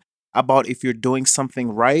thinking about if you're doing something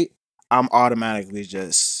right, I'm automatically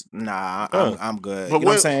just I'm good. But you know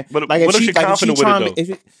what I'm saying? But Like what if she confident with it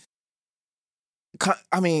though?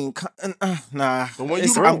 Nah. But when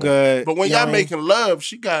it's- you- I'm good. But when You know y'all what I mean? making love,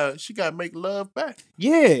 she got to make love back.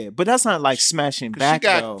 Yeah, but that's not like smashing 'Cause back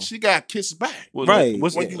though. she got kissed back Right.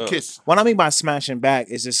 What's, when you kiss. What I mean by smashing back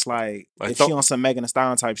is just like Like if don't- she on some Megan Thee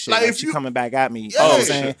Stallion type shit, Like like if she you- coming back at me. You Yeah, know what I'm shit.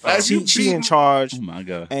 saying? Like if you She in beating- charge. oh my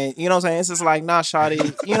god, And you know what I'm saying? It's just like, nah, shawty.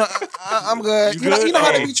 You know, I'm good. You You know good?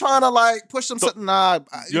 how they Hey. be trying to like push them something. Nah,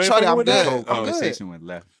 You ain't shawty, fucking I'm with that? good. Oh, I'm good. conversation went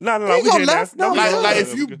left. No, You ain't we go hear left, that. no, we like- hear Like that.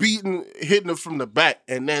 if you hitting her from the back,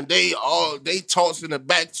 and then they toss in the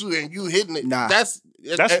back too, and you hitting it. Nah. That's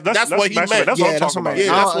That's what he smashing meant. back. That's what Yeah, I'm that's talking what about. I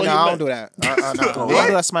Yeah, mean. that's what he I don't meant. do that. We don't What?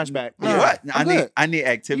 do that smash back. Nah, What? I'm good. I need You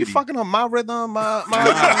activity. fucking up my rhythm, my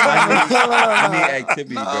I need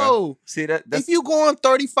activity, bro. No. See that's If you going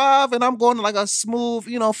 35 and I'm going like a smooth,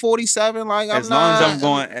 47, like I'm as long not. as I'm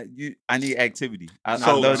going, I need activity. I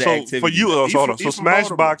love the activity. for you, hold on. So Even smash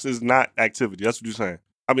Baltimore. box is not activity. That's what you're saying.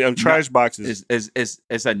 I mean, trash box is.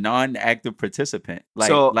 it's a non-active participant. Like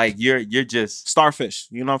So- like you're just Starfish.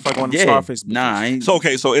 You know, if I go on yeah. starfish. Nah, I ain't, So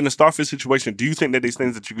okay, so in the starfish situation, do you think that there's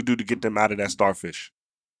things that you could do to get them out of that starfish?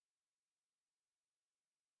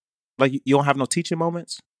 Like you don't have no teaching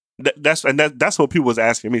moments. That's what people was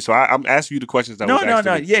asking me. So I'm asking you the questions that was no. asked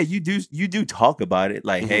to me. Yeah, you do talk about it.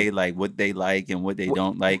 Like Mhm. hey, like what they like and what they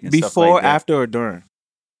don't like and Before, stuff like that. after, or during.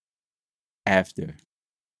 After,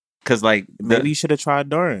 because like Maybe you should have tried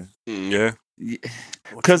during. Yeah.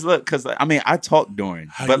 because I mean I talk during,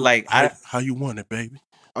 but like how you want it, baby?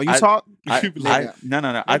 Oh, you I- talk? I Nigga. no.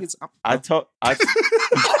 Niggas, I talk.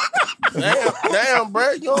 Damn,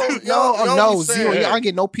 bro. You don't no, be saying zero. that. Y'all ain't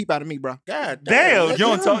get no peep out of me, bro. God Damn, You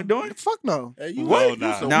don't talk during? Fuck no. Hey, you Whoa, you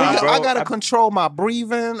nah. some- Nah, Nigga, bro, I gotta I- control my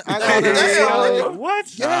breathing. I Damn, gotta.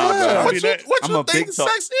 What? Yeah. Nah, bro. I What mean, you, that- what I'm you a think big talk-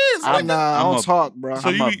 sex is? I'm- nigga? Nah, I I'm don't a- talk, bro. So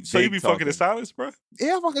I'm you a be big fucking talker. in silence, bro?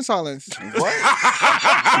 Yeah, fucking silence. What?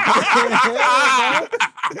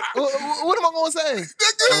 What am I gonna say?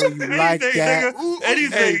 Oh, you like Anything, that? nigga. Hey,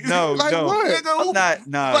 Anything. no, Like no. what? I'm not.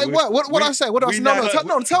 Nah. Like what I say? What do I say?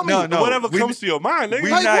 No, tell me. No, Whatever we- comes to your mind, nigga. We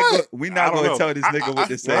Like not. what? We I not don't gonna know. tell this nigga what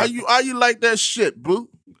to say. Are you like that shit, boo?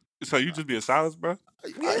 So you just be in silence, bro?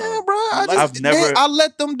 Yeah, bro. I've I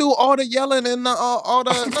let them do all the yelling and all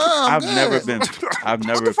the. Nah, I'm I've good. never been. I've What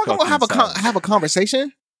never. the fuck? I'm gonna fucking silent. have a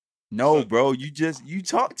conversation No, bro. You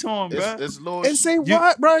talk to him, bro. It's little and say You-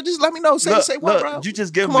 what, bro? Just let me know. Say what, Look, bro? you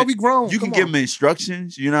just give Come him. on, we grown. You can Come give on. him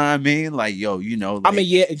instructions. You know what I mean? Like, yo, you know. Like, I mean,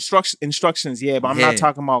 yeah, instructions, yeah, but I'm Yeah. not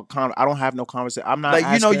talking about. I don't have no conversation. I'm not. like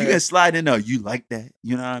you know, asking you her- can slide in there. You like that?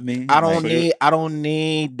 You know what I mean? I don't Like, I don't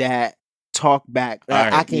need that talk back. Like,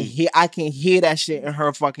 Alright. I can hear that shit in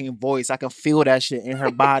her fucking voice. I can feel that shit in her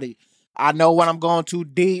body. I know when I'm going too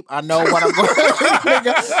deep. I know when I'm going.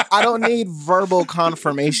 Nigga, I don't need verbal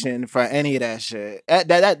confirmation for any of that shit.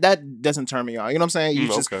 That doesn't turn me on. You know what I'm saying? You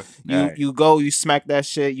just Okay. Alright. you go, you smack that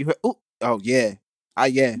shit. You hear, ooh, oh yeah,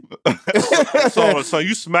 yeah. So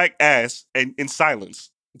you smack ass and in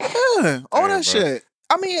silence. Yeah, all Damn, that bro. shit.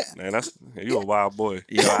 I mean, Man, you a wild boy.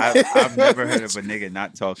 Yo, I've never heard of a nigga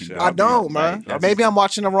not talking. Shit, bro. I don't, man. Like, that's- Maybe I'm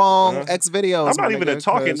watching the wrong Uh-huh. X videos. I'm not my even a nigga,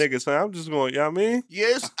 talking 'cause- nigga, son. I'm just going, you know what I mean?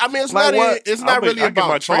 Yes, I mean it's Like not. what? It's not really I get my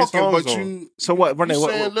about Trace talking, but Songz on. you. So what, Renee? You What?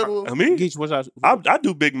 saying little. I mean, Geach, what's that? I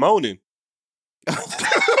do big moaning.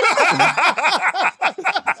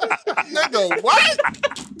 Nigga, what?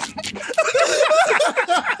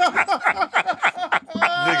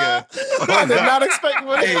 Nigga. I did not expect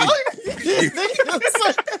what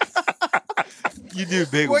You do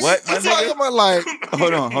big What what? you my talking nigga? about? Like,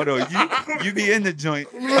 Hold on. You be in the joint.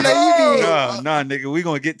 Renee, you be Nah, nigga. We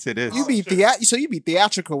gonna get to this. you be so you be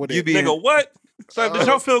theatrical with it. You be Nigga, what? Son, did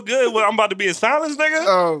y'all feel good when I'm about to be in silence, nigga?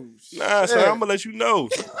 Oh, Nah, son, shit. I'm gonna let you know.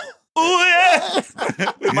 Ooh, yeah.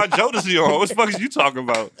 With my Jodeci on. What the fuck is you talking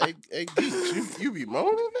about? Hey, Geeks, you be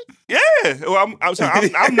moaning? Yeah. Well, I'm sorry.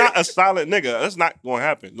 I'm not a silent nigga. That's not going to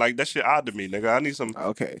happen. Like, that shit odd to me, nigga. I need some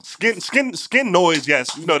Okay. skin noise,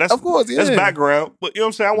 yes. You know, that's Of course, yeah. that's background. But, you know what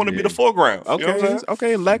I'm saying? I want to be the foreground. You know what I'm saying?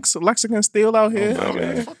 Okay. Lexicon still out here. Oh, Okay.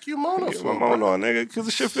 man. Fuck you moaning for, I'm bro? on, nigga, because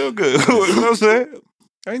the shit feel good. You know what I'm saying?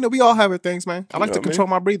 You know, we all have our things, man. I like You to know what I control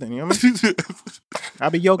my breathing. You know what I mean? I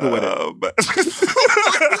be yoga with it. But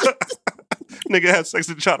nigga had sex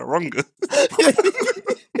in chaturanga.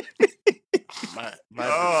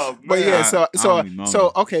 Oh, man. But yeah, so I don't be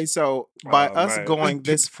moaning. okay, so by Oh, us man. going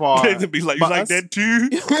this far, They be like, you by like us- that too?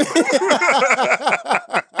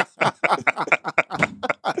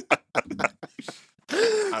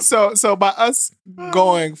 so by us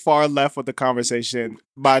going far left with the conversation,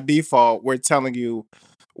 by default, we're telling you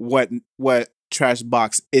what trash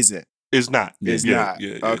box isn't. It's not. It's Yeah, not.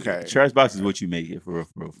 yeah, yeah, Okay. Trash box is what you make it for real,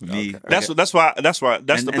 for real. For me, Okay. That's why. That's the and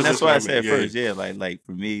that's position why I I'm said in. first. Yeah, like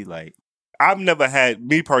for me, like I've never had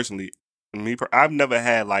I've never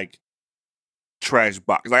had like trash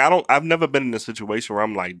box. Like I've never been in a situation where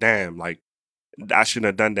I'm like, damn, like I shouldn't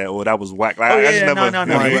have done that or that was whack. Like, oh I yeah, just no, never, you know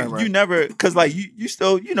what I mean? Right. You never, because like you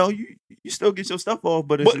still, you still get your stuff off,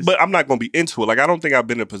 but it's just, But I'm not gonna be into it. Like I don't think I've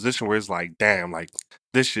been in a position where it's like, damn, like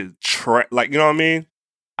this shit like you know what I mean?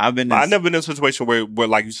 I've been. I've never been in a situation where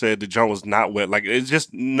like you said, the joint was not wet. Like it's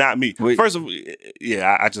just not me. Wait. First of all,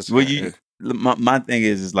 yeah, I just Well, my thing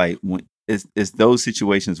is like when it's those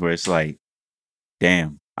situations where it's like,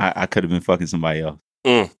 damn, I could have been fucking somebody else.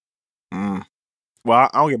 Mm. Well,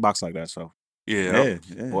 I don't get boxed like that, so yeah.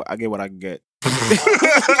 Yeah. I get what I can get.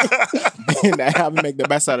 And I have to make the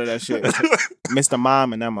best out of that shit. Mr.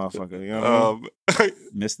 Mom and that motherfucker. You know what I mean?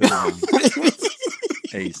 Mr.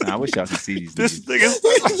 Hey, son, I wish y'all could see these This niggas.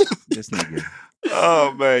 nigga. This nigga.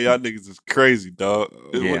 Oh man, y'all niggas is crazy, dog.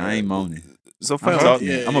 Yeah, I ain't moaning. So I'm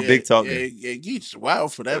talking. I'm a big talker. Yeah, Geeks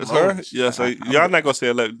wild for that. That's her? moan. Yeah, so y'all not gonna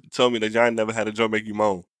say tell me that y'all ain't never had a joint make you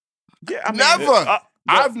moan. Yeah, I mean, Never.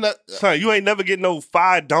 I've not. Son, you ain't never get no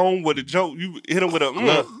fire dome with a joke. You hit him with a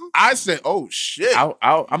Look. I said, "Oh shit,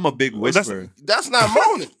 I'm a big Well, that's- whisperer. that's not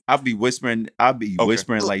moaning." I'll be whispering. I'll be Okay.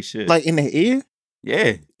 whispering like shit. Like in the ear?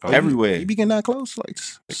 yeah, Oh, everywhere. You be getting that close? Like,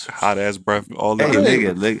 hot ass breath, all Hey,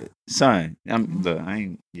 that. nigga, son. I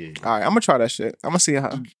ain't. Yeah. all right, I'm gonna try that shit. I'm gonna see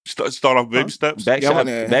how. Start off baby steps.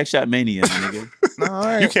 Backshot mania, nigga. No, all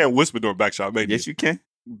right. You can't whisper during backshot, maybe. Yes, you can.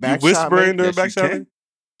 You Back whispering shot, during Yes, you backshot? can.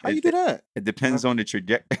 how you do that? It depends on the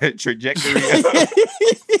trajectory.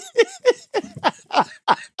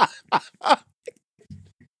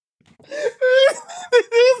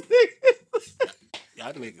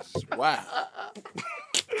 Y'all niggas is wild.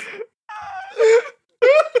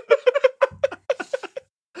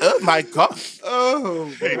 Oh my God. Oh,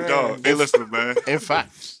 Hey, man. dog. Hey, listen, man. In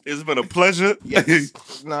fact, It's been a pleasure.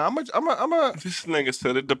 Nah, I'm a This nigga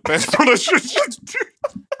said it depends on the trajectory.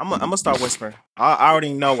 I'm gonna start whispering. I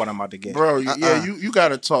already know what I'm about to get, bro, yeah, you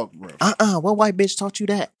gotta talk, bro. What white bitch taught you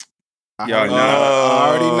that? Yo, already no. know. I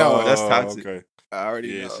already know. That's toxic. Okay. I already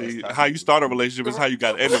Yeah, know. see, That's how you start a relationship is how you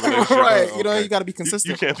got to end a relationship. right. huh? You know, Okay. you got to be You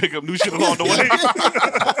consistent. can't pick up new shit along the way.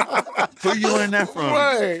 Who you learning that from?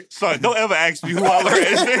 Right. Son, don't ever ask me who I learned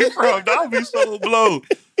his name from. That'll be so blown.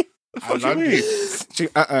 I What you love mean?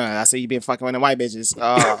 I say you been fucking with the white bitches.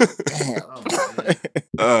 Oh,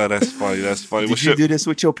 damn. That's funny. That's funny. Did you do this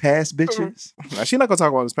with your past bitches? Now, she's not gonna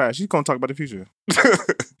talk about his past. She's gonna talk about the future.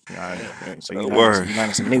 So you Word.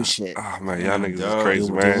 learning some new shit. Oh, man, y'all niggas dog. is crazy,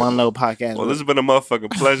 Do man. one little podcast. Well, this has been a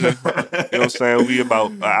motherfucking pleasure. You know what I'm saying? We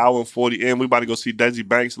about an hour and 40 in. We about to go see Desi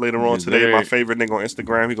Banks later on Yes, today. sir. My favorite nigga on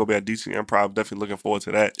Instagram. He gonna be at DC Improv. Definitely looking forward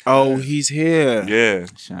to that. Oh, he's here. Yeah.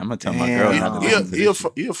 Shit, I'm gonna tell my girl Damn. not to listen to this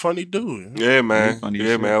shit. He a funny dude. Yeah, man. funny as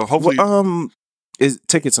Yeah, shit. man. Hopefully. Is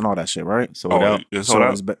tickets and all that shit, right? Sold out. It's sold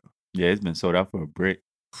out. Yeah, it's been sold out for a brick.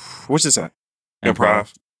 What's this at?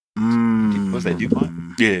 Improv. What's that,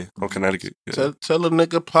 DuPont? Yeah, on Connecticut. Yeah. Tell a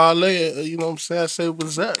nigga parlay. You know what I'm saying? I say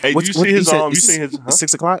what's that? Hey, What's- do you what see he his said? You It's- seen his? Huh?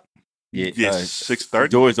 6 o'clock. Yeah, Yes, 6:30.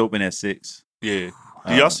 Doors open at 6. Yeah.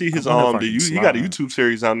 Do y'all see his I wonder if I can he got a slide. YouTube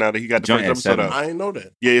series out now that he got the Joint first at episode 7. out. I ain't know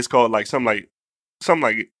that. Yeah, it's called like something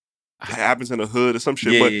like happens in the hood or some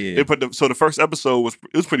shit. Yeah, but yeah, yeah. they put the first episode was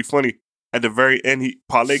pretty funny. At the very end,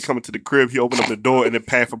 Parlay coming to the crib, he opened up the door and it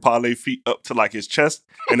panned for Parlay feet up to like his chest,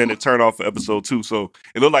 and then it turned off for episode 2. So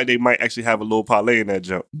it looked like they might actually have a little Parlay in that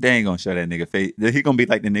jump. They ain't gonna show that nigga face. He gonna be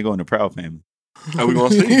like the nigga on the Proud Family. And we're gonna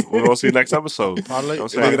see. We're gonna see next episode. Parlay, You know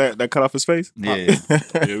what I'm Look saying? at that cut off his face. Yeah.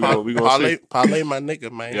 Yeah, we gonna see. parlay, my nigga,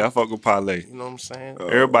 man. Yeah, I fuck with Parlay. You know what I'm saying?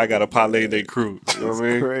 Everybody got a Parlay in their crew. You know what I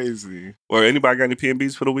mean? Crazy. Or anybody got any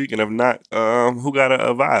PNBs for the week? And if not, who got a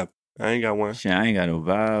vibe? I ain't got one. Shit, I ain't got no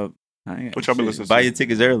vibe. What y'all been listening to? Buy your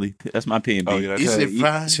tickets early. That's my P&B. Oh, yeah, Is that's it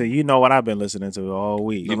fine? So you know what I've been listening to all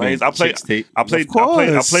week. You Lanes. mean I played Chicks Tape? I played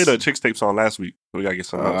a Chicks Tape song last week. We gotta get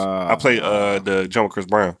something else. I played the John with Chris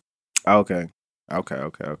Brown. Okay.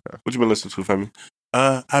 What you been listening to, Femi?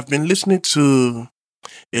 I've been listening to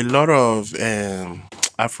a lot of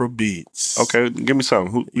Afro beats. Okay, give me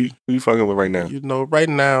something. Who you fucking with right now? You know, right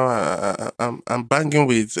now I'm banging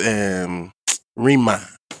with Rima.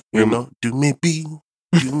 You know, do me be.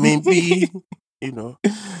 You know,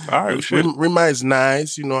 All right, shit. Rima is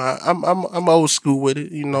nice. You know, I'm old school with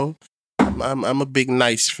it. You know, I'm a big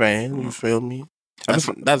Nice fan. You feel me?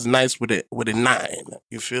 That's nice with a 9.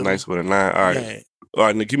 You feel Nice me? with a 9. All right. Yeah. All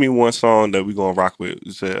right, now give me one song that we gonna rock with.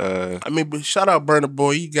 You said, but shout out Burna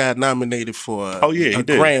Boy. He got nominated for a he did.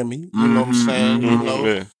 Grammy. You know what I'm saying? You know,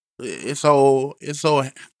 yeah. It's whole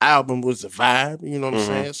album was a vibe. You know what I'm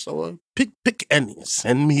saying? So pick any.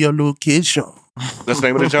 Send me your location. That's the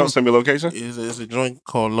name of the joint. Send me a location. It's a joint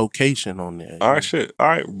called Location on there. All right, shit. All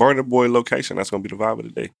right, Burna Boy Location. That's gonna be the vibe of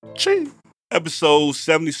the day. Chee. Episode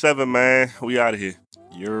 77, man. We out of here.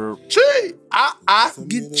 You're Chee. I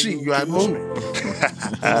get Chee. You at home?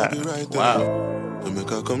 Wow. Make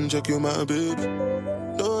her come check you, my baby.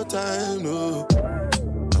 No time, no.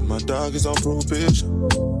 And my dog is on probation.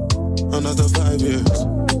 Another 5 years.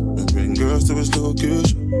 We bring girls to his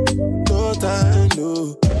location. No time,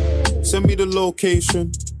 no. Send me the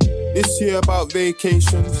location. This year about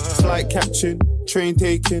vacations. Flight catching, train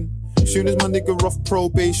taking. Soon as my nigga off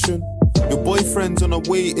probation. Your boyfriend's on a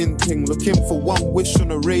waiting thing. Looking for one wish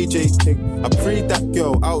on a Ray J thing. I prayed that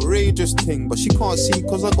girl, outrageous thing. But she can't see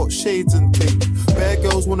cause I got shades and thing. Bare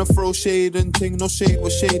girls wanna throw shade and thing. No shade,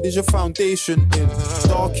 what shade is your foundation in?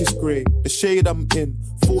 Darkest grey, the shade I'm in.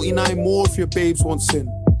 49 more if your babes want sin.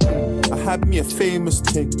 I had me a famous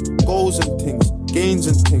thing. Goals and things, gains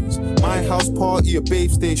and things. My house party, a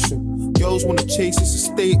babe station. Girls wanna chase, it's a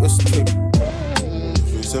status thing.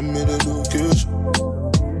 If you send me the location,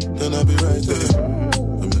 then I'll be right there.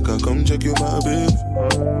 And make her come check you, my baby.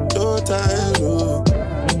 No time, no.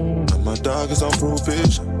 And my dog is on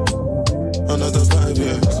probation. Another 5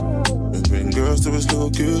 years. We bring girls to his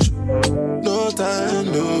location. No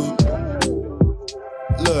time, no.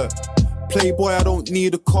 Look, playboy, I don't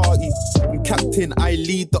need a carty. I'm captain, I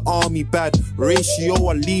lead the army. Bad ratio,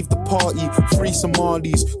 I leave the party. 3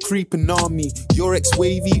 Somalis, creeping army. Your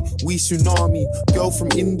ex-wavy, we tsunami. Girl from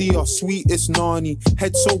India, sweetest nani.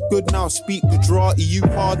 Head so good now, I speak Gujarati. You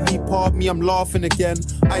pardon me, I'm laughing again.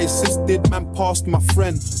 I assisted, man, passed my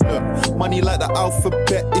friend. Look, money like the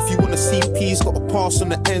alphabet. If you wanna see P's, gotta pass on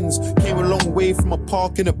the ends. Came a long way from a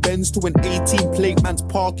park in a Benz to an 18 plate man's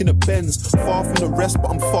park in a Benz. Far from the rest, but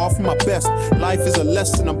I'm far from my best. Life is a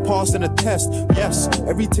lesson, I'm passing a test. Yes,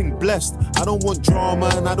 everything blessed. I don't want drama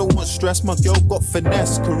and I don't want stress. My girl got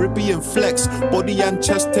finesse, Caribbean flex. Body and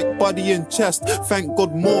chest, tech body and chest. Thank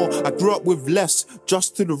God more, I grew up with less.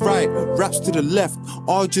 Just to the right, raps to the left.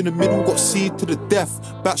 Arge in the middle, got seed to the death.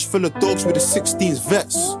 Batch full of dogs with the 16s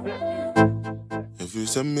vets. If you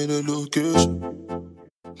send me the location,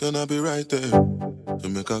 then I'll be right there. To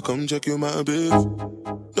make her come check you, my baby.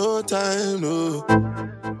 No time, no.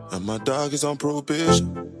 And my dog is on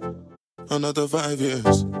probation. Another 5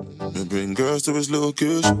 years. We bring girls to his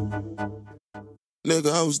location.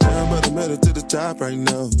 Nigga, I was down, but I made it to the top right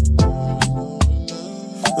now.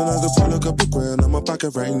 And I could pull a couple grand on my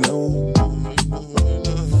pocket right now.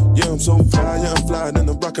 Yeah, I'm so fly, yeah, I'm flying in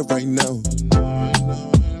the rocket right now.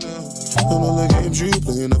 And all the games you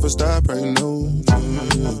play never stop right now.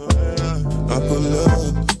 I pull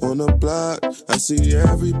up on the block, I see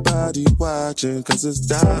everybody watching. Cause it's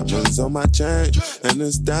diamonds on my chain, and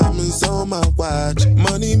it's diamonds on my watch.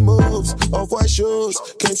 Money moves, off-white shoes,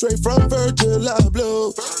 came straight from Virgil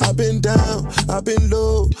Abloh. I've been down, I've been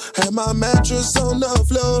low, had my mattress on the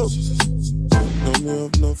floor. No, me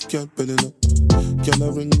have enough, can't build it up. Can I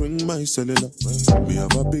ring my cellular? Me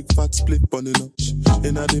have a big fat split pulling up.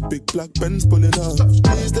 In a the big black Benz pulling up.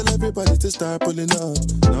 Please tell everybody to start pulling up.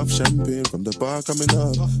 Enough champagne from the bar coming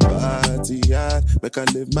up. Party hard, make I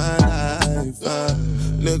live my life.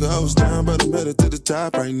 Nigga, I was down, but I made it to the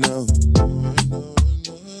top right now.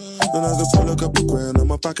 And I can pull a couple grand on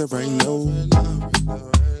my pocket right now.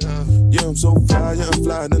 Yeah, I'm so fly, yeah, I'm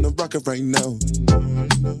flying in the rocket right now.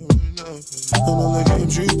 And all the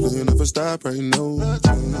games you play never stop right now.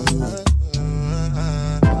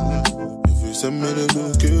 If you send me the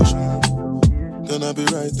location, then I'll be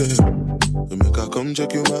right there. To make her come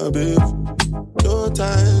check you, my babe. No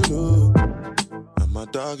time, no. And my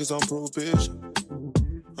dog is on probation.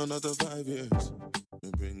 Another 5 years.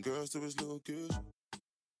 We bring girls to his location.